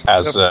fabric.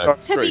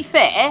 To be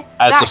fair,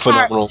 as that the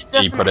phenomenal character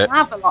E put it, doesn't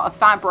have a lot of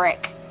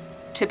fabric.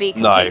 To be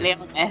completely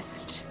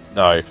honest.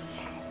 No,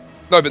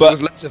 but there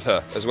was less of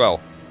her as well.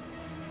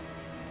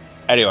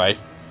 Anyway,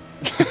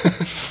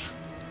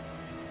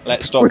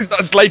 let's stop. We're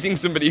slating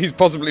somebody who's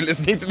possibly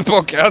listening to the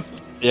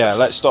podcast. Yeah,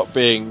 let's stop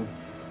being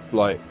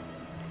like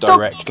Stop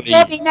directly being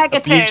bloody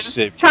negative.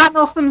 abusive.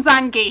 Channel some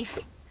Zangief.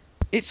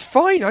 It's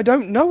fine. I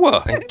don't know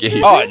her.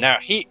 Oh, now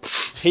he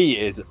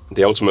is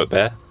the ultimate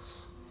bear.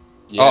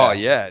 Yeah. Oh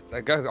yeah,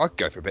 I'd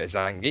go for a bit of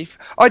Zangief.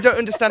 I don't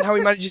understand how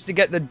he manages to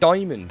get the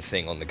diamond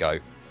thing on the go.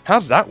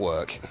 How's that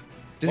work?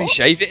 Does he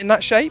shave it in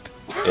that shape?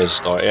 He has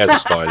a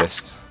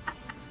stylist.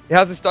 He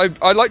has a style.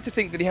 I like to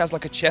think that he has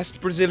like a chest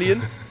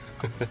Brazilian.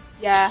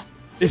 Yeah.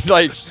 It's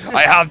like,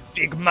 I have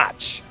big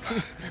match.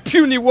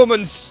 Puny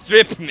woman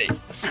strip me.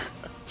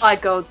 I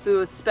go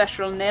to a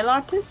special nail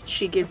artist.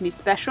 She give me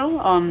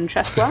special on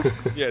chest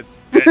wax. Yeah.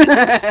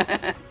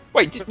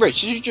 Wait,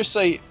 Rich, did you just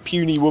say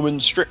puny woman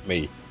strip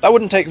me? That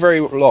wouldn't take very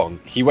long.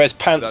 He wears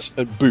pants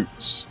and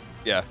boots.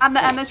 Yeah. And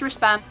the Emma's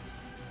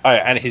response. Oh,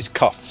 and his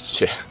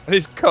cuffs. Yeah. And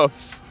his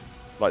cuffs.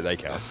 Like they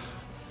count.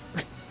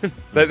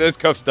 Those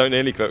cuffs don't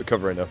nearly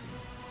cover enough.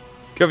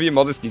 Cover your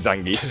modesty,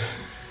 Zangief.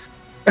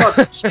 Got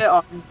the shit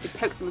on. He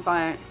pokes him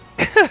out.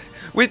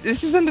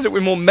 This has ended up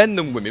with more men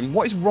than women.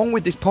 What is wrong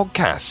with this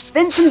podcast?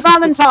 Vincent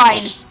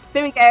Valentine.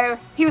 There we go.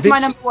 He was my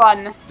number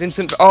one.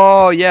 Vincent.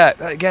 Oh yeah.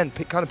 Again,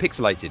 kind of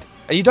pixelated,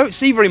 and you don't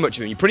see very much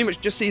of him. You pretty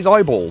much just see his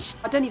eyeballs.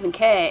 I don't even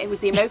care. It was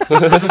the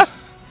emotion.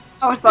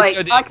 I was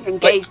like, I can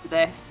engage with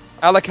this.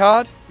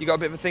 Alucard. You got a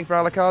bit of a thing for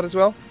Alucard as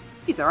well.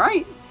 He's all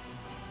right.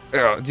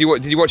 Did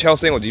you watch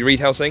Hellsing or did you read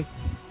Hellsing?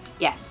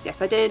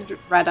 Yes, I did.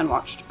 Read and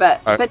watched,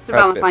 but Vincent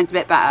okay. Valentine's a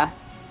bit better.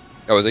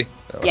 Oh, is he?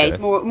 Oh, Yeah, okay. he's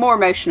more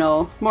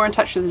emotional, more in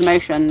touch with his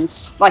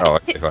emotions. Like, Oh,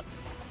 okay, fine.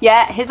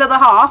 yeah, his other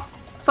half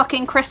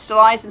fucking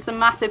crystallised in some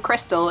massive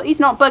crystal. He's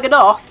not buggered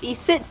off. He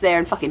sits there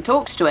and fucking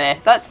talks to her.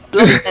 That's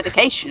bloody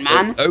dedication,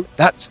 man. Oh,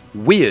 that's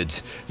weird.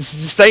 This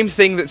is the same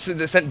thing that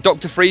sent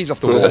Dr. Freeze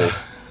off the wall.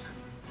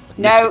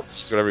 No.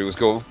 Whatever he was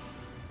called.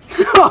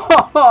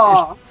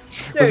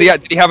 So,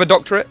 Did he have a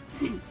doctorate?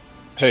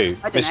 Who?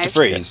 I don't Mr. know.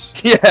 Freeze?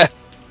 Yeah.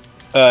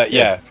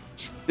 Yeah.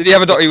 Did he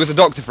have a doctor? He was a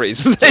Dr.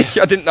 Freeze, was he?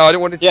 I didn't know. I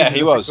didn't want to. Yeah,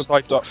 he was.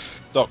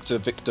 Dr.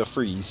 Victor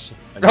Freeze.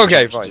 And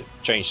Okay, fine.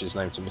 Changed his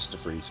name to Mr.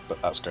 Freeze,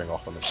 but that's going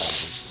off on the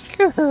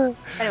tangent.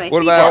 Anyway,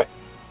 What about?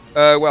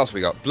 What else we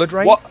got? Blood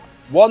Rain.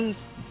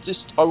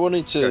 I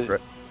wanted to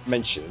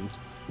mention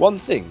one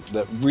thing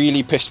that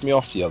really pissed me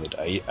off the other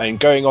day, and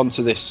going on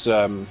to this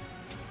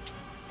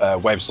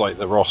website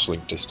that Ross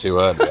linked us to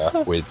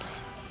earlier with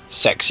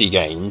sexy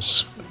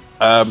games.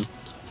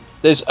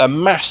 There's a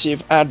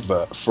massive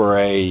advert for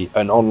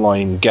an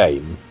online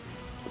game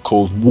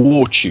called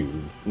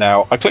Wartune.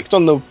 Now, I clicked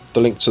on the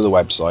link to the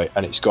website,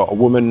 and it's got a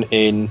woman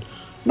in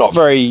not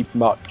very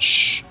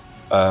much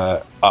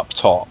up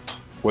top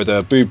with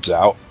her boobs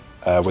out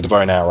with a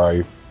bow and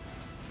arrow.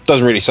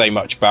 Doesn't really say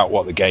much about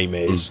what the game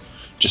is,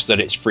 just that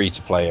it's free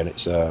to play, and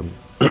it's Is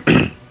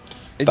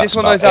this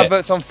one of those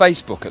adverts on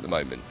Facebook at the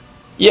moment?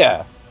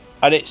 Yeah,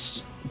 and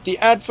the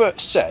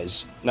advert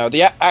says, now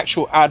the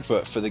actual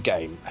advert for the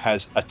game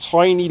has a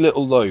tiny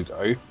little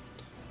logo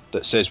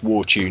that says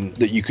Wartune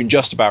that you can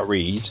just about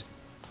read,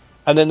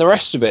 and then the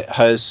rest of it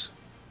has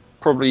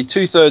probably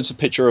two-thirds of a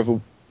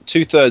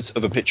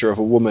picture of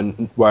a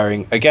woman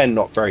wearing, again,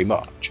 not very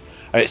much,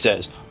 and it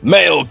says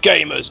male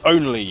gamers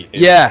only.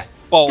 Yeah.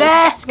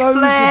 Desk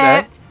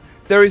flip.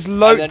 There is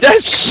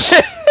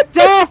Desk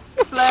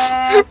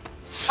flip.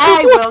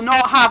 I will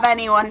not have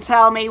anyone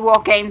tell me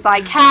what games I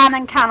can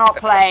and cannot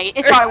play.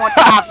 If I want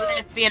to have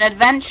lesbian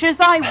adventures,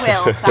 I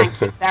will. Thank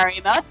you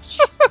very much.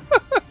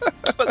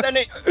 But then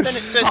it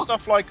says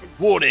stuff like,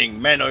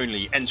 warning, men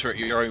only, enter at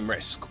your own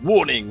risk.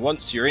 Warning,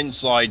 once you're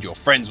inside, your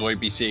friends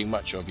won't be seeing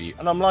much of you.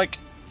 And I'm like,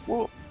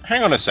 well,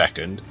 hang on a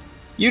second.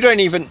 You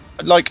don't even,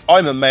 like,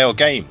 I'm a male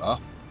gamer,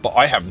 but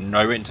I have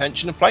no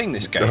intention of playing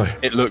this game. No.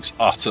 It looks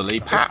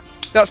utterly pap.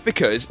 That's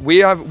because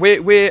we're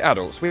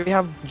adults. We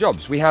have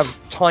jobs. We have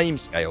time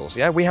scales.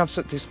 Yeah, we have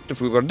this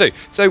stuff we've got to do.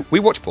 So we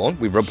watch porn,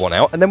 we rub one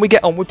out, and then we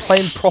get on with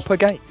playing proper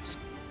games.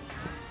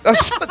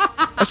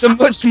 That's a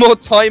much more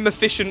time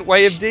efficient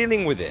way of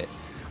dealing with it.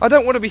 I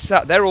don't want to be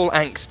sat there all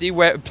angsty,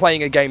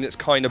 playing a game that's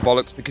kind of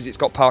bollocks because it's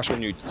got partial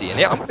nudity in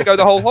it. I'm going to go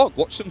the whole hog,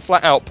 watch some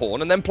flat out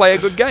porn, and then play a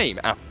good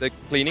game after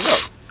cleaning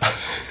up.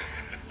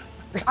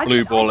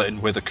 Blue ball in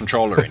with a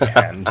controller in your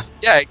hand.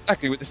 Yeah,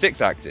 exactly, with the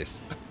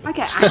 6-axis. I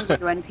get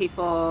angry when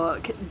people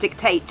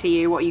dictate to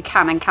you what you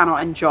can and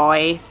cannot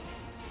enjoy.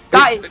 Do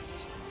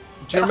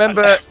you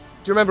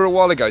remember a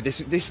while ago?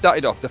 This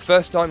started off. The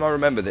first time I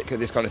remember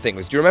this kind of thing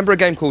was. Do you remember a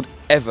game called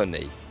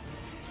Evony?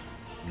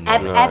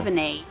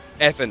 Evony.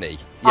 Evony.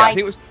 Yeah, I think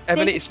it was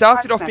Evony. It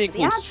started off being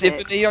called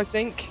Sivony, I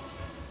think.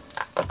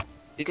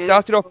 It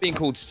started off being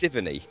called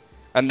Sivony,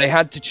 and they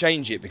had to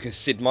change it because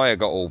Sid Meier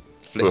got all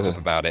flipped up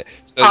about it.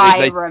 So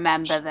I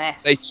remember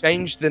this. They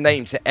changed the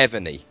name to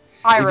Evony.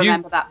 I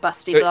remember that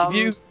busty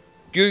blonde.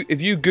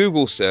 If you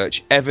Google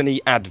search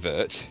Evony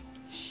advert,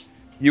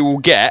 you will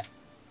get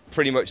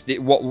pretty much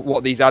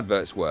what these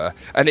adverts were,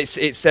 and it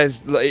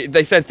says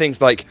they said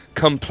things like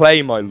 "Come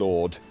play, my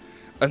lord,"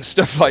 and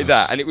stuff like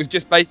that, and it was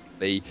just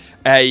basically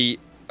a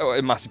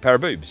massive pair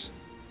of boobs.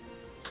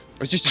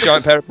 was just a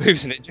giant pair of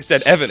boobs, and it just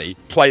said Evany,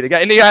 play the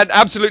game. And he had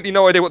absolutely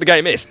no idea what the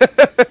game is.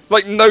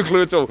 Like, no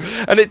clue at all.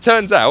 And it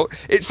turns out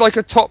it's like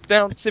a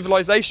top-down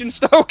Civilization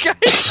style game.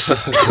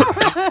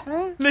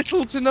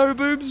 Little to no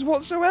boobs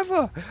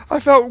whatsoever. I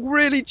felt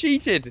really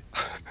cheated.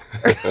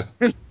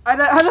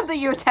 I love that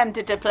you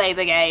attempted to play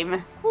the game.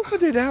 Of course I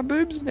did, it had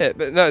boobs in it.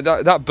 But no,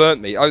 that burnt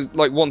me. I was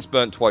like once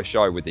burnt, twice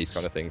shy with these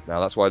kind of things now.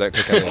 That's why I don't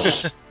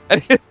click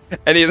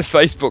any of the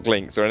Facebook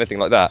links or anything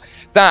like that.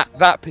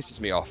 That pisses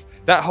me off.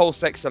 That whole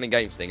sex selling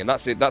games thing, and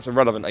that's a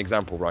relevant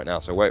example right now.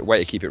 So way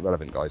to keep it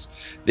relevant, guys.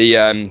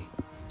 The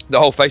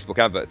whole Facebook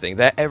advert thing,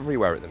 they're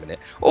everywhere at the minute.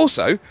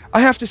 Also,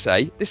 I have to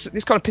say, this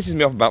kind of pisses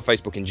me off about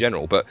Facebook in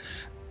general, but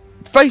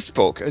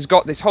Facebook has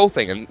got this whole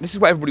thing, and this is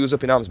what everybody was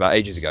up in arms about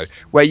ages ago,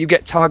 where you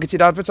get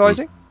targeted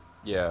advertising.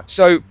 Yeah.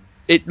 So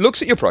it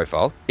looks at your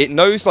profile, it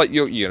knows like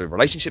your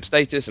relationship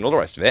status and all the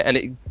rest of it, and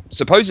it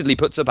supposedly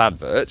puts up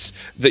adverts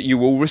that you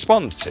will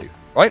respond to,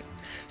 right?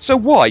 So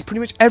why, pretty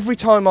much every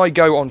time I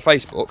go on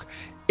Facebook,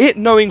 it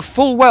knowing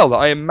full well that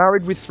I am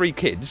married with 3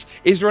 kids,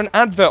 is there an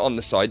advert on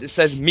the side that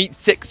says meet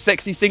 6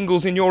 sexy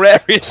singles in your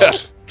area?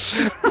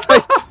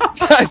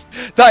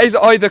 That is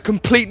either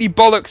completely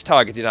bollocks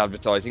targeted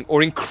advertising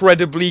or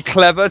incredibly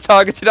clever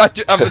targeted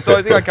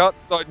advertising. I can't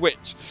decide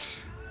which.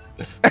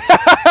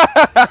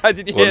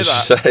 Did you hear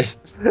that? What did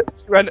you say?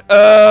 She went,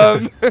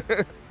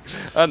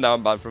 and now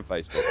I'm banned from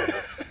Facebook.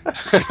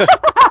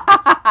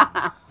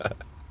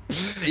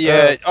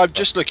 Yeah, I'm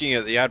just looking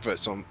at the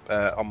adverts on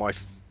my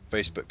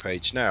Facebook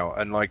page now,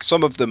 and like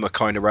some of them are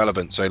kind of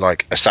relevant. So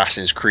like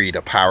Assassin's Creed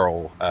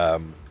apparel,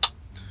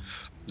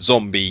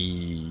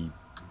 zombie.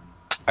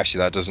 Actually,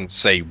 that doesn't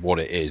say what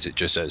it is. It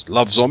just says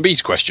 "Love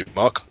zombies?" ?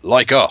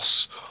 Like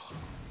us.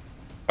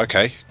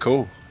 Okay,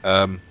 cool.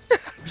 Well,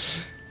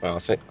 I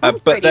think.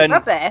 But then,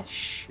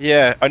 rubbish.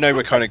 yeah, I know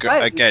we're kind of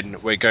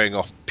clothes. we're going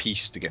off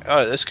piece to get.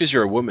 Oh, that's because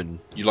you're a woman.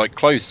 You like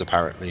clothes,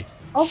 apparently.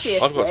 Obviously.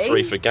 I've got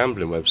 3 for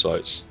gambling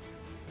websites.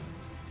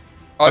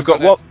 I've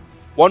got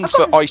one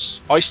for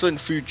Iceland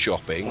food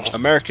shopping,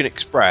 American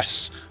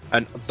Express,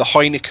 and the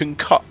Heineken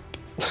Cup.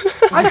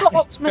 I've got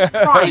Optimus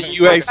Prime. The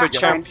UEFA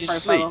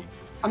Champions League.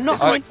 I'm not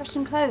so interested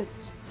in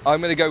clothes. I'm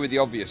going to go with the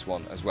obvious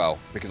one as well,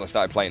 because I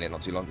started playing it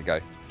not too long ago.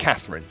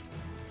 Catherine.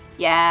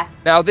 Yeah.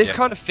 Now, this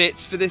kind of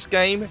fits for this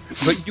game,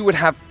 but you would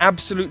have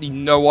absolutely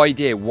no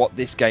idea what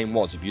this game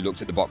was if you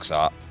looked at the box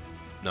art.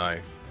 No.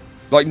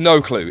 Like,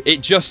 no clue. It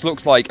just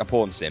looks like a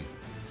porn sim.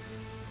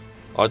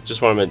 I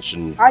just want to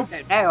mention... I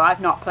don't know.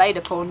 I've not played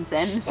a porn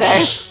sim, so...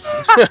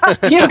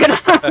 You're going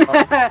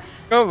to...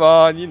 Come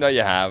on, you know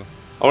you have.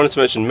 I wanted to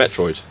mention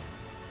Metroid.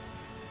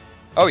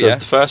 Oh, because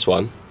the first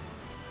one,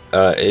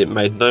 it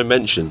made no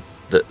mention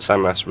that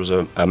Samus was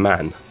a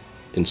man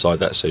inside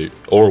that suit,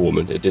 or a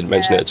woman. It didn't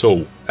mention it at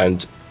all.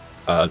 And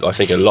I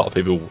think a lot of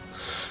people,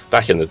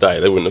 back in the day,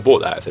 they wouldn't have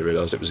bought that if they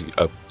realised it was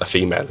a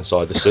female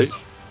inside the suit.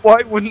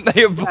 Why wouldn't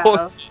they have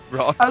bought it,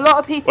 Ross? A lot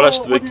of people Well,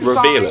 that's the big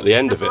reveal at the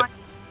end of it.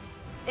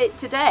 It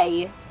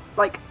today,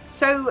 like,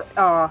 so...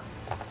 Oh,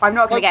 I'm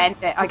not going to get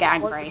into it. I get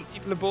angry. Why would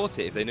people have bought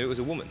it if they knew it was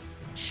a woman?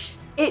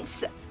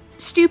 It's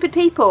stupid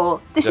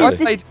people.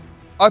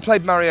 I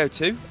played Mario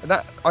 2, and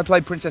I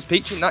played Princess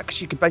Peach in that because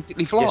she could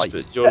basically fly. Yes,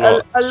 but you're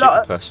not a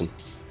stupid person.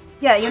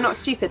 Yeah, you're not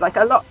stupid. Like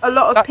a lot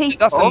of people.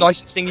 That's the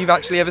nicest thing you've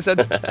actually ever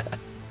said.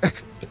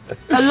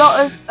 a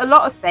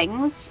lot of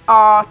things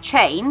are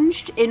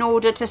changed in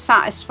order to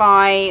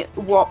satisfy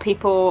what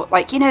people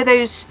like. You know,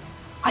 those,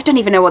 I don't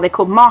even know what they're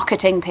called,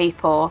 marketing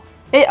people.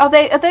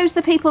 Are those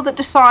the people that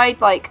decide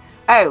like,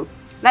 oh,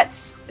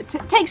 let's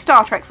take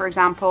Star Trek for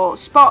example.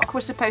 Spock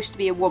was supposed to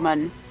be a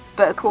woman.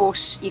 But of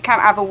course, you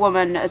can't have a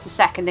woman as a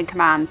second in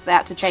command, so they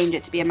had to change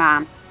it to be a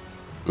man.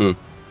 Mm.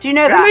 Do you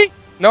know really? that?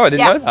 No, I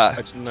didn't know that.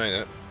 I didn't know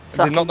that.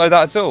 I did not know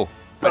that at all.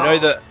 I know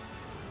that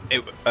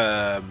it.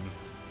 Oh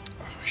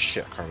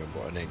shit, I can't remember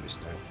what her name is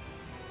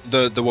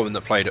now. The woman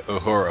that played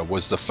Uhura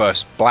was the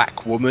first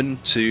black woman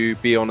to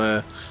be on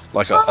a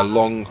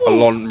long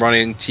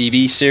running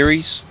TV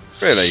series.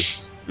 Really?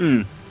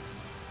 Hmm.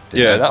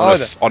 Yeah, I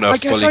guess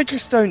fully... I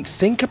just don't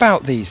think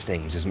about these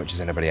things as much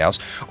as anybody else.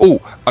 Oh,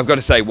 I've got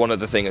to say one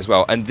other thing as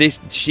well, and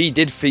she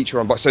did feature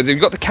on box. So we've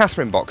got the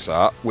Catherine box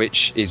art,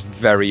 which is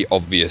very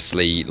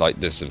obviously like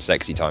there's some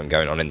sexy time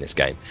going on in this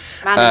game.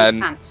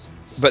 Pants.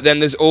 But then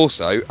there's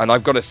also, and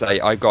I've got to say,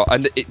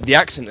 the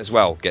accent as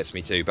well gets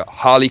me too. But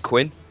Harley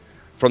Quinn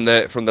from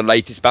the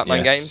latest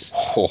Batman games.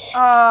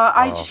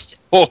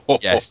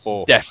 Yes,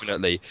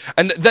 definitely,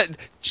 and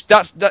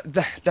that's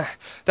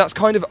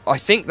kind of, I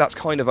think that's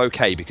kind of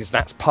okay because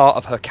that's part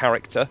of her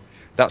character.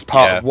 That's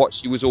part of what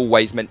she was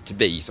always meant to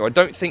be. So I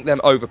don't think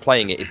them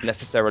overplaying it is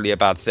necessarily a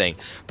bad thing.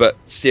 But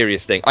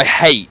serious thing, I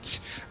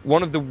hate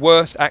one of the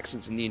worst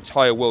accents in the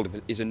entire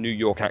world is a New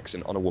York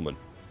accent on a woman,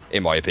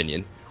 in my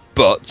opinion.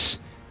 But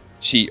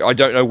I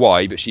don't know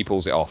why, but she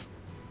pulls it off.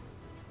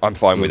 I'm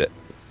fine with it.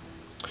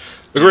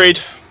 Agreed.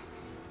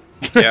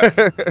 Yeah,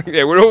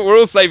 yeah. We're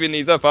all saving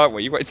these up, aren't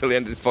we? You wait till the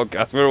end of this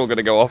podcast. We're all going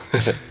to go off.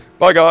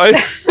 Bye, guys.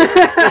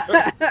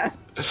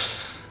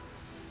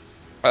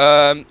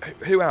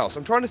 Who else?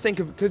 I'm trying to think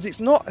of, because it's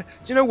not. Do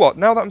you know what?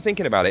 Now that I'm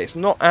thinking about it, it's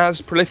not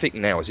as prolific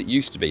now as it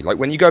used to be. Like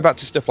when you go back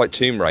to stuff like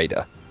Tomb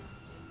Raider,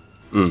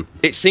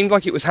 it seemed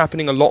like it was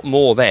happening a lot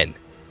more then.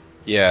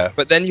 Yeah.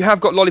 But then you have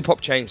got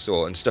Lollipop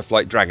Chainsaw and stuff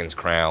like Dragon's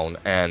Crown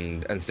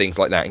and things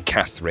like that, and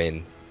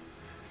Catherine.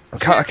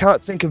 I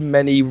can't think of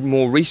many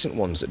more recent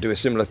ones that do a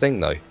similar thing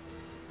though.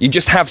 You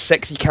just have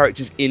sexy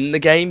characters in the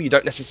game. You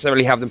don't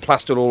necessarily have them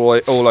plastered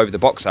all over the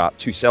box art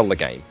to sell the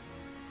game.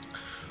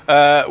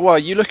 Well,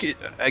 you look at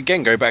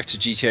again. Go back to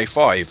GTA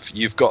 5.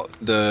 You've got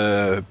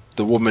the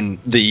woman,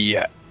 the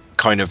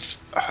kind of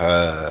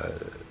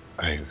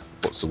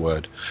what's the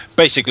word?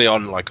 Basically,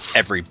 on like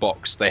every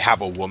box, they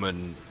have a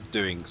woman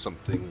doing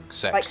something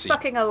sexy, like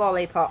sucking a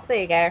lollipop. There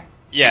you go.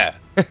 Yeah,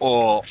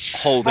 or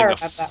holding a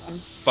that one.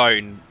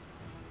 phone,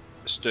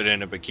 stood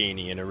in a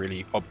bikini in a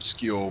really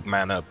obscure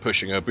manner,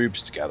 pushing her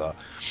boobs together,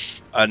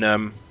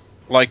 and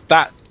like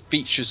that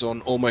features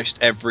on almost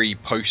every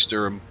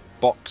poster and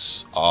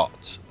box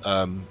art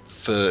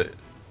for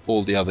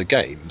all the other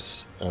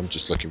games. I'm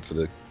just looking for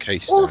the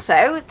case now.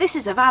 Also, this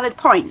is a valid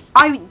point.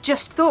 I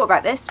just thought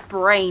about this.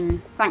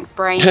 Brain. Thanks,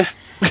 Brain.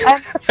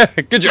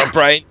 Good job,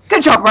 Brain.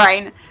 Good job,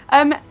 Brain.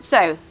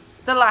 So,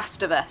 The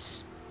Last of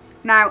Us.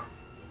 Now,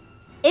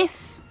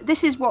 if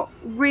this is what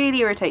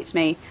really irritates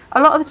me,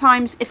 a lot of the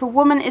times, if a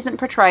woman isn't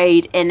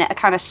portrayed in a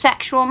kind of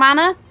sexual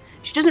manner,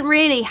 she doesn't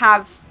really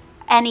have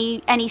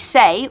any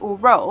say or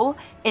role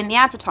in the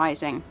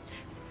advertising.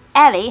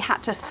 Ellie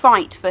had to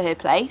fight for her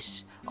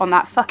place on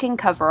that fucking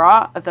cover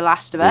art of The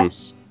Last of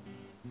Us.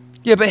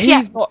 Yeah, but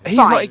he's not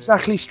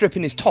exactly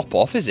stripping his top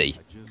off, is he?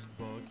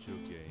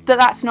 But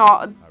that's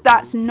not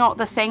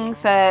the thing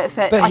for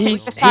But I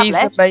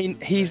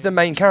he's the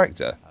main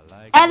character.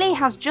 Ellie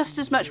has just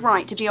as much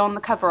right to be on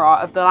the cover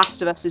art of The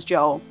Last of Us as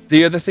Joel.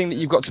 The other thing that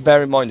you've got to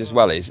bear in mind as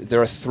well is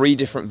there are 3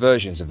 different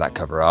versions of that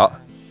cover art.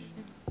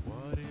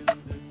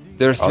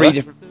 There are 3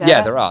 different.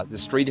 Yeah, there are.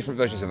 There's 3 different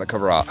versions of that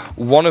cover art.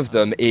 One of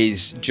them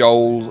is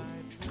Joel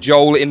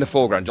in the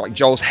foreground, like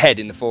Joel's head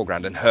in the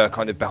foreground, and her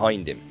kind of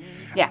behind him.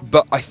 Yeah.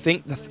 But I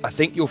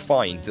think you'll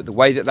find that the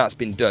way that that's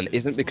been done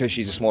isn't because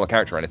she's a smaller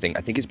character or anything.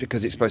 I think it's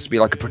because it's supposed to be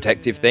like a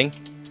protective thing,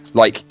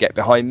 like get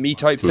behind me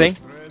type thing.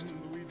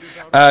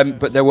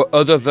 But there were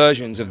other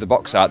versions of the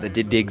box art that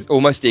did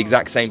almost the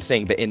exact same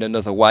thing, but in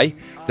another way.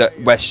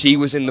 Where she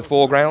was in the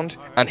foreground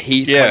and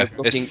he's kind of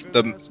looking.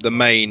 It's the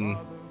main.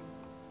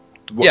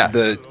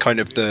 The kind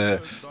of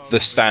the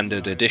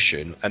standard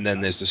edition, and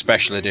then there's the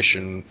special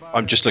edition.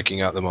 I'm just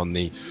looking at them on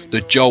the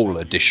Joel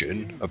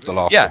edition of The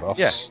Last of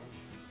Us.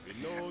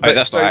 But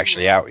that's not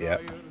actually out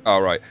yet. Oh,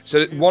 right.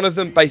 So one of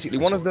them,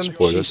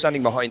 she's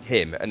standing behind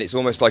him, and it's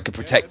almost like a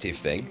protective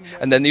thing.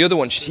 And then the other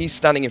one, she's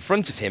standing in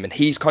front of him, and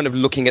he's kind of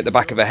looking at the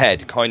back of her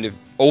head, kind of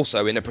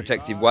also in a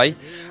protective way.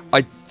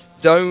 I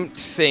don't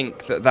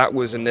think that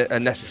was a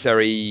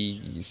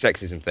necessary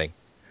sexism thing.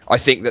 I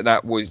think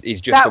that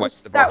is just the way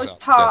the box was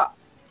part.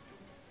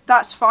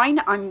 That's fine.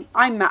 I'm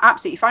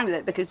absolutely fine with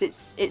it because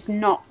it's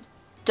not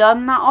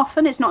done that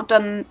often. It's not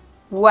done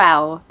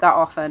well that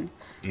often.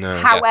 No.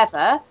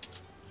 However,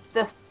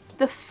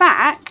 the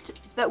fact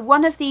that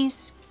one of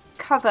these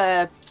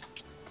cover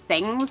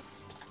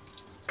things,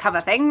 one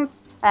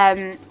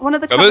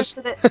of the covers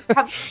for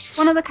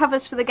one of the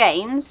covers for the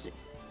games,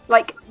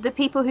 like the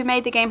people who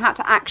made the game had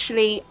to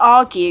actually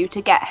argue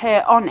to get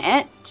her on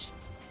it.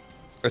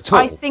 At all?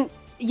 I think.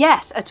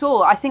 Yes, at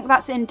all. I think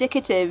that's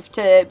indicative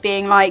to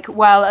being like,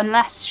 well,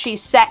 unless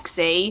she's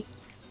sexy,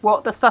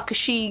 what the fuck has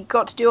she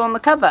got to do on the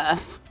cover?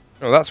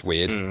 Oh, that's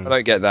weird. I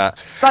don't get that.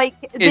 Like,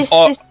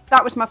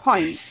 that was my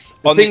point.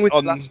 On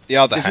the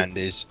other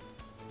hand,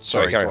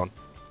 sorry, go on.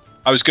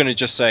 I was going to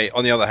just say,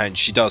 on the other hand,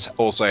 she does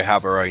also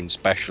have her own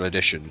special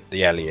edition,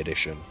 the Ellie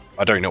edition.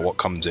 I don't know what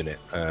comes in it.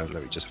 Let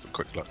me just have a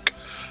quick look.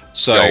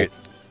 So,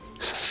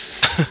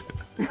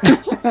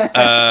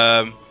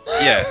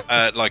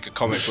 like a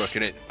comic book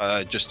in it,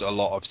 just a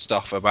lot of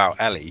stuff about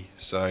Ellie.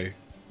 So,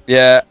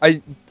 yeah,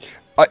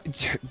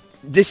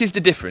 this is the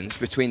difference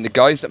between the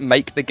guys that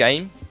make the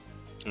game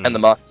and the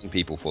marketing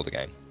people for the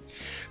game.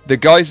 The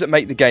guys that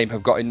make the game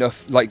have got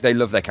enough, like they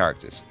love their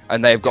characters,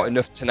 and they have got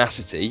enough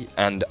tenacity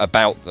and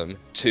about them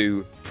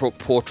to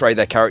portray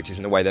their characters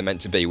in the way they're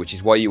meant to be, which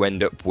is why you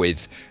end up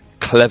with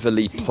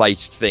cleverly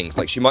placed things.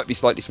 Like, she might be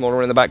slightly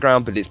smaller in the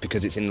background, but it's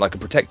because it's in like a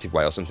protective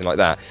way or something like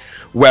that.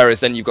 Whereas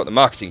then you've got the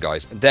marketing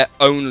guys, their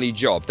only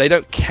job, they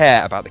don't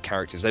care about the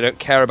characters, they don't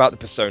care about the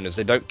personas,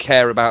 they don't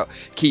care about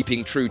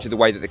keeping true to the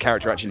way that the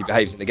character actually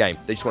behaves in the game.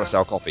 They just want to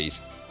sell copies.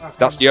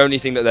 That's the only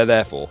thing that they're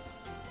there for.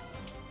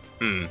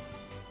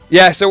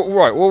 Yeah, so,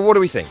 right, well, what do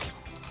we think?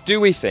 Do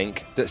we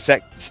think that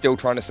Sec's still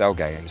trying to sell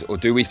games, or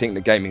do we think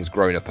that gaming's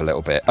grown up a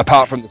little bit,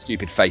 apart from the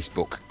stupid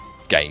Facebook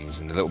games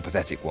and the little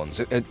pathetic ones?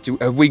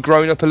 Have we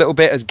grown up a little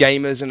bit as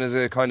gamers and as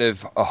a kind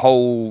of a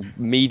whole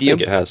medium? I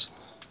think it has.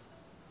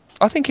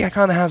 I think it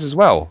kind of has as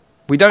well.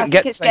 We don't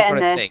get the same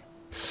kind of thing.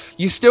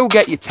 You still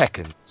get your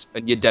Tekkens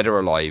and your Dead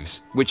or Alives,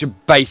 which are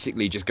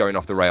basically just going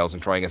off the rails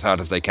and trying as hard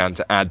as they can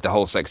to add the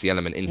whole sexy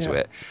element into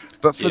it.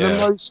 But for the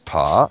most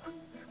part,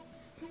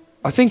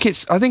 I think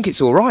it's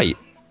all right.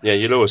 Yeah,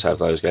 you'll always have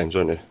those games,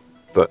 won't you?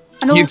 But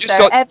And You've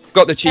also, just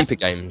got the cheaper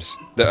games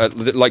that are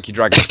like your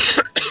Dragon,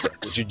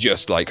 which are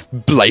just like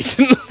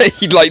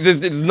blatantly like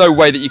there's no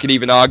way that you can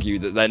even argue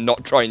that they're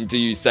not trying to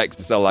use sex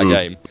to sell that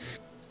game.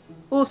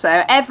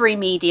 Also, every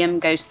medium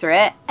goes through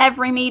it.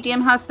 Every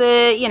medium has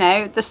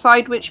the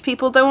side which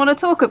people don't want to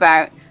talk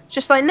about.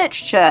 Just like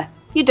literature.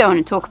 You don't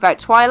want to talk about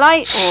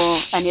Twilight or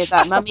any of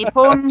that mummy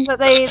porn that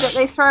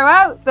they throw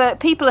out, but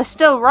people are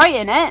still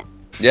writing it.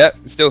 Yeah,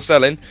 still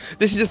selling.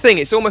 This is the thing,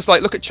 it's almost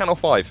like, look at Channel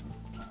 5.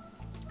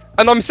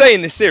 And I'm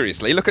saying this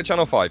seriously, look at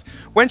Channel 5.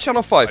 When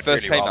Channel 5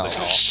 first came out,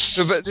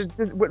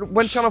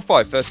 when Channel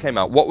 5 first came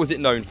out, what was it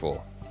known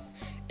for?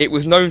 It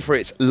was known for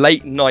its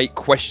late night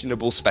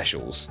questionable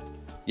specials.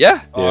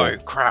 Yeah? Oh,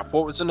 crap.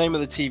 What was the name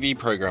of the TV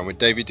programme with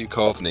David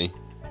Duchovny?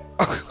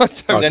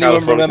 Does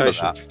anyone remember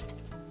that?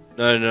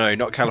 No,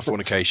 not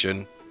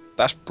Californication.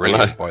 That's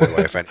brilliant, by the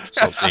way, if anyone's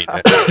not seen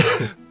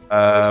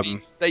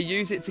it. They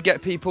use it to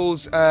get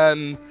people's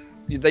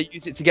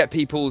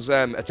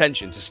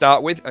attention to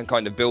start with and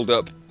kind of build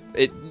up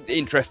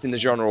interest in the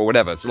genre or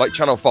whatever. So like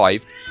Channel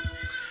 5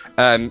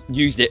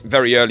 used it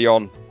very early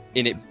on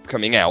in it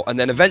coming out, and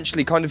then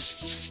eventually kind of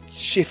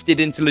shifted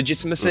into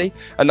legitimacy,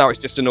 and now it's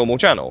just a normal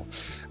channel.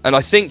 And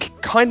I think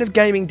kind of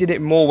gaming did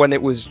it more when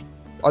it was,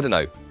 I don't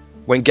know,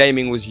 when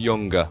gaming was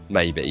younger,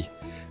 maybe.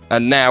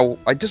 And now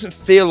it doesn't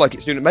feel like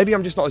it's doing it. Maybe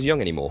I'm just not as young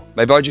anymore.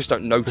 Maybe I just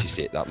don't notice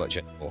it that much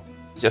anymore.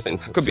 Yeah, I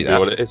think could be that.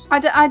 What it is. I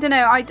don't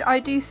know. I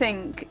do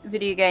think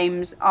video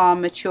games are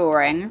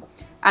maturing,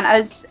 and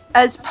as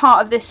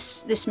part of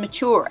this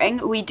maturing,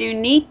 we do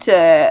need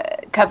to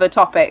cover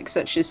topics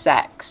such as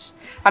sex.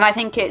 And I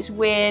think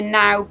we're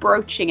now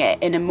broaching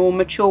it in a more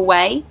mature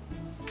way.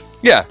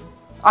 Yeah.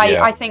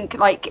 I think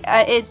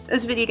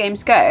as video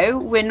games go,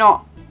 we're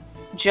not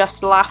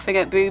just laughing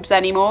at boobs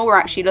anymore. We're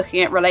actually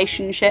looking at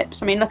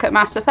relationships. I mean, look at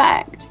Mass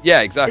Effect.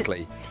 Yeah,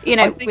 exactly.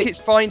 I think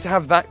it's fine to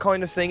have that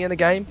kind of thing in a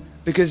game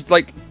because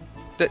like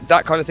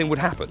that kind of thing would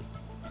happen.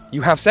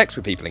 You have sex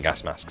with people in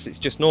gas masks. It's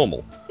just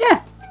normal.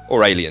 Yeah.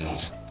 Or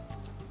aliens.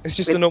 It's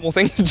just a normal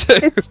thing to do.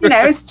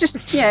 It's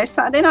just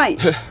Saturday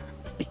night.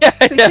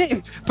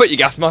 Yeah. Put your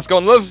gas mask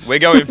on, love. We're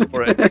going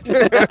for it.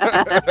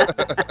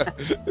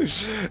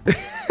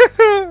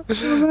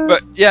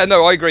 But yeah,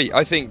 no, I agree.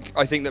 I think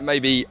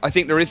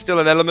that there is still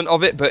an element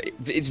of it, but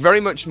it's very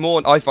much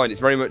more. I find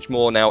it's very much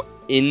more now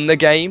in the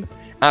game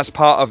as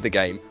part of the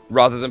game,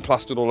 rather than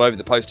plastered all over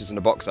the posters and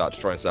the box art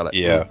to try and sell it.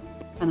 Yeah.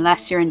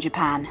 Unless you're in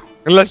Japan.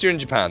 Unless you're in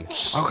Japan.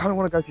 I kind of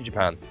want to go to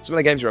Japan. Some of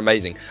the games are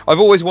amazing.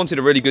 I've always wanted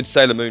a really good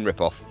Sailor Moon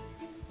ripoff.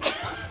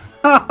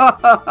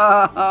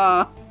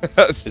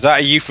 Is that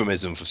a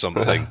euphemism for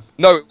something?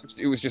 No,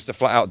 it was just a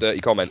flat-out dirty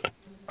comment.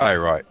 Oh,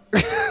 right.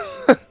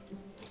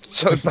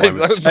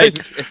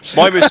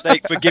 My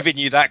mistake for giving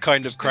you that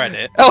kind of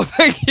credit. Oh,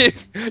 thank you.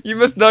 You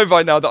must know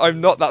by now that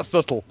I'm not that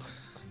subtle.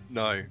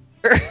 No.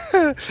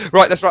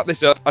 Right, let's wrap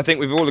this up. I think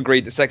we've all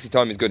agreed that sexy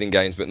time is good in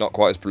games, but not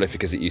quite as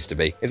prolific as it used to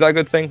be. Is that a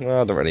good thing?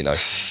 Well, I don't really know.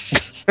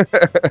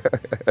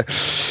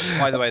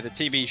 By the way, the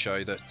TV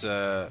show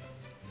that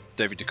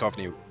David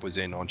Duchovny was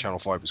in on Channel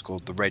 5 was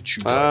called The Red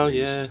Shoe Oh, Boys.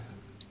 yeah.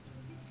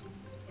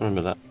 I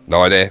remember that.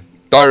 No idea.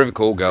 Diary of a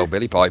Call Girl,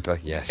 Billy Piper,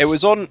 yes. It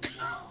was on...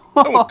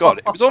 Oh, God.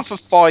 It was on for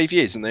 5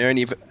 years, and they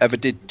only ever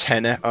did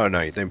 10... Oh,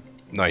 no.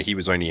 No, he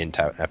was only in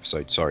 10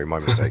 episodes. Sorry, my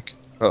mistake.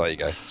 Oh, there you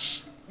go.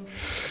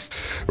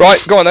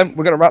 Right, go on then.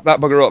 We're going to wrap that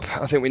bugger up.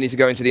 I think we need to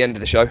go into the end of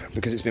the show,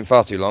 because it's been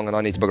far too long, and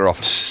I need to bugger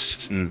off.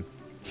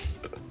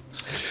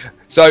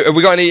 So, have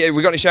we got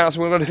any shout-outs?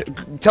 We're going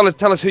to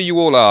tell us who you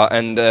all are,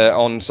 and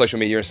on social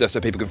media and stuff,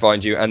 so people can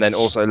find you, and then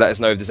also let us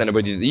know if there's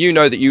anybody that you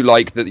know that you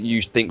like that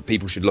you think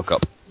people should look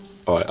up.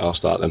 All right, I'll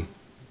start then.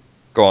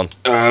 Go on.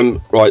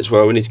 Right,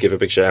 well, we need to give a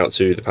big shout-out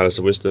to the Palace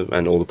of Wisdom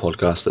and all the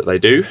podcasts that they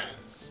do.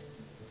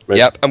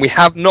 Yep, and we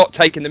have not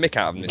taken the mick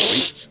out of them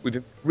this week. We've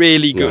been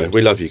really good. No,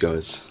 we love you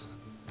guys.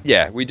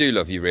 Yeah, we do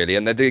love you, really,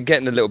 and they're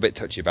getting a little bit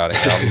touchy about it.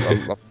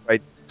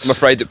 I'm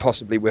afraid that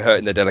possibly we're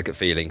hurting their delicate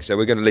feelings, so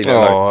we're going to leave it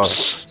alone.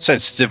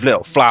 Sensitive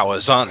little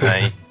flowers, aren't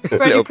they?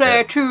 Ready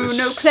Player 2,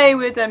 no play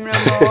with them no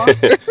more.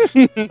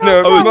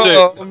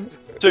 No,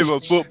 to a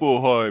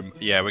football home.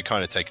 Yeah, we're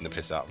kind of taking the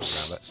piss out of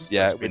them now.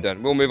 Yeah, we're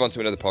done. We'll move on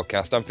to another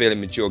podcast. I'm feeling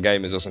mature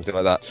gamers or something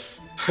like that.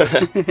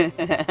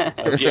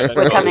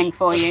 We're coming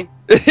for you.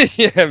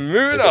 Yeah,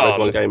 moving on.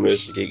 One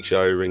Gamers, The Geek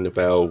Show, Ring the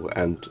Bell,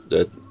 and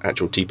the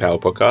actual T-Power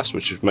podcast,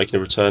 which is making a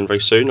return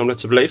very soon, I'm led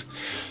to believe.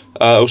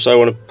 Also, I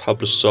want to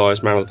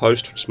publicise Man of the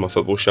Post, which is my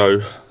football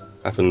show.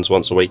 Happens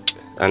once a week,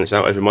 and it's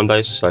out every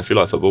Mondays, so if you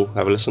like football,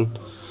 have a listen.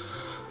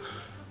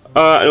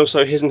 And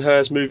also His and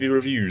Hers movie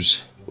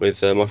reviews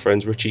with my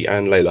friends Richie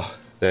and Layla.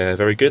 They're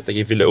very good. They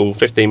give you little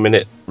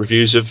 15-minute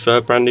reviews of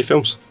brand new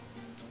films.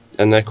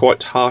 And they're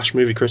quite harsh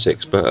movie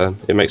critics, but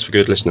it makes for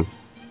good listening.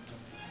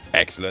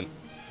 Excellent.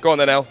 Go on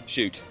then, Elle.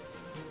 Shoot.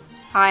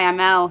 Hi, I'm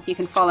Elle. You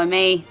can follow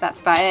me.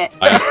 That's about it.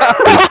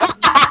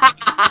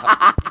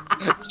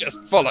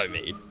 Just follow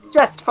me.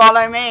 Just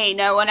follow me.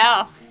 No one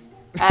else.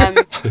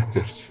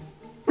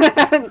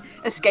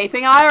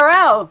 Escaping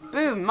IRL.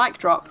 Boom. Mic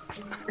drop.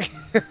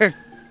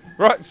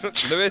 Right,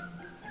 Lewis.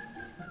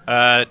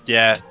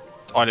 Yeah,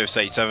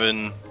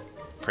 iLewis87.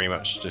 Pretty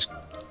much just,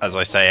 as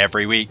I say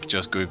every week,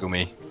 just Google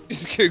me.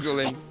 Just Google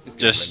him.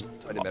 Just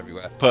find him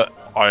everywhere. Put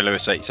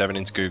iLewis87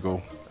 into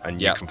Google, and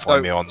you can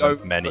find me on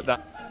many.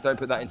 Don't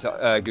put that into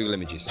Google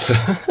Images.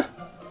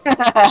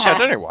 Actually, I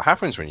don't know what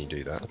happens when you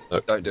do that.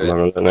 Don't do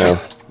it. Now.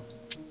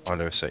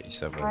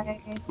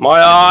 iLewis87.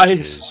 My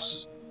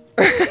eyes!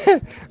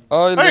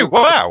 Oh,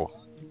 wow!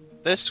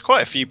 There's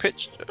quite a few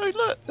pictures. Oh,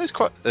 look,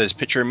 there's a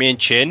picture of me and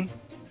Chin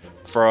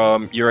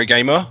from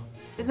Eurogamer.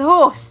 There's a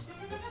horse.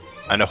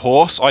 And a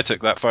horse. I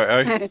took that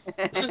photo.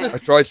 I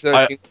tried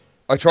searching.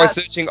 I tried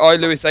searching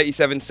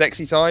iLewis87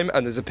 sexy time,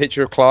 and there's a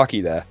picture of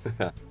Clarky there.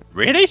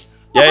 Really?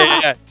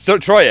 Yeah. So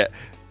try it.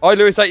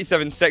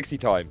 iLewis87 sexy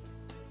time.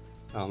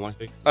 Oh, my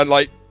God. And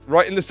like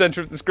right in the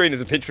centre of the screen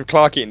is a picture of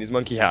Clarky in his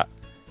monkey hat.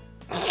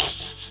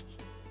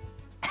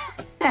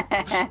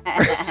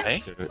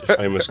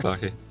 Famous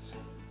Clarky.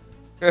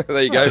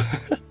 There you go.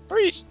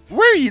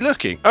 Where are you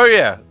looking? Oh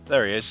yeah,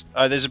 there he is.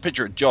 There's a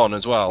picture of John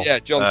as well. Yeah,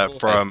 John's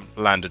from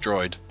Land of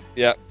Droid.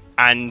 Yeah.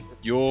 And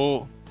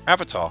your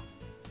avatar.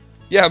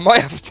 Yeah, my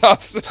avatar.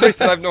 For some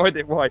reason, I have no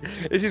idea why.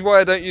 This is why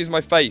I don't use my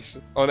face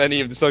on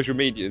any of the social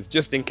medias,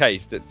 just in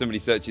case that somebody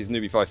searches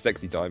Newbie 5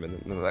 sexy time,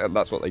 and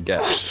that's what they get.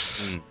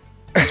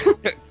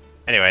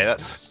 Anyway,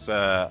 that's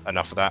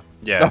enough of that.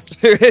 Yeah. Let's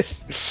do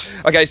this.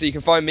 Okay, so you can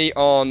find me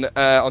on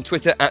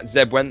Twitter at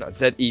Zebwen, that's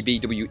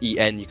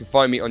ZEBWEN. You can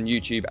find me on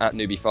YouTube at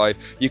Newbie5.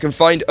 You can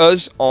find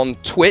us on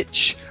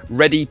Twitch,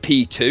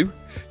 ReadyP2.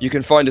 You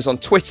can find us on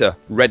Twitter,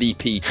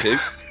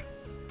 ReadyP2.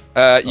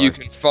 You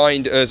can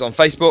find us on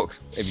Facebook,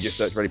 if you just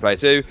search Ready Player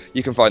 2.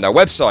 You can find our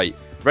website,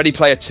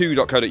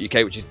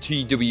 readyplayer2.co.uk, which is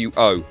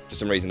TWO. For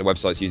some reason, the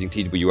website's using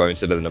TWO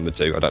instead of the number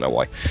 2. I don't know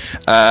why.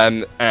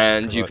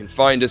 And you can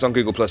find us on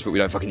Google+, but we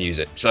don't fucking use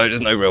it. So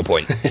there's no real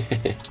point.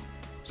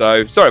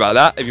 So sorry about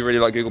that if you really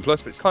like Google+,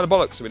 but it's kind of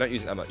bollocks, so we don't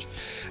use it that much.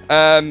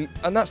 And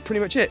that's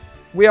pretty much it.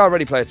 We are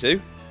Ready Player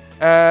 2.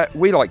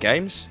 We like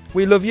games.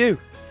 We love you.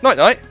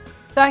 Night-night.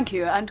 Thank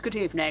you, and good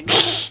evening.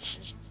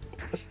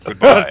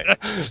 Goodbye.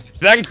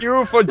 Thank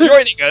you for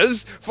joining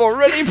us for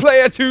Ready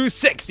Player 2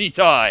 Sexy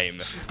Time.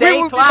 Stay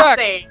we will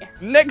classy. Be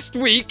back next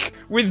week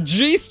with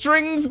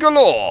G-strings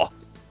galore.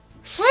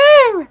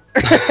 Woo!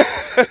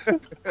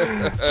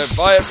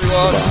 Bye,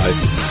 everyone. Bye.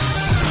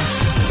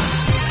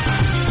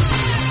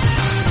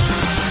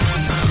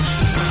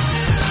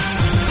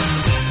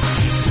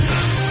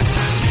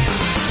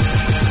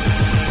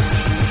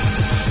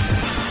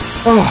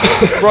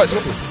 Oh, right, so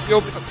what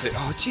you're up to?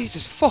 Oh,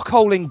 Jesus,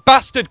 fuckholing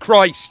bastard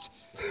Christ!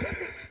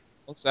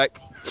 1 sec.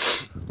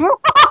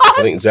 I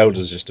think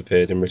Zelda's just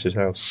appeared in Richard's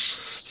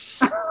house.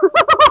 Oh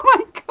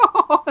my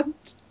god!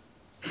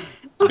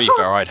 To be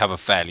fair, I'd have a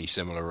fairly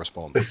similar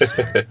response.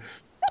 That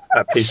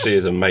PC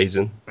is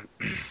amazing.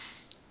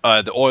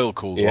 The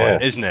oil-cooled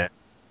one, isn't it?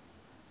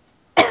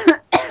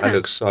 That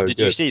looks so good. Did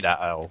you see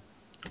that, Al?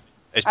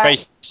 It's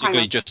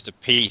basically just a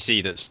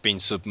PC that's been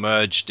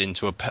submerged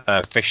into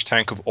a fish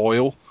tank of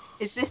oil.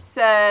 Is this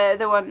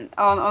the one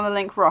on the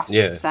link Ross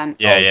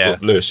sent? Yeah.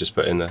 Lewis just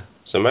put in there.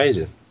 It's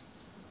amazing.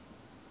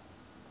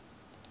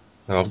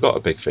 Now I've got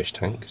a big fish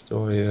tank.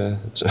 Do I?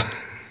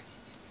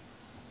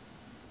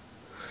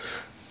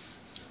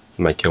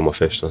 May kill my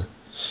fish though.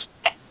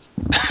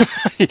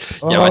 I think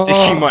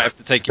you might have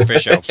to take your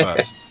fish out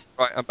first.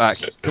 Right, I'm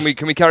back. Can we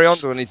carry on?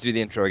 Or do I need to do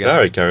the intro again?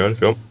 No, carry on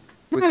if you want.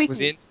 Was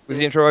the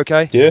intro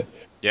okay? Yeah.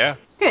 Yeah.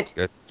 It's good.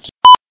 Good.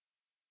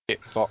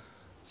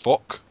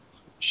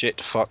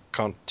 Shit, fuck,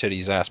 cunt,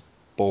 titties, ass,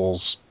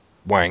 balls,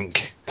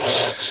 wank.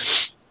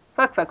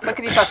 Fuck,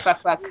 fuckity,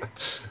 fuck.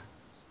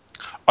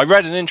 I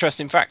read an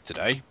interesting fact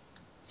today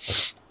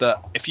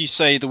that if you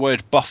say the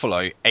word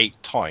buffalo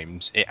 8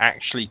 times, it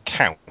actually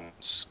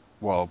counts.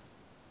 Well,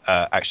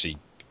 actually,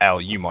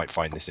 Al, you might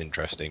find this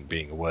interesting,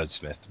 being a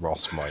wordsmith.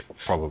 Ross might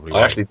probably.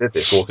 I actually did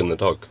this walking the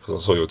dog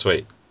because I saw your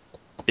tweet.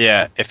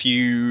 Yeah, if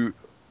you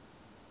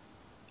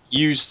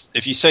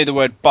say the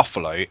word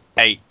buffalo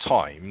 8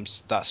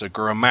 times, that's a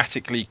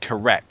grammatically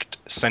correct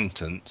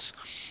sentence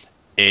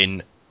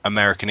in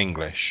American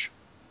English.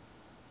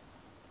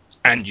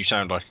 And you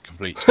sound like a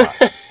complete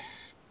twat.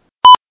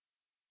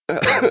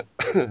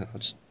 I'm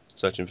just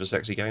searching for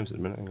sexy games at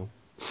the minute. Hang on.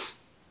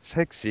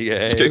 Sexy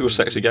games. Just Google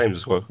sexy games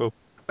as well. Cool.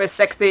 We're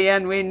sexy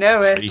and we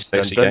know it. 3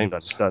 sexy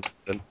games. Dun.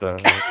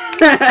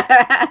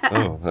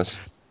 Oh,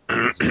 that's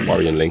a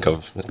worrying link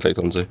I've clicked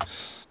onto.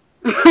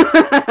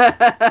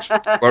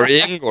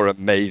 Worrying or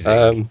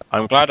amazing?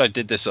 I'm glad I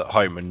did this at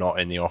home and not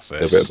in the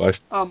office. A bit of both.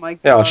 Oh my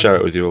god. Yeah, I'll share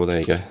it with you all.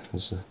 There you go.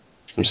 There's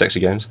some sexy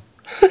games.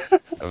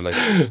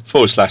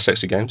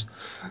 /sexy games.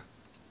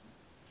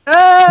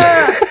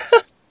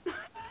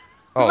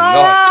 Oh,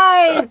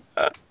 nice!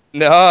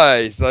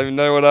 Nice! I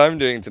know what I'm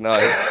doing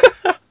tonight.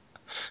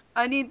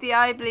 I need the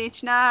eye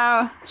bleach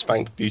now.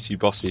 Spank beauty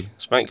bossy.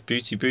 Spank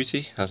beauty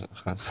booty?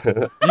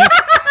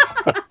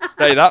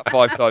 Say that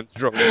 5 times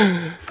drunk.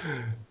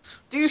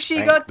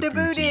 Douchey got the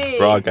booty.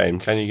 Bra game.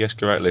 Can you guess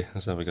correctly?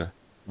 Let's have a go.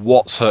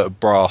 What's her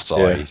bra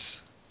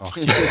size?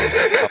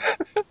 Yeah.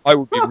 I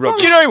would be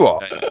rubbish. You know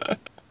what?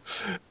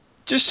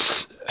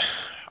 Just,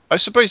 I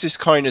suppose this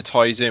kind of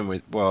ties in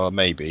with, well,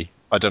 maybe.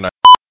 I don't know.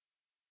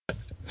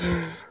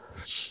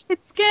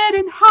 It's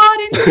getting hot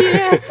in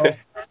here.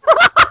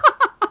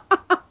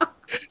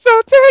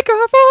 So take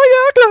off all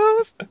your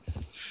clothes.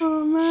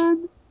 Oh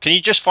man! Can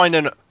you just find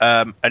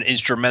an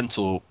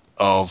instrumental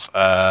of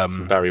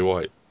Barry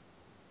White?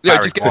 Yeah,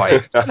 Barry just get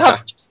White.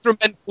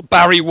 instrumental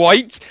Barry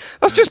White.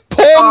 That's just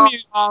porn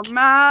music. Oh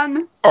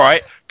man! All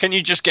right. Can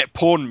you just get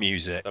porn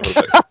music? You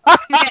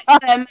get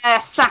some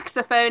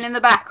saxophone in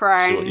the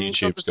background. See what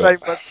YouTube's The same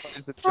got. website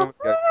as the drum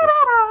go.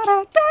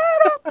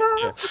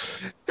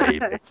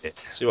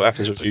 See what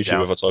happens with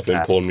YouTube if I type in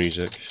porn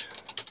music.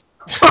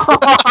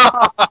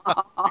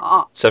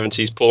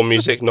 70s porn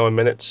music, 9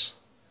 minutes.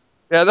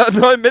 Yeah, that's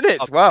 9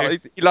 minutes. Wow, he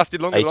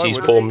lasted longer than I 80s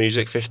would. porn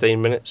music,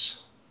 15 minutes.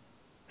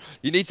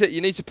 You need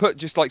to put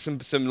just like some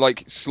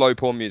like slow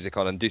porn music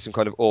on and do some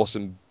kind of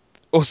awesome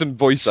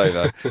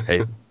voiceover.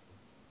 Hey,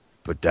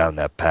 put down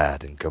that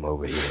pad and come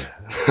over here.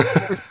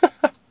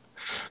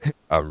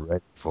 I'm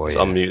ready for Let's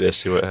you. unmute this,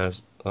 see what it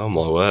has. Oh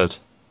my word.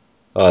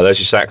 Oh, there's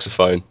your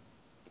saxophone.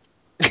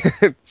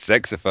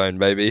 Saxophone,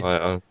 baby.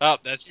 Oh,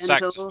 there's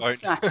Gentle saxophone.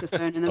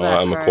 saxophone in the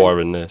Alright, I'm background.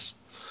 acquiring this.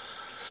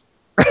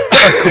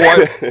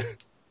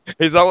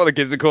 Is that what the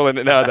kids are calling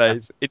it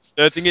nowadays?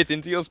 Inserting it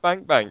into your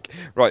spank bank.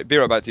 Right, be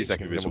right back 2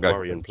 seconds and There's a we'll go.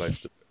 worry in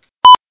place.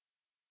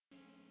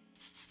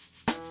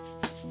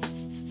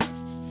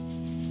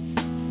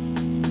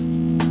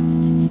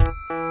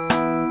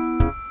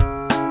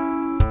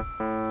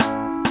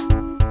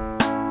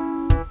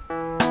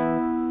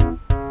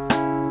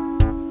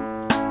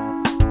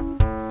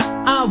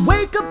 I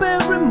wake up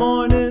every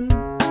morning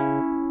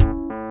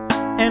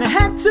and I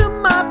head to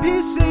my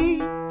PC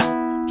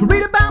to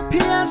read about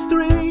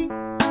PS3.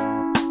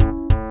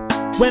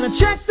 When I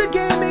check the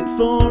gaming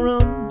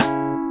forum,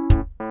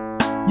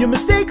 your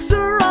mistakes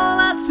are all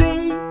I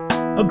see,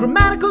 a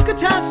grammatical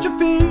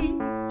catastrophe.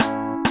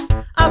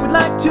 I would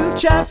like to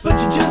chat, but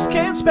you just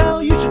can't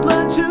spell. You should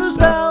learn to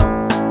spell.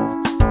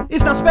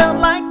 It's not spelled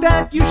like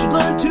that. You should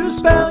learn to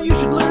spell. You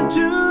should learn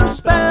to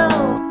spell.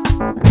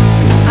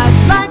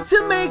 I'd like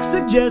to make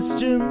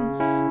suggestions,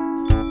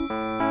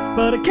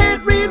 but I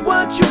can't read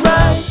what you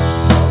write,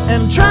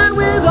 and I'm trying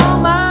with all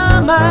my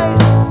might.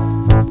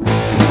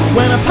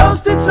 When I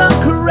posted some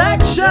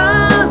corrections,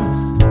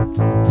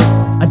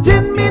 I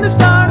didn't mean to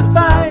start a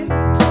fight,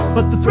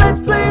 but the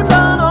thread flamed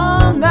on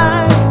all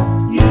night.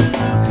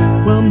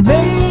 Well,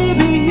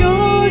 maybe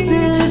you're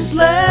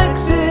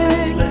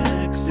dyslexic,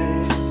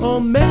 or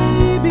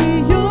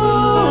maybe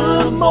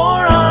you're a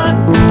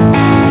moron.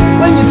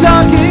 When you're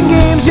talking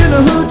games, you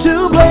know who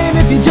to blame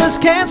if you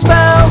just can't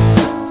spell.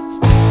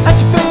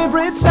 At your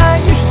favorite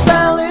site, you should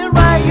spell it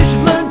right, you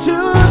should learn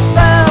to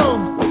spell.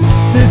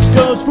 This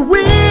goes for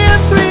Wii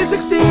and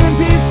 360 and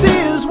PC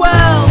as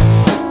well.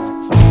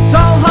 It's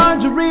all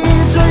hard to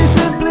read, so you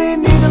simply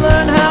need to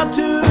learn how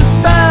to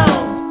spell.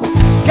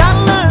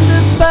 Gotta learn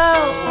to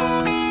spell.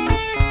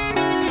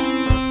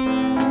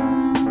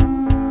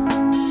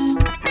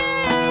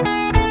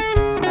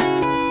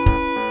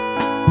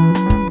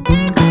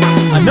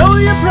 I know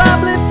you're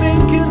probably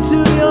thinking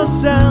to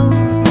yourself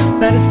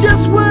that it's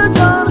just words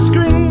on a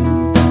screen.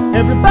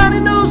 Everybody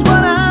knows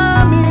what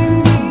I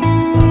mean,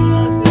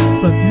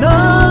 but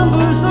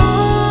numbers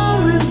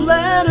are in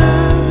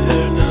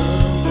letters,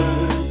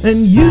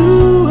 and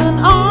U and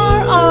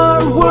R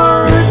are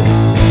words.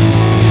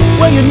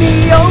 Well, your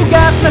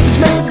NeoGAF message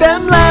made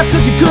them laugh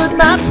cause you could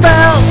not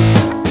spell.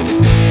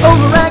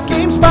 Over at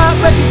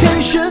GameSpot,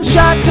 reputation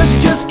shot cause you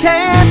just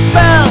can't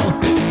spell.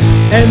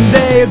 And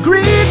they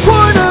agreed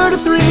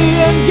 2:45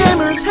 and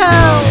gamers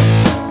hell.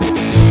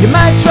 You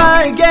might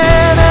try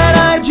again at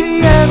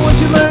IGN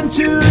once you learn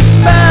to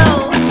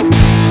spell.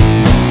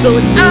 So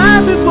it's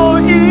I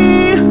before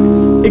E,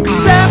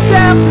 except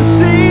after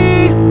C,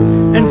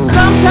 and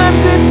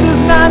sometimes it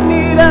does not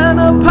need an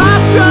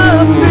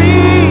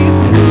apostrophe.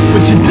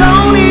 But you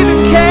don't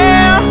even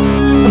care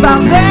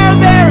about there,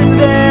 and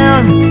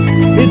there.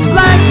 It's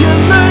like you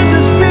learn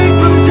to speak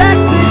from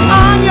texting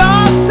on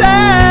your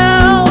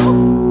cell.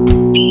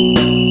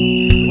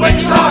 When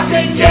you're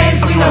talking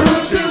games, we know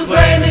who to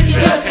blame if you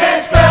just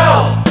can't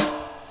spell.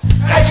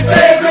 At your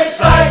favorite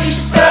site, you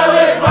should spell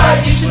it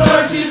right, you should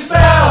learn to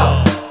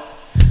spell.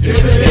 If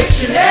the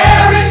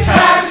dictionary's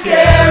kind of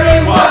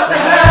scary, what the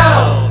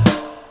hell?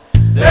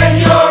 Then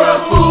you're a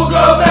fool,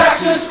 go back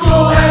to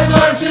school and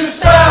learn to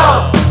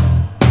spell.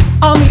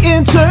 On the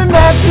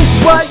internet, this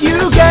is what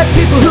you get,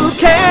 people who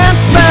can't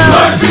spell.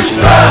 Learn to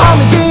spell. On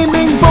the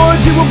gaming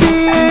boards, you will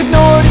be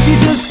ignored if you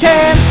just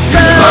can't spell.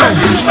 Learn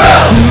to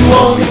spell. You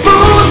only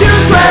fools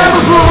use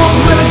grammar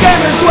rules when the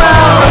gamers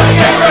dwell.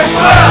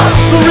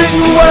 The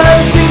written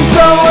word seems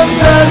so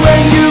absurd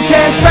when you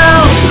can't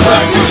spell.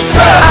 Learn to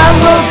spell. I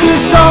wrote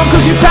this song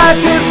cause you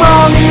typed it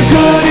wrong and you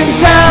couldn't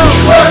tell.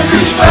 Learn to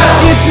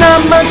spell. It's not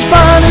much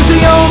fun as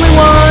the only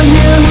one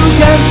here who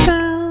can spell.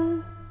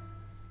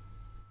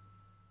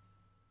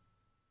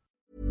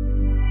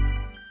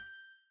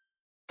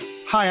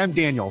 Hi, I'm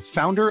Daniel,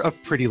 founder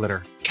of Pretty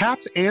Litter.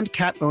 Cats and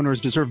cat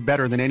owners deserve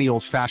better than any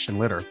old-fashioned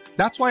litter.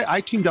 That's why I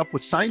teamed up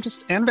with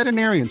scientists and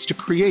veterinarians to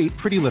create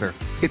Pretty Litter.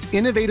 Its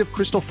innovative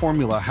crystal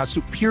formula has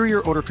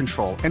superior odor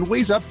control and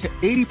weighs up to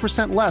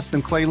 80% less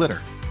than clay litter.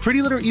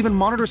 Pretty Litter even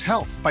monitors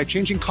health by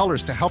changing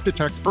colors to help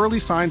detect early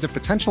signs of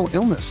potential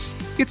illness.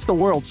 It's the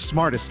world's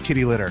smartest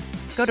kitty litter.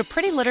 Go to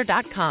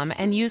prettylitter.com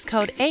and use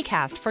code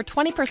ACAST for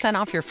 20%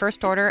 off your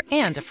first order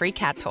and a free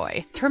cat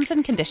toy. Terms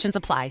and conditions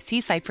apply.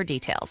 See site for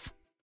details.